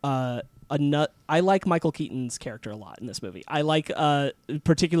I like Michael Keaton's character a lot in this movie. I like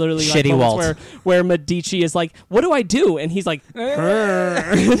particularly like Shitty moments Walt. where Medici is like, "What do I do?" and he's like,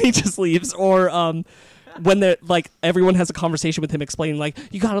 and he just leaves. Or when they're like everyone has a conversation with him explaining like,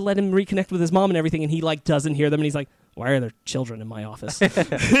 you got to let him reconnect with his mom and everything, and he like doesn't hear them, and he's like, why are there children in my office?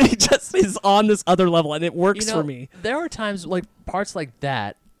 He just is on this other level, and it works for me. There are times like parts like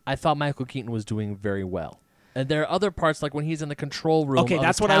that. I thought Michael Keaton was doing very well. And there are other parts like when he's in the control room. Okay, of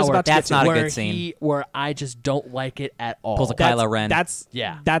that's the what I was tower, about to get That's to. not a where good scene. where I just don't like it at all. Pulls a Kylo Ren. That's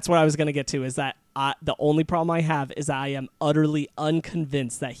Yeah. That's what I was gonna get to. Is that the only problem I have is that I am utterly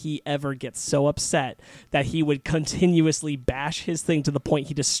unconvinced that he ever gets so upset that he would continuously bash his thing to the point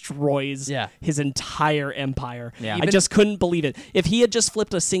he destroys Yeah. his entire empire. Yeah. I Even- just couldn't believe it. If he had just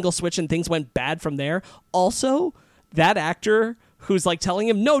flipped a single switch and things went bad from there. Also, that actor who's like telling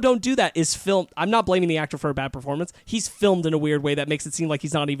him, no, don't do that, is filmed. I'm not blaming the actor for a bad performance. He's filmed in a weird way that makes it seem like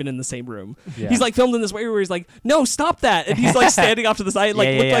he's not even in the same room. Yeah. He's like filmed in this way where he's like, no, stop that. And he's like standing off to the side, like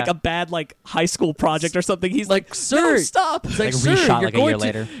Yeah, yeah, looked yeah. like a bad like high school project or something. He's like, sir, no, stop. It's like, Like sir, reshot you're like a going year to.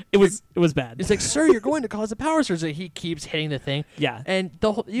 later. It was bad. It's like, sir, you're going to cause a power surge. He keeps hitting the thing. Yeah. And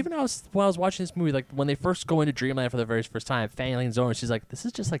the whole, even when I was watching this movie, like when they first go into Dreamland for the very first time, Fanny leans over and she's like, "This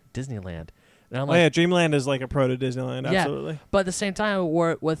is just like Disneyland." And I'm Oh like, yeah, Dreamland is like a proto Disneyland. yeah. Absolutely. But at the same time,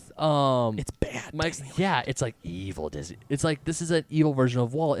 with It's bad. Mike's, yeah, it's like evil Disney. It's like this is an evil version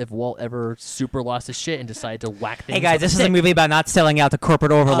of Walt if Walt ever super lost his shit and decided to whack things. Hey guys, with this is stick. a movie about not selling out to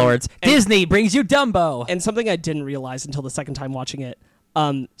corporate overlords. and- Disney brings you Dumbo. And something I didn't realize until the second time watching it.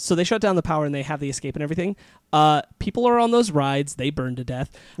 So they shut down the power and they have the escape and everything. People are on those rides; they burn to death.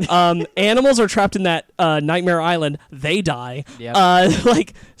 Animals are trapped in that Nightmare Island; they die. Yep.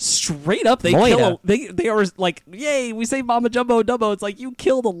 Like straight up, they Moida. kill. They are like, yay! We say Mama Jumbo Dumbo. It's like you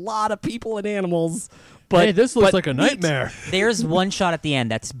killed a lot of people and animals But hey, this looks but like a nightmare. There's one shot at the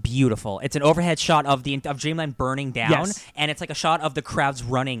end that's beautiful. It's an overhead shot of Dreamland burning down, Yes. and it's like a shot of the crowds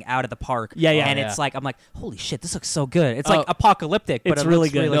running out of the park. Yeah. And Yeah. it's like I'm like, holy shit, this looks so good. It's Oh. like apocalyptic, but It's it really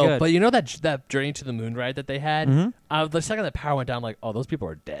looks good. really No, good. but you know that Journey to the Moon ride that they had? The second the power went down, I'm like, oh, those people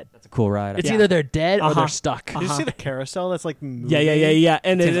are dead. It's a cool ride. It's Yeah. either they're dead or Uh-huh. they're stuck. Did you see the carousel that's like moving? Yeah.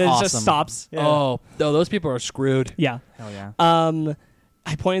 And It's it awesome. just stops. Yeah. Oh, no, those people are screwed. Yeah. Hell yeah.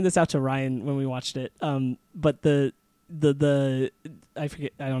 I pointed this out to Ryan when we watched it. But the I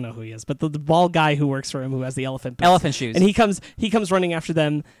forget, I don't know who he is, but the bald guy who works for him who has the elephant boots. Elephant shoes. And he comes running after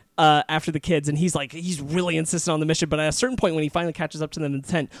them, after the kids, and he's really insistent on the mission. But at a certain point, when he finally catches up to them in the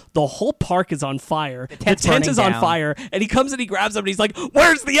tent, the whole park is on fire. The tent's tent is burning on down. fire, and he comes and he grabs them, and he's like,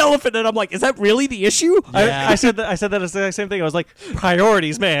 "Where's the elephant?" And I'm like, "Is that really the issue?" I said that exact same thing. I was like,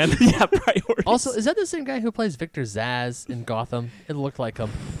 priorities, man. Yeah, priorities. Also, is that the same guy who plays Victor Zsasz in Gotham? It looked like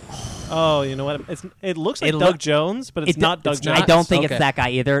him. Oh, you know what? It looks like It Doug look- Jones, but it's not Doug it's Jones. not. I don't think Okay. it's that guy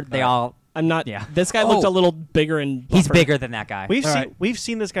either. They all. I'm not. Yeah. This guy looked Oh. a little bigger and He's buffer. bigger than that guy. We've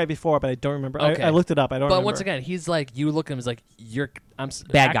seen this guy before, but I don't remember. Okay. I looked it up. I don't But remember. once again, he's like, you look at him as like,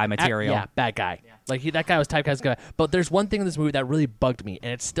 Bad guy material. Yeah, bad guy. Like that guy was typecast guy. But there's one thing in this movie that really bugged me,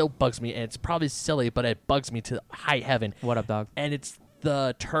 and it still bugs me, and it's probably silly, but it bugs me to high heaven. What up, dog? And it's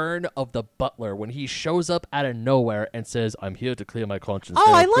the turn of the butler when he shows up out of nowhere and says, "I'm here to clear my conscience."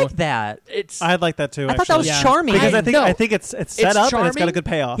 Oh, I They're like going- that. It's I like that too. I thought that was Yeah. charming. because I I think know. it's set up and it's got a good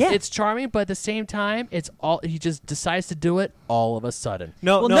payoff. Yeah. It's charming, but at the same time, it's all he just decides to do it all of a sudden.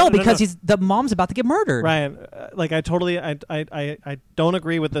 No, well, no, because the mom's about to get murdered. Ryan, like I totally, I don't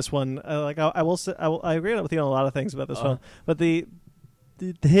agree with this one. Like I will, I agree with you on a lot of things about this film, but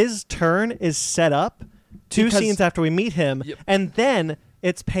his turn is set up two Because- scenes after we meet him, Yep. and then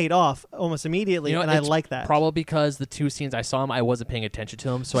it's paid off almost immediately, You know, and I it's like that. Probably because the two scenes I saw him, I wasn't paying attention to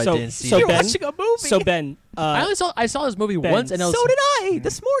him, so I didn't see. So it. Ben, watching a movie. So Ben, I saw his movie Ben, once, and I was So did I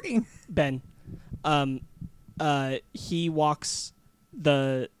this morning. Ben, he walks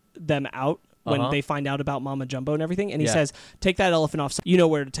them out when Uh-huh. they find out about Mama Jumbo and everything, and he Yeah. says, "Take that elephant off. You know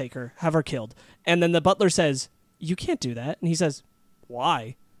where to take her. Have her killed." And then the butler says, "You can't do that." And he says,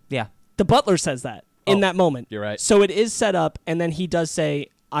 "Why?" Yeah. The butler says that in Oh, that moment. you're right. So it is set up, and then he does say,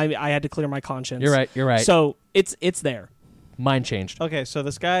 "I had to clear my conscience." You're right. You're right. So it's there. Mind changed. Okay, so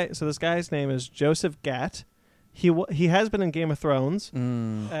this guy's name is Joseph Gatt. He has been in Game of Thrones.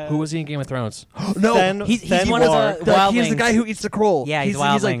 Who was he in Game of Thrones? no, he's one of the He's the wildlings. guy who eats the crow. Yeah, he's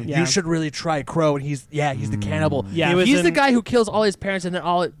like, wildling. Yeah. you should really try crow, and he's the cannibal. Yeah. He was he's the in- guy who kills all his parents, and then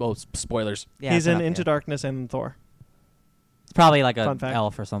spoilers. Yeah, he's it's in not- Into yeah. Darkness and Thor. It's probably like Fun a fact.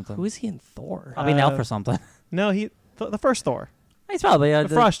 elf or something. Who is he in Thor? Probably an elf or something. No, the first Thor, He's probably the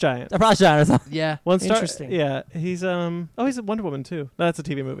Frost Giant. A frost giant or something. Yeah. One star. Interesting. Yeah, he's he's in Wonder Woman too. No, that's a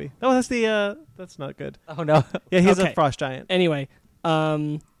TV movie. Oh, that's not good. Oh no. Yeah, he's Okay. a Frost Giant. Anyway,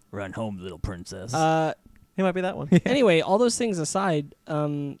 Run home, little princess. He might be that one. anyway, all those things aside,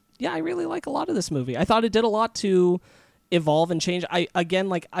 yeah, I really like a lot of this movie. I thought it did a lot to evolve and change. I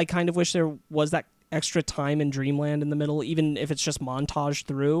kind of wish there was that extra time in Dreamland in the middle, even if it's just montage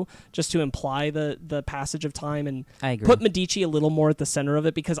through, just to imply the passage of time and I agree. put Medici a little more at the center of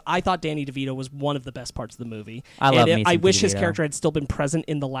it, because I thought Danny DeVito was one of the best parts of the movie. I love me I some wish his DeVito. character had still been present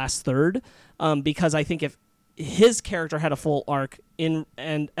in the last third, because I think if his character had a full arc and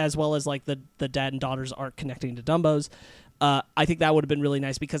as well as like the dad and daughter's arc connecting to Dumbo's, I think that would have been really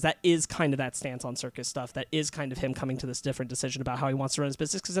nice, because that is kind of that stance on circus stuff. That is kind of him coming to this different decision about how he wants to run his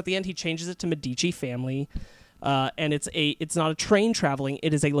business, because at the end he changes it to Medici family. And it's not a train traveling,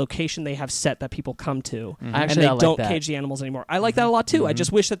 it is a location they have set that people come to. Actually, And they I like don't that. cage the animals anymore. I like that a lot too. I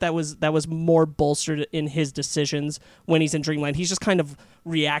just wish that was more bolstered in his decisions when he's in Dreamland. He's just kind of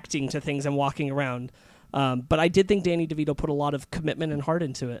reacting to things and walking around. But I did think Danny DeVito put a lot of commitment and heart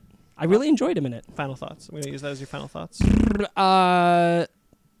into it. I really enjoyed him in it. Final thoughts. I'm gonna use that as your final thoughts.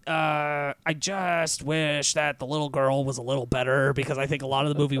 I just wish that the little girl was a little better, because I think a lot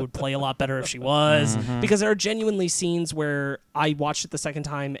of the movie would play a lot better if she was. Because there are genuinely scenes where I watched it the second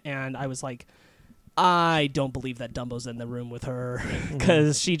time and I was like, I don't believe that Dumbo's in the room with her,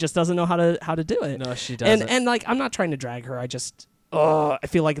 because she just doesn't know how to do it. No, she doesn't. And like, I'm not trying to drag her. I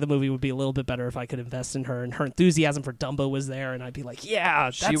feel like the movie would be a little bit better if I could invest in her, and her enthusiasm for Dumbo was there, and I'd be like,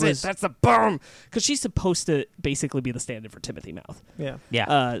 yeah, that's the bomb, because she's supposed to basically be the stand-in for Timothy Mouth. Yeah.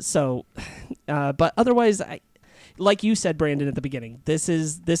 Yeah. But otherwise, like you said, Brandon, at the beginning, this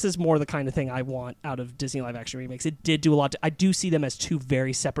is more the kind of thing I want out of Disney live action remakes. It did do a lot. I do see them as two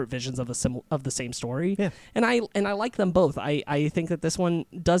very separate visions of the same story. Yeah. And I like them both. I think that this one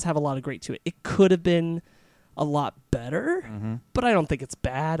does have a lot of great to it. It could have been a lot better, Mm-hmm. but I don't think it's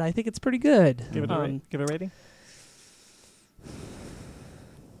bad. I think it's pretty good. Give it a rating. Do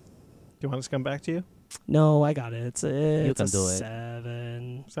you want us to come back to you? No, I got it. It's a can do it.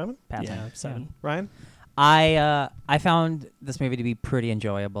 7. 7? Yeah, 7. Ryan? I found this movie to be pretty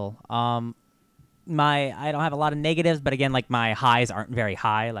enjoyable. I don't have a lot of negatives, but again, like my highs aren't very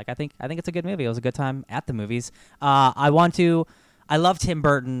high. Like I think it's a good movie. It was a good time at the movies. I love Tim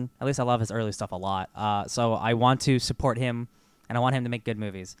Burton. At least I love his early stuff a lot. So I want to support him, and I want him to make good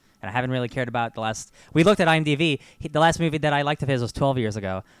movies. And I haven't really cared about the last. We looked at IMDb. The last movie that I liked of his was 12 years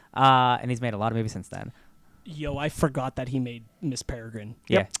ago, and he's made a lot of movies since then. Yo, I forgot that he made Miss Peregrine.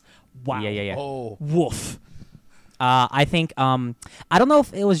 Yeah. Wow. Yeah. Oh, Woof. I think I don't know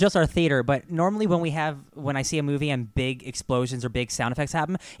if it was just our theater, but normally when I see a movie and big explosions or big sound effects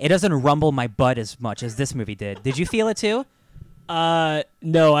happen, it doesn't rumble my butt as much as this movie did. Did you feel it too?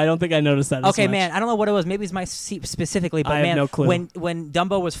 No, I don't think I noticed that. Okay, as much. man, I don't know what it was. Maybe it's my seat specifically, but I have man, no clue. when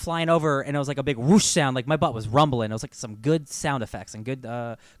Dumbo was flying over and it was like a big whoosh sound, like my butt was rumbling. It was like some good sound effects and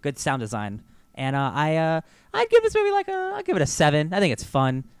good sound design. And I'd give this movie I'd give it a 7. I think it's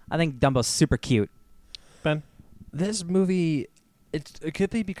fun. I think Dumbo's super cute. Ben? this movie, it could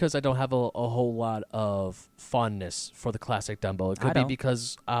be because I don't have a whole lot of fondness for the classic Dumbo. It could be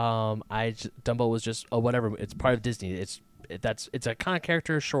because Dumbo was just whatever. It's part of Disney. It's a kind of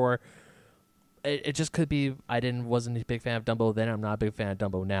character, sure. It just could be wasn't a big fan of Dumbo then. I'm not a big fan of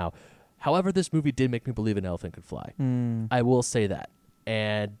Dumbo now. However, this movie did make me believe an elephant could fly. I will say that.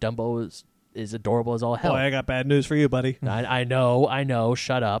 And Dumbo is adorable as all hell. Boy, I got bad news for you, buddy. I know.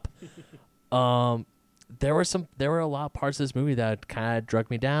 Shut up. There were a lot of parts of this movie that kind of drug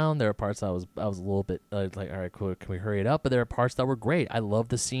me down. There were parts that I was a little bit like, all right, cool, can we hurry it up? But there are parts that were great. I love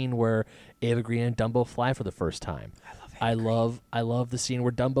the scene where Eva Green and Dumbo fly for the first time. I love the scene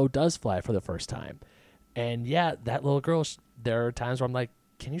where Dumbo does fly for the first time. And yeah, that little girl. There are times where I'm like,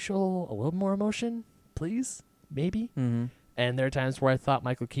 can you show a little more emotion, please? Maybe. Mm-hmm. And there are times where I thought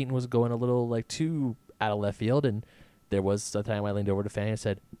Michael Keaton was going a little like too out of left field, and there was a time I leaned over to Fanny and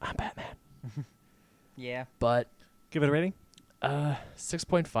said, "I'm Batman." Yeah. But Give it a rating.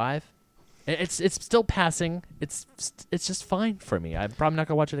 6.5. It's still passing. It's just fine for me. I'm probably not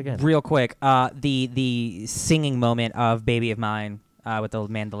gonna watch it again. Real quick, the singing moment of "Baby of Mine" with the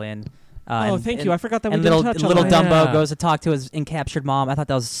mandolin. Thank you. I forgot that we and didn't little touch on little that. Dumbo Yeah. goes to talk to his encaptured mom. I thought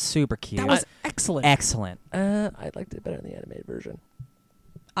that was super cute. That was excellent. excellent. I liked it better in the animated version.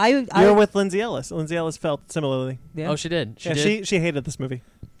 You're with Lindsay Ellis. Lindsay Ellis felt similarly. Yeah. Oh, she did. She hated this movie.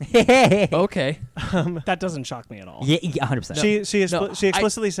 Okay. That doesn't shock me at all. Yeah, 100%. She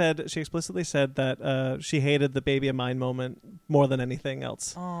explicitly said that she hated the baby of mine moment more than anything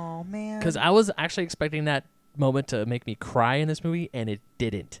else. Oh man. Because I was actually expecting that moment to make me cry in this movie, and it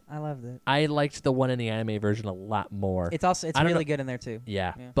didn't. I loved it. I liked the one in the anime version a lot more. It's I don't really know- good in there too.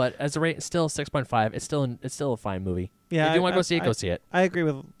 Yeah. Yeah. But as a rate, still 6.5. It's still a fine movie. Yeah, If you want to go see it, go see it. I agree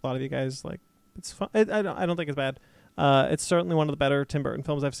with a lot of you guys. Like, it's fun. I don't think it's bad. It's certainly one of the better Tim Burton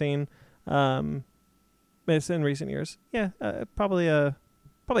films I've seen. It's in recent years. Yeah, probably a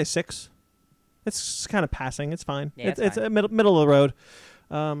 6. It's kind of passing. It's fine. Yeah, it's it's fine. a middle of the road.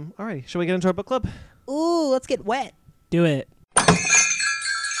 Alrighty, shall we get into our book club? Ooh, let's get wet. Do it.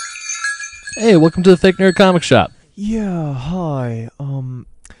 Hey, welcome to the Fake Nerd Comic Shop. Yeah, hi. Do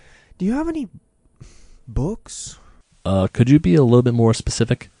you have any books? Could you be a little bit more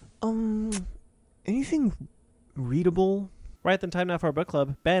specific? Anything readable? Right, then time now for our book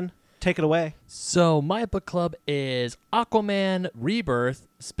club. Ben, take it away. So my book club is Aquaman Rebirth,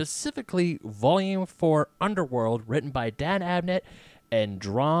 specifically Volume 4 Underworld, written by Dan Abnett and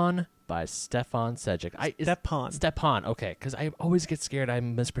drawn by Stefan Sejic. Stepan, okay, because I always get scared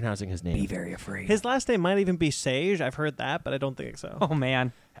I'm mispronouncing his name. Be very afraid. His last name might even be Sage. I've heard that, but I don't think so. Oh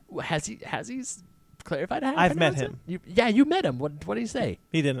man. Has he clarified how to I've met pronounce him. it? You met him. What did he say?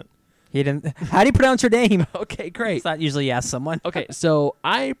 He didn't. He didn't. How do you pronounce your name? Okay, great. It's not usually you ask someone. Okay, so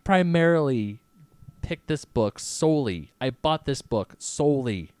I primarily picked this book solely. I bought this book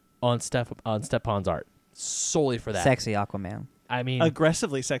solely on Stepan's art. Solely for that. Sexy Aquaman. I mean,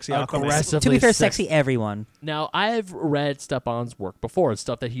 Aggressively sexy Aquaman. aggressively To be fair, sexy. sexy everyone. Now, I've read Stepan's work before,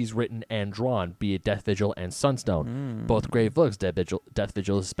 stuff that he's written and drawn, be it Death Vigil and Sunstone. Both great books, Death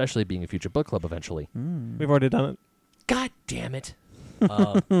Vigil especially being a future book club eventually. We've already done it. God damn it.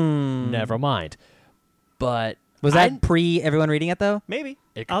 Never mind. But Was that pre everyone reading it though? Maybe.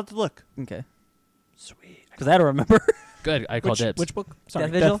 It- I'll have to look. Okay. Sweet. Because I don't remember. Good, I called dibs. Which book? Sorry,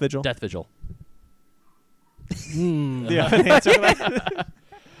 Death Vigil? Death Vigil. Death Vigil. Do you have an answer to that?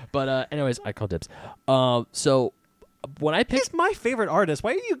 But anyways, I call dibs. So when I picked, He's my favorite artist.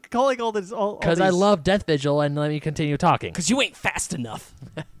 Why are you calling all this? because I love Death Vigil, and let me continue talking. Because you ain't fast enough.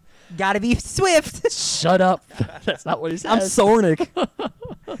 Gotta be swift. Shut up. That's not what he says. I'm Sornik.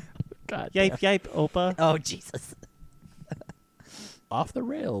 God, Yipe, yipe, Opa. Oh Jesus! off the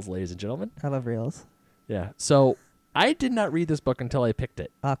rails, ladies and gentlemen. I love reels. Yeah. So I did not read this book until I picked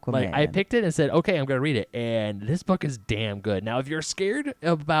it. Aquaman. Like I picked it and said, okay, I'm going to read it. And this book is damn good. Now, if you're scared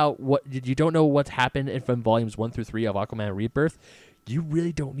about what you don't know what's happened from volumes 1 through 3 of Aquaman Rebirth, you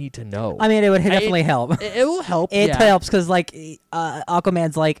really don't need to know. I mean, it would definitely help. It will help. It yeah. helps because like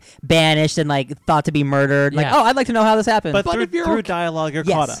Aquaman's like banished and like thought to be murdered. Like, Yeah. oh, I'd like to know how this happened. But, But through, if you're through okay- dialogue, you're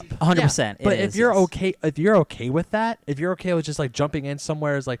yes, caught up. 100%. But it if is, you're yes. okay with that, if you're okay with just like jumping in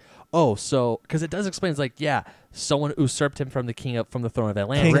somewhere, is like, oh, so because it does explain, it's like, yeah, someone usurped him from the from the throne of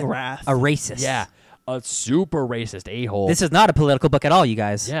Atlantis. King Wrath. a racist. Yeah, a super racist a-hole. This is not a political book at all, you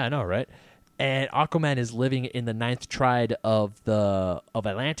guys. Yeah, I know, right? And Aquaman is living in the 9th Triad of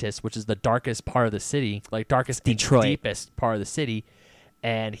Atlantis, which is the darkest part of the city, like darkest and Detroit. deepest part of the city.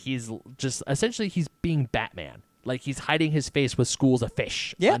 And he's just essentially he's being Batman. Like he's hiding his face with schools of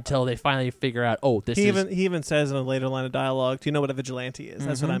fish until they finally figure out, oh, this He is even says in a later line of dialogue, "Do you know what a vigilante is?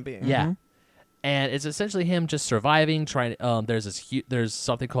 That's what I'm being." yeah. And it's essentially him just surviving. Trying. There's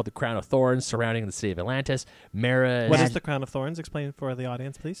something called the Crown of Thorns surrounding the city of Atlantis. Mara. What is the Crown of Thorns? Explain for the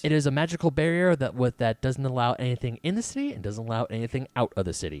audience, please. It is a magical barrier that doesn't allow anything in the city and doesn't allow anything out of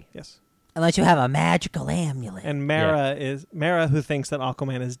the city. Yes. Unless you have a magical amulet. And Mara, who thinks that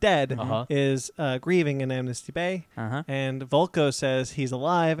Aquaman is dead, Uh-huh. is grieving in Amnesty Bay. Uh-huh. And Volko says he's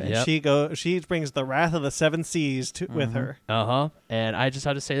alive, and Yep. she brings the wrath of the seven seas with her. And I just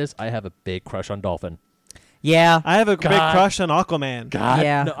have to say this: I have a big crush on Dolphin. Yeah. I have a big God. crush on Aquaman. God,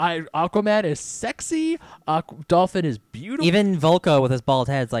 Yeah. no, Aquaman is sexy. Dolphin is beautiful. Even Volko with his bald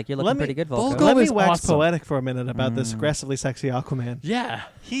head's like, you're looking Let me- pretty good, Volko. Volko Let me is wax awesome. poetic for a minute about this aggressively sexy Aquaman. yeah.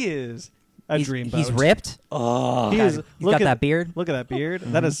 He is a he's, dreamboat. he's ripped. Oh, He is. He's Look got at that beard. Look at that beard.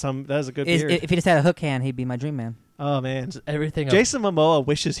 That is a good beard. If he just had a hook hand, he'd be my dream man. Oh man, everything. Jason Momoa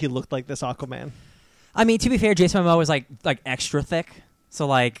wishes he looked like this Aquaman. I mean, to be fair, Jason Momoa was like extra thick. So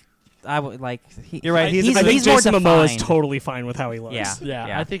like, I would like. You're right. He's I think more Jason Momoa is defined. totally fine with how he looks. Yeah.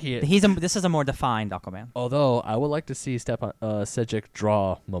 Yeah, I think he. This is a more defined Aquaman. Although I would like to see Cedric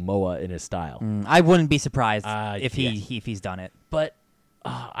draw Momoa in his style. I wouldn't be surprised if yes. he's done it. But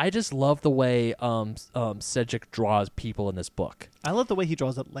I just love the way Cedric draws people in this book. I love the way he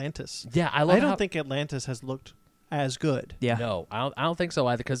draws Atlantis. Yeah, I love. I don't how- think Atlantis has looked as good. Yeah. No, I don't think so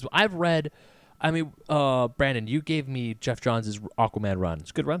either. Because I've read. I mean, Brandon, you gave me Jeff Johns' Aquaman run.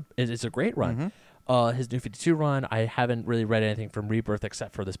 It's a good run. It's a great run. His New 52 run, I haven't really read anything from Rebirth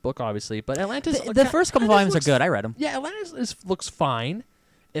except for this book, obviously. But Atlantis, The first couple volumes are good. I read them. Yeah, Atlantis looks fine.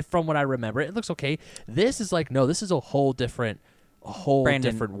 If from what I remember, it looks okay. This is like no, this is a whole different Brandon,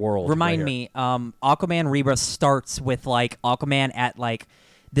 different world. Remind right me, Aquaman Rebirth starts with like Aquaman at like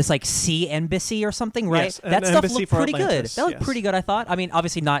this like sea embassy or something, right? Yes, an that stuff embassy looked for pretty Atlantis, good. That looked yes. pretty good, I thought. I mean,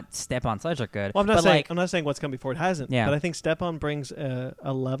 obviously not Stepan Cedric good. Well, but like, I'm not saying what's come before it hasn't. Yeah. But I think Stepan brings a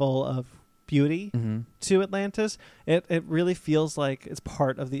level of beauty Mm-hmm. to Atlantis. It really feels like it's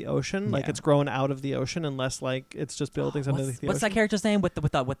part of the ocean, like Yeah. it's grown out of the ocean, and less like it's just buildings underneath the what's that ocean. character's name with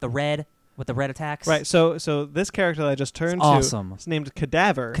the red attacks? Right. So this character that I just turned awesome. to is named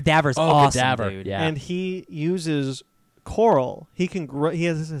Cadaver. Cadaver's Oh, awesome, Cadaver, dude. yeah. And he uses coral. He can grow. He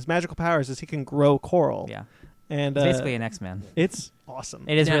has his magical powers is he can grow coral. Yeah. And It's basically an X-Men. it's awesome.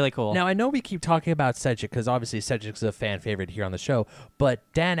 It is Now- really cool. Now I know we keep talking about Cedric because obviously Cedric's a fan favorite here on the show, but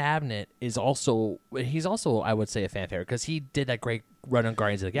Dan Abnett is also I would say a fan favorite because he did that great run on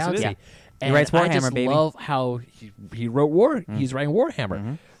Guardians of the Yes, he Galaxy. did. He And writes I Warhammer, just baby. love how he wrote He's writing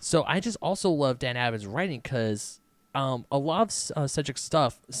Warhammer. So I just also love Dan Abnett's writing because a lot of Cedric's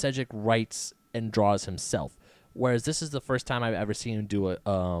stuff Cedric writes and draws himself, whereas this is the first time I've ever seen him do it.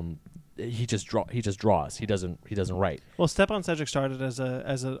 He just draws. He doesn't write. Well, Stepan Cedric started as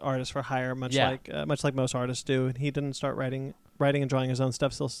an artist for hire, much Yeah. like most artists do, and he didn't start writing and drawing his own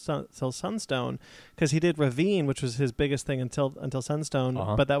stuff till Sunstone, because he did Ravine, which was his biggest thing until Sunstone,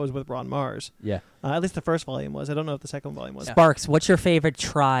 but that was with Ron Mars. Yeah. At least the first volume was. I don't know if the second volume was. Sparks, what's your favorite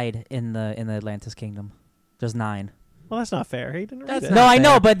Tride in the Atlantis Kingdom? There's 9. Well, that's not fair. He didn't read That's it. No, I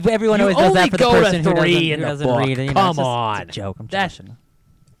know, fair. but everyone You always does only that for the go to person who 3 doesn't, in who the doesn't book. read it. Come it's just, on. It's a joke. I'm That's- joking.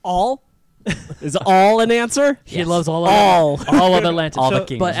 All is all an answer? He loves all of all of Atlantis. All So- the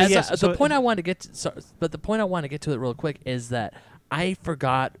kings. But as Yes, so- the point I want to get to, but the point I want to get to it real quick is that I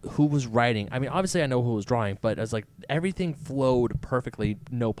forgot who was writing. I mean, obviously I know who was drawing, but I was like everything flowed perfectly,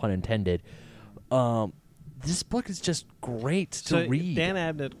 no pun intended. This book is just great to So read. Dan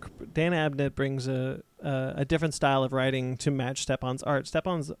Abnett brings a a different style of writing to match Stepan's art.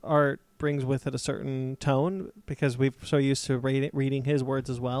 Stepan's art brings with it a certain tone because we're so used to reading his words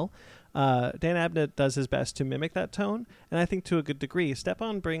as well. Dan Abnett does his best to mimic that tone, and I think to a good degree.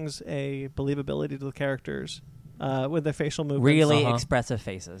 Stepan brings a believability to the characters with their facial movements. Really expressive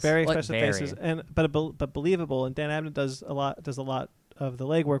faces. Very Like, expressive faces, and but believable. And Dan Abnett does a lot of the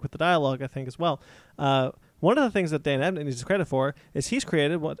legwork with the dialogue, I think, as well. One of the things that Dan Abnett needs credit for is he's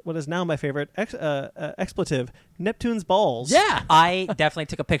created what is now my favorite expletive, Neptune's balls. Yeah. I definitely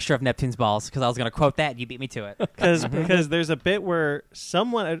took a picture of Neptune's balls because I was going to quote that, and you beat me to it. Because there's a bit where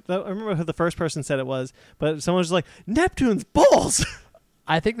someone, I don't remember who the first person said it was, but someone was like, Neptune's balls!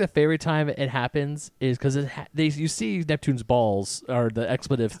 I think the favorite time it happens is because you see Neptune's balls or the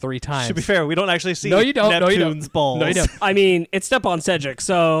expletive 3 times. To be fair, we don't actually see No, you don't. Neptune's No, you don't. balls. No, you don't. I mean, it's Stepan Sejic,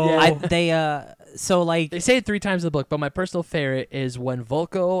 so Yeah. They They say it 3 times in the book, but my personal favorite is when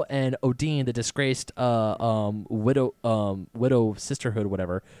Volko and Odin, the disgraced widow sisterhood,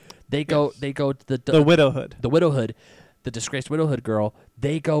 whatever, they go to The widowhood. the widowhood, the disgraced widowhood girl.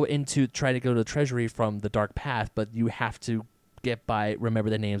 They go try to go to the treasury from the dark path, but you have to remember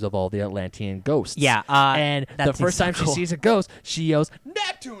the names of all the Atlantean ghosts. Yeah, and that the first seems so time cool. she sees a ghost, she yells,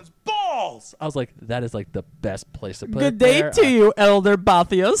 "Neptune's balls!" I was like, that is like the best place to put it Good day there. to you, Elder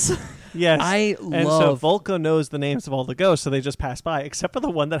Bathius. Yes. I and love- so Volko knows the names of all the ghosts, so they just pass by, except for the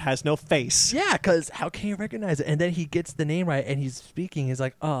one that has no face. Yeah, because how can you recognize it? And then he gets the name right, and he's speaking. He's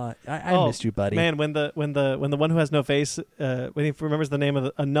like, "Oh, I missed you, buddy." Man, when the one who has no face, when he remembers the name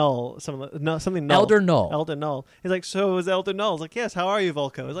of a null, something null. Elder Null. Elder Null. He's like, so is Elder Null? He's like, yes. How are you,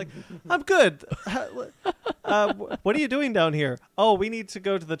 Volko? He's like, I'm good. What are you doing down here? Oh, we need to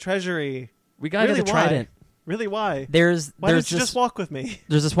go to the treasury. We got to Really, the why? trident. Really, why? There's Why don't you this, just walk with me?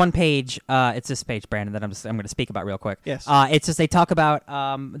 There's this one page. It's this page, Brandon, that I'm going to speak about real quick. Yes. It's just they talk about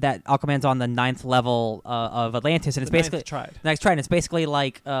that Aquaman's on the 9th level of Atlantis, and it's The ninth basically Tride. Next Trident. It's basically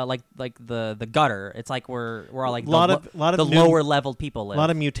like the gutter. It's like we're all like Lot the, of the new- lower leveled people A live.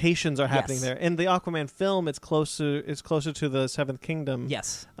 lot of mutations are happening Yes. there. In the Aquaman film, it's closer to the Seventh Kingdom.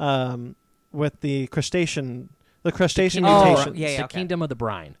 yes. With the crustacean mutation. Oh, yeah, the okay. kingdom of the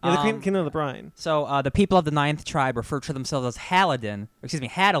brine. Yeah, the Um, Kingdom of the Brine. So the people of the 9th tribe refer to themselves as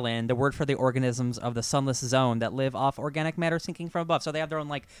Hadalin, the word for the organisms of the sunless zone that live off organic matter sinking from above. So they have their own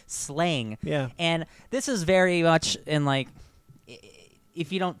like slang. Yeah. And this is very much in like,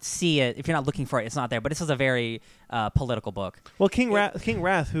 if you don't see it, if you're not looking for it, it's not there. But this is a very political book. Well, King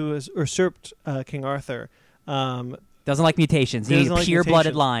Wrath, who has usurped King Arthur, Doesn't like mutations. You need doesn't a like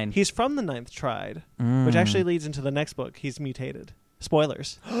pure-blooded mutation. line. He's from the 9th Tride, which actually leads into the next book. He's mutated.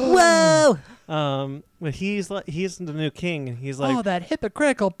 Spoilers. Whoa! But he's the new king, and he's like, Oh, that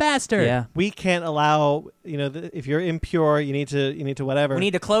hypocritical bastard! Yeah. we can't allow, if you're impure, you need to whatever. We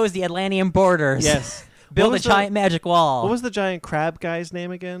need to close the Atlantean borders. Yes. Build What a was the- giant magic wall. What was the giant crab guy's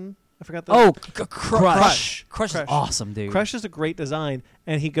name again? I forgot the. Oh, Crush. Crush is awesome, dude. Crush is a great design,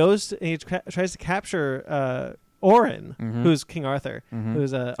 and he goes and he tries to capture Orin, who's King Arthur,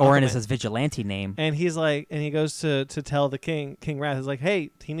 who's Orin Aquaman. is his vigilante name. And he's like, and he goes to tell the King Wrath, is like,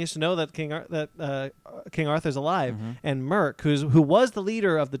 hey, he needs to know that King Arthur's alive. And Merc, who was the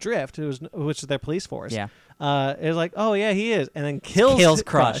leader of the Drift, which is their police force, Yeah. is like, oh yeah, he is, and then kills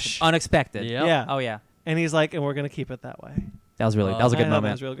Crush. Unexpected. Yep. Yeah. Oh yeah. And he's like, and we're gonna keep it that way. That was really that was a I good thought That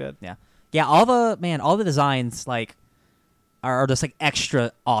moment. was real good. Yeah. Yeah, all the designs like are just like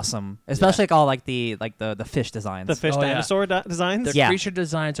extra awesome. Especially like all like the fish designs. The fish Oh, yeah. dinosaur designs. Their Yeah. creature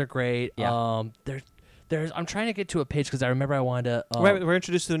designs are great. Yeah. There's. I'm trying to get to a page because I remember I wanted to. Right, we're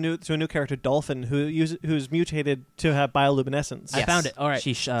introduced to a new character, Dolphin, who's mutated to have bioluminescence. I found it. All right.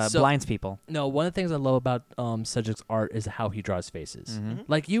 She So- blinds people. No, one of the things I love about Sedgwick's art is how he draws faces. Mm-hmm.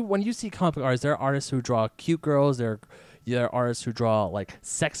 Like when you see comic book artists, there are artists who draw cute girls. There are artists who draw like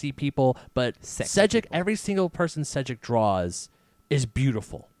sexy people. But Sedgwick, every single person Sedgwick draws is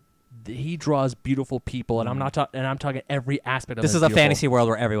beautiful. He draws beautiful people, and I'm not and I'm talking every aspect of This it is a beautiful. fantasy world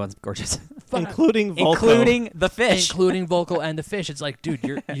where everyone's gorgeous. including Volko. Including the fish. including Volko and the fish. It's like,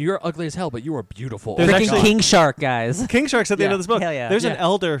 dude, you're ugly as hell, but you are beautiful. There's Oh my actually- God. King Shark, guys. King Shark's at the end Yeah. of this book. Hell yeah. There's an Yeah.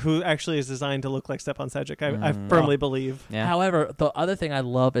 elder who actually is designed to look like Stepan Sedgwick. I firmly believe. Yeah. However, the other thing I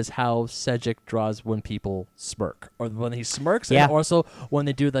love is how Sedgwick draws when people smirk, or when he smirks, Yeah. and also when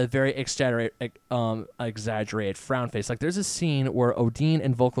they do the very exaggerated frown face. Like there's a scene where Odin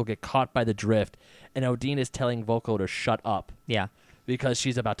and Volko get caught by the drift, and Odin is telling Volko to shut up Yeah. because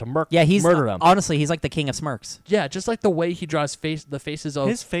she's about to Yeah, he's murder him. honestly, he's like the king of smirks. Yeah, just like the way he draws the faces of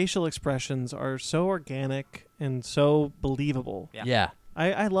His facial expressions are so organic and so believable. Yeah. yeah.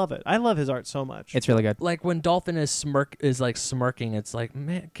 I love it. I love his art so much. It's really good. Like when Dolphin is smirking, it's like,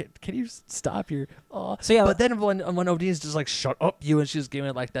 man, can you stop your? Oh. So yeah, but then when Odine's just like, shut up, you, and she's giving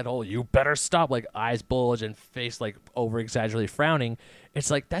it like that whole, you better stop, like eyes bulge and face like over exaggeratedly frowning.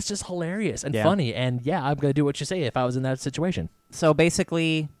 It's like that's just hilarious and funny, and I'm gonna do what you say if I was in that situation. So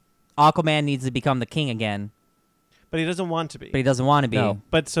basically, Aquaman needs to become the king again, but he doesn't want to be. but he doesn't want to be. No.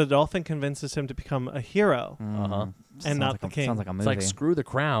 But so Dolphin convinces him to become a hero. Uh-huh. And not the king. Sounds like a It's movie. like screw the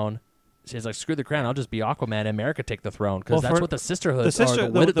crown. She's like, screw the crown. I'll just be Aquaman, and America take the throne because that's what the sisterhood, the sister-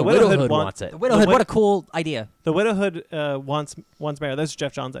 or the the Widowhood widowhood want- wants it. The Widowhood, the what a cool idea. The Widowhood wants Mara. That's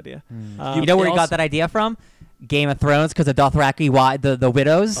Jeff John's idea. You know where they he got also- that idea from? Game of Thrones, because the Dothraki, the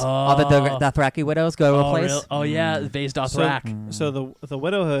widows, all the Dothraki widows go to a place. Really? Oh yeah, Vase Dothrak. So the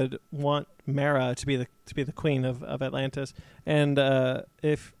Widowhood want Mara to be the queen of Atlantis, and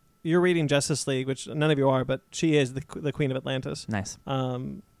if you're reading Justice League, which none of you are, but she is the queen of Atlantis. Nice.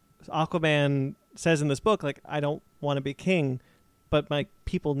 Aquaman says in this book, like, I don't want to be king, but my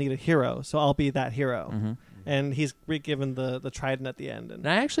people need a hero, so I'll be that hero. Mm-hmm. And he's given the trident at the end. And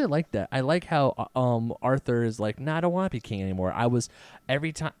I actually like that. I like how Arthur is like, nah, I don't want to be king anymore. I was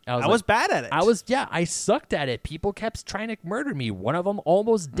bad at it. I sucked at it. People kept trying to murder me. One of them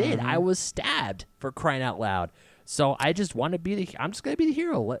almost did. I was stabbed, for crying out loud. So I just want to be I'm just gonna be the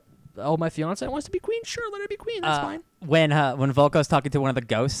hero. My fiance wants to be queen. Sure, let her be queen. That's fine. When Volko's talking to one of the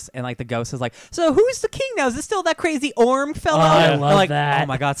ghosts, and like the ghost is like, "So who's the king now? Is this still that crazy Orm fellow?" I And love like, that. Oh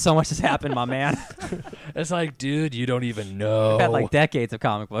my god, so much has happened, my man. It's like, dude, you don't even know. We've had like decades of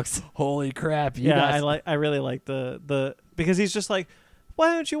comic books. Holy crap! I really like the because he's just like,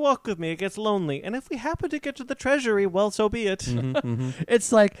 why don't you walk with me? It gets lonely, and if we happen to get to the treasury, well, so be it.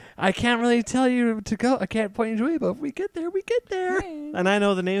 It's like, I can't really tell you to go. I can't point you to it, but if we get there, we get there. And I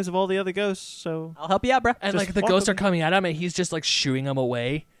know the names of all the other ghosts, so I'll help you out, bro. And Just like the walk ghosts with are coming at him, and he's just like shooing them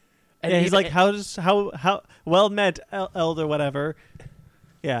away. And yeah, he's like, how well met, elder, whatever.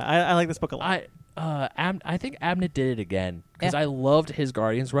 Yeah, I like this book a lot. I think Abnett did it again because Yeah. I loved his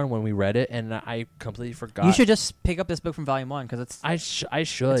Guardians run when we read it, and I completely forgot. You should just pick up this book from Volume 1 because it's. I should.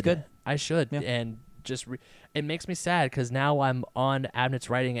 It's good. I should. Yeah. And just it makes me sad because now I'm on Abnett's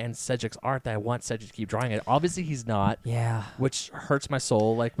writing and Cedric's art that I want Cedric to keep drawing it. Obviously, he's not. Yeah. Which hurts my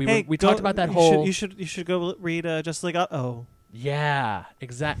soul. Like we Hey, talked about that you whole. You should go read Justice League. Yeah,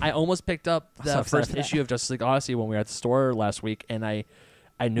 exactly. I almost picked up I'm the so excited first for that. issue of Justice League Odyssey when we were at the store last week, and I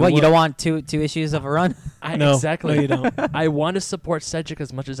knew. What, you don't want two issues of a run? No, Exactly. no, you don't. I want to support Cedric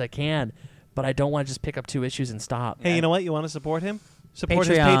as much as I can, but I don't want to just pick up 2 issues and stop. Hey, you know what? You want to support him? Support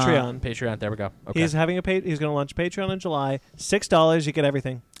his Patreon. Patreon. Patreon. There we go. Okay. He's having he's going to launch Patreon in July. $6, you get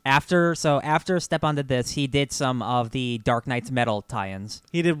everything. After Stepan did this, he did some of the Dark Knight's Metal tie-ins.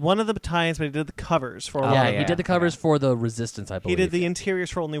 He did one of the tie-ins, but he did the covers for. yeah, all he did the covers for the Resistance, I He believe. did the interiors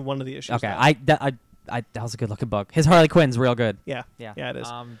for only one of the issues. Okay, though. that was a good looking book. His Harley Quinn's real good. Yeah, Yeah, it is.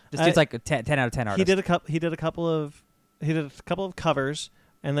 This dude's like a 10 out of 10 artist. He did a couple of covers,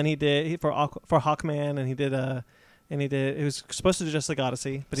 and then he did for Hawkman, and he did it was supposed to do just like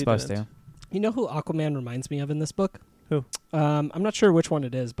Odyssey, but he supposed didn't. to. You know who Aquaman reminds me of in this book? Who? I'm not sure which one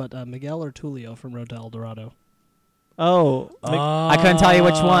it is, but Miguel or Tulio from Road to El Dorado. Oh, I couldn't tell you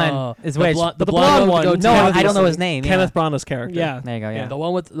which one is which. The blonde one. go No, to- I don't know his name. Kenneth Branagh's character. Yeah. There you go. Yeah. The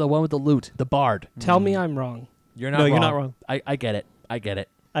one with the loot, the bard. Tell me I'm wrong. You're not. No, wrong. you're not wrong. I get it. I get it.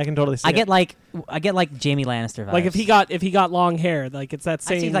 I can totally see I it. get like Jamie Lannister vibes. Like if he got long hair, like it's that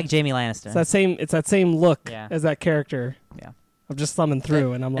I see same like Jamie Lannister. it's that same look Yeah. as that character. Yeah. I'm just thumbing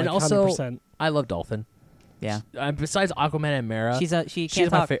through and I'm like And also, 100%. I love Dolphin. Yeah. Besides Aquaman and Mara, She she's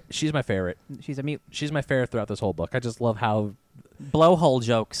can't my talk. she's my favorite. She's a mute. She's my favorite throughout this whole book. I just love how. Blowhole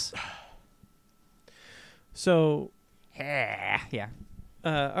jokes. So, Yeah.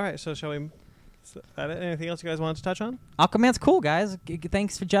 all right. So, shall we? Anything else you guys wanted to touch on? Aquaman's cool, guys.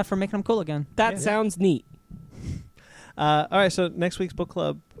 Thanks for Jeff for making him cool again. That Yeah. sounds neat. All right. So next week's book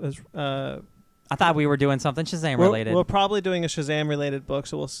club is. I thought we were doing something Shazam We're related. probably doing a Shazam related book,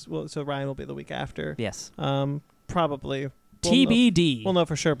 so so Ryan will be the week after. Yes, Probably. TBD. We'll know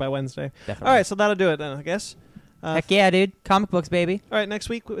for sure by Wednesday. definitely. All right, so that'll do it then, I guess. Heck yeah, dude. Comic books, baby. All right, next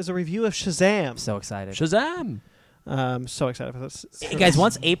week is a review of Shazam. I'm so excited. Shazam! So excited for this. Hey, guys,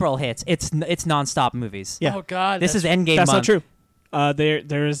 once April hits, it's nonstop movies. Yeah. Oh God. This is Endgame That's month. not true.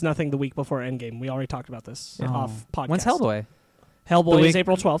 There is nothing the week before Endgame. We already talked about this off podcast. When's Hellboy? Hellboy The is week-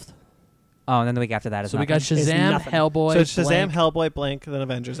 April 12th. Oh, and then the week after that is So we nothing. got Shazam, nothing. Hellboy. So it's Shazam, Blank. Hellboy, Blank, then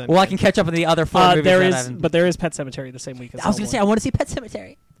Avengers. Endgame. Well, I can catch up on the other 4 movies. There that is, I haven't- but there is Pet Cemetery the same week as I was gonna Hellboy. say I want to see Pet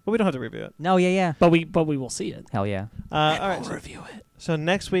Cemetery. But we don't have to review it. No, yeah. But we will see it. Hell yeah. All right. We'll review it. So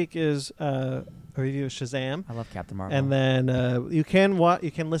next week is a review of Shazam. I love Captain Marvel. And then you can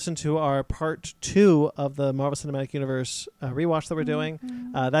listen to our part 2 of the Marvel Cinematic Universe rewatch that we're doing.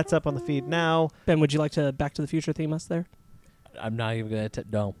 That's up on the feed now. Ben, would you like to Back to the Future theme us there? I'm not even going to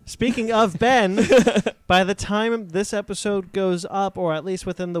no. Speaking of Ben, by the time this episode goes up, or at least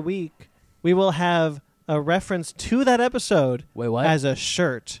within the week, we will have a reference to that episode Wait, what? as a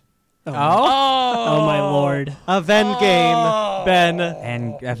shirt. Oh my lord! A Venn game, Ben.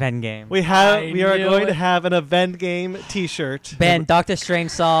 And a Ven game. We are knew going it. to have an event game T-shirt. Ben, Doctor Strange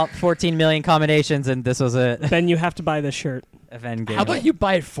saw 14 million combinations, and this was it. Ben, you have to buy this shirt. A Ven game. How about you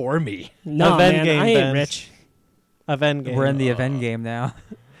buy it for me? No, Venn man, game, I ain't Ben. rich. A Venn game. We're in the event game now.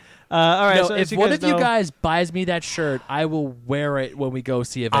 All right. No, so as if one guys of you know- guys buys me that shirt, I will wear it when we go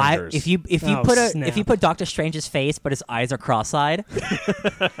see Avengers. If you Oh, put snap. Doctor Strange's face, but his eyes are cross-eyed,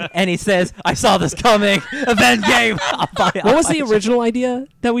 and he says, "I saw this coming." Event game. What was the original idea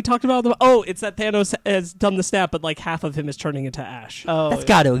that we talked about? Oh, it's that Thanos has done the snap, but like half of him is turning into ash. Oh, That's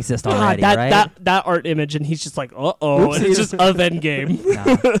got to exist God, already, that, right? that art image, and he's just like, uh-oh, and it's just a Venn game. No.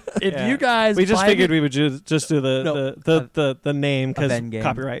 if Yeah. you guys we just buy figured me, we would just do the name because Venn game.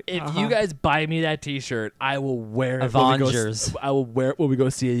 copyright. if you guys buy me that T-shirt, I will wear it. Avengers. I will wear it when we go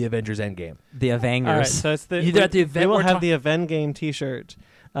see the Avengers Endgame. The Avengers. All right, so it's the Either at the event we will we're have talk- the event game T-shirt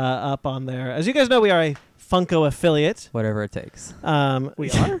up on there. As you guys know, we are a Funko affiliate. Whatever it takes. We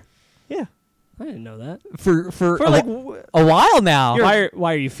are? Yeah. I didn't know that. For For a, like, a while now. Why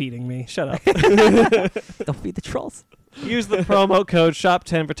are you feeding me? shut up. Don't feed the trolls. Use the promo code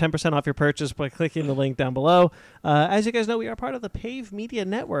SHOP10 for 10% off your purchase by clicking the link down below. As you guys know, we are part of the Pave Media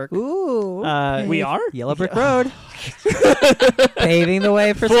Network. Ooh. We are? Yellow Brick Road. Paving the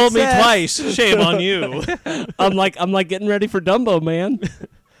way for Fooled me success. twice. Shame on you. I'm like getting ready for Dumbo, man.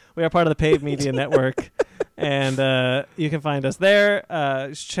 We are part of the Pave Media Network. And you can find us there.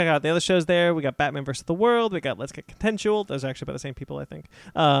 Check out the other shows there. We got Batman vs. the World. We got Let's Get Contentual. Those are actually by the same people, I think.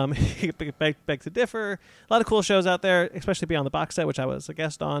 Beg to Differ. A lot of cool shows out there, especially Beyond the Box Set, which I was a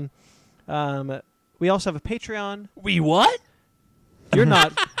guest on. We also have a Patreon. We what? You're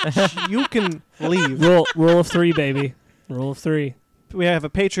not. You can leave. Rule of 3, baby. Rule of 3. We have a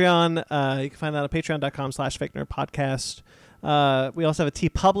Patreon. You can find that at patreon.com/FakeNerdPodcast. We also have a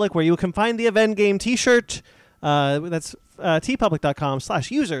TeePublic where you can find the event game T-shirt. That's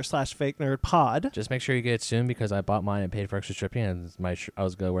tpublic.com/user/FakeNerdPod. Just make sure you get it soon because I bought mine and paid for extra shipping, and I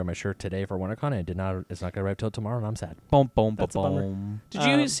was gonna wear my shirt today for WonderCon, and it did not. It's not gonna arrive till tomorrow, and I'm sad. Boom, boom, That's a bummer. boom. Did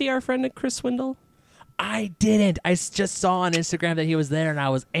you see our friend Chris Swindle? I didn't. I just saw on Instagram that he was there, and I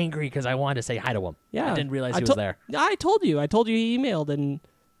was angry because I wanted to say hi to him. Yeah. I didn't realize he was to- there. I told you. I told you he emailed and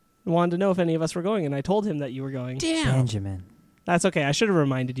wanted to know if any of us were going, and I told him that you were going. Damn. Benjamin. That's okay. I should have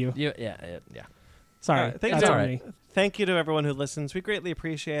reminded you. Yeah. Sorry. All right, thank That's you. on me. Thank you to everyone who listens. We greatly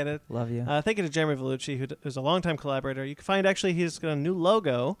appreciate it. Love you. Thank you to Jeremy Vellucci, who's a longtime collaborator. You can find actually he's got a new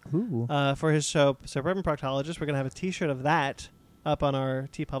logo Ooh. for his show, Suburban Proctologist. We're gonna have a T-shirt of that up on our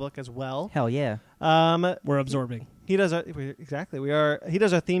TeePublic as well. Hell yeah. We're absorbing. He does he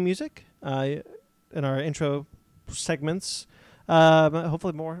does our theme music in our intro segments.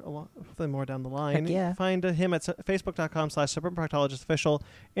 Hopefully more down the line. Heck yeah. Find him at facebook.com/SuburbanProctologistOfficial,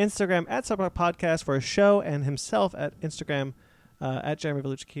 Instagram at SuburbanPodcast for a show, and himself at Instagram at Jeremy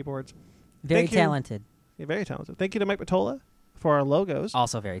Vellucci Keyboards. Very Thank you. talented. Yeah, very talented. Thank you to Mike Matola for our logos.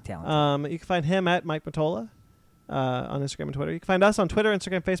 Also very talented. You can find him at Mike Matola on Instagram and Twitter. You can find us on Twitter,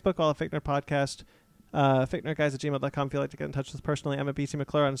 Instagram, Facebook, all at Fake Nerd Podcast. FakeNerdGuys@gmail.com if you'd like to get in touch with us personally. I'm at BT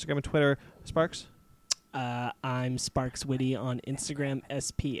McClure on Instagram and Twitter. Sparks? I'm Sparks Witty on Instagram,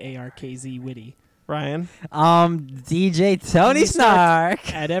 SPARKZ Witty. Ryan? DJ Tony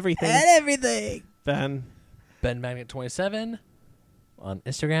Snark. At everything. everything. Ben? Ben Magnet 27 on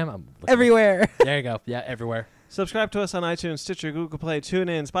Instagram. I'm looking- Everywhere. There you go. Yeah, everywhere. Subscribe to us on iTunes, Stitcher, Google Play,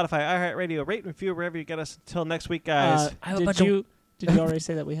 TuneIn, Spotify, iHeartRadio. Rate and review wherever you get us. Until next week, guys. I have a bunch of- Did you already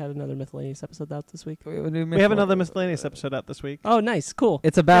say that we had another miscellaneous episode out this week? We have another miscellaneous episode out this week. Oh, nice. Cool.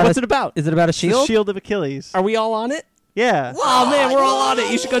 It's about What's it about? Is it about a It's the shield? Shield of Achilles. Are we all on it? Yeah. Oh, man, we're all on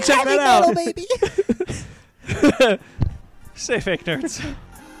it. You should go check that out. baby. Stay fake nerds.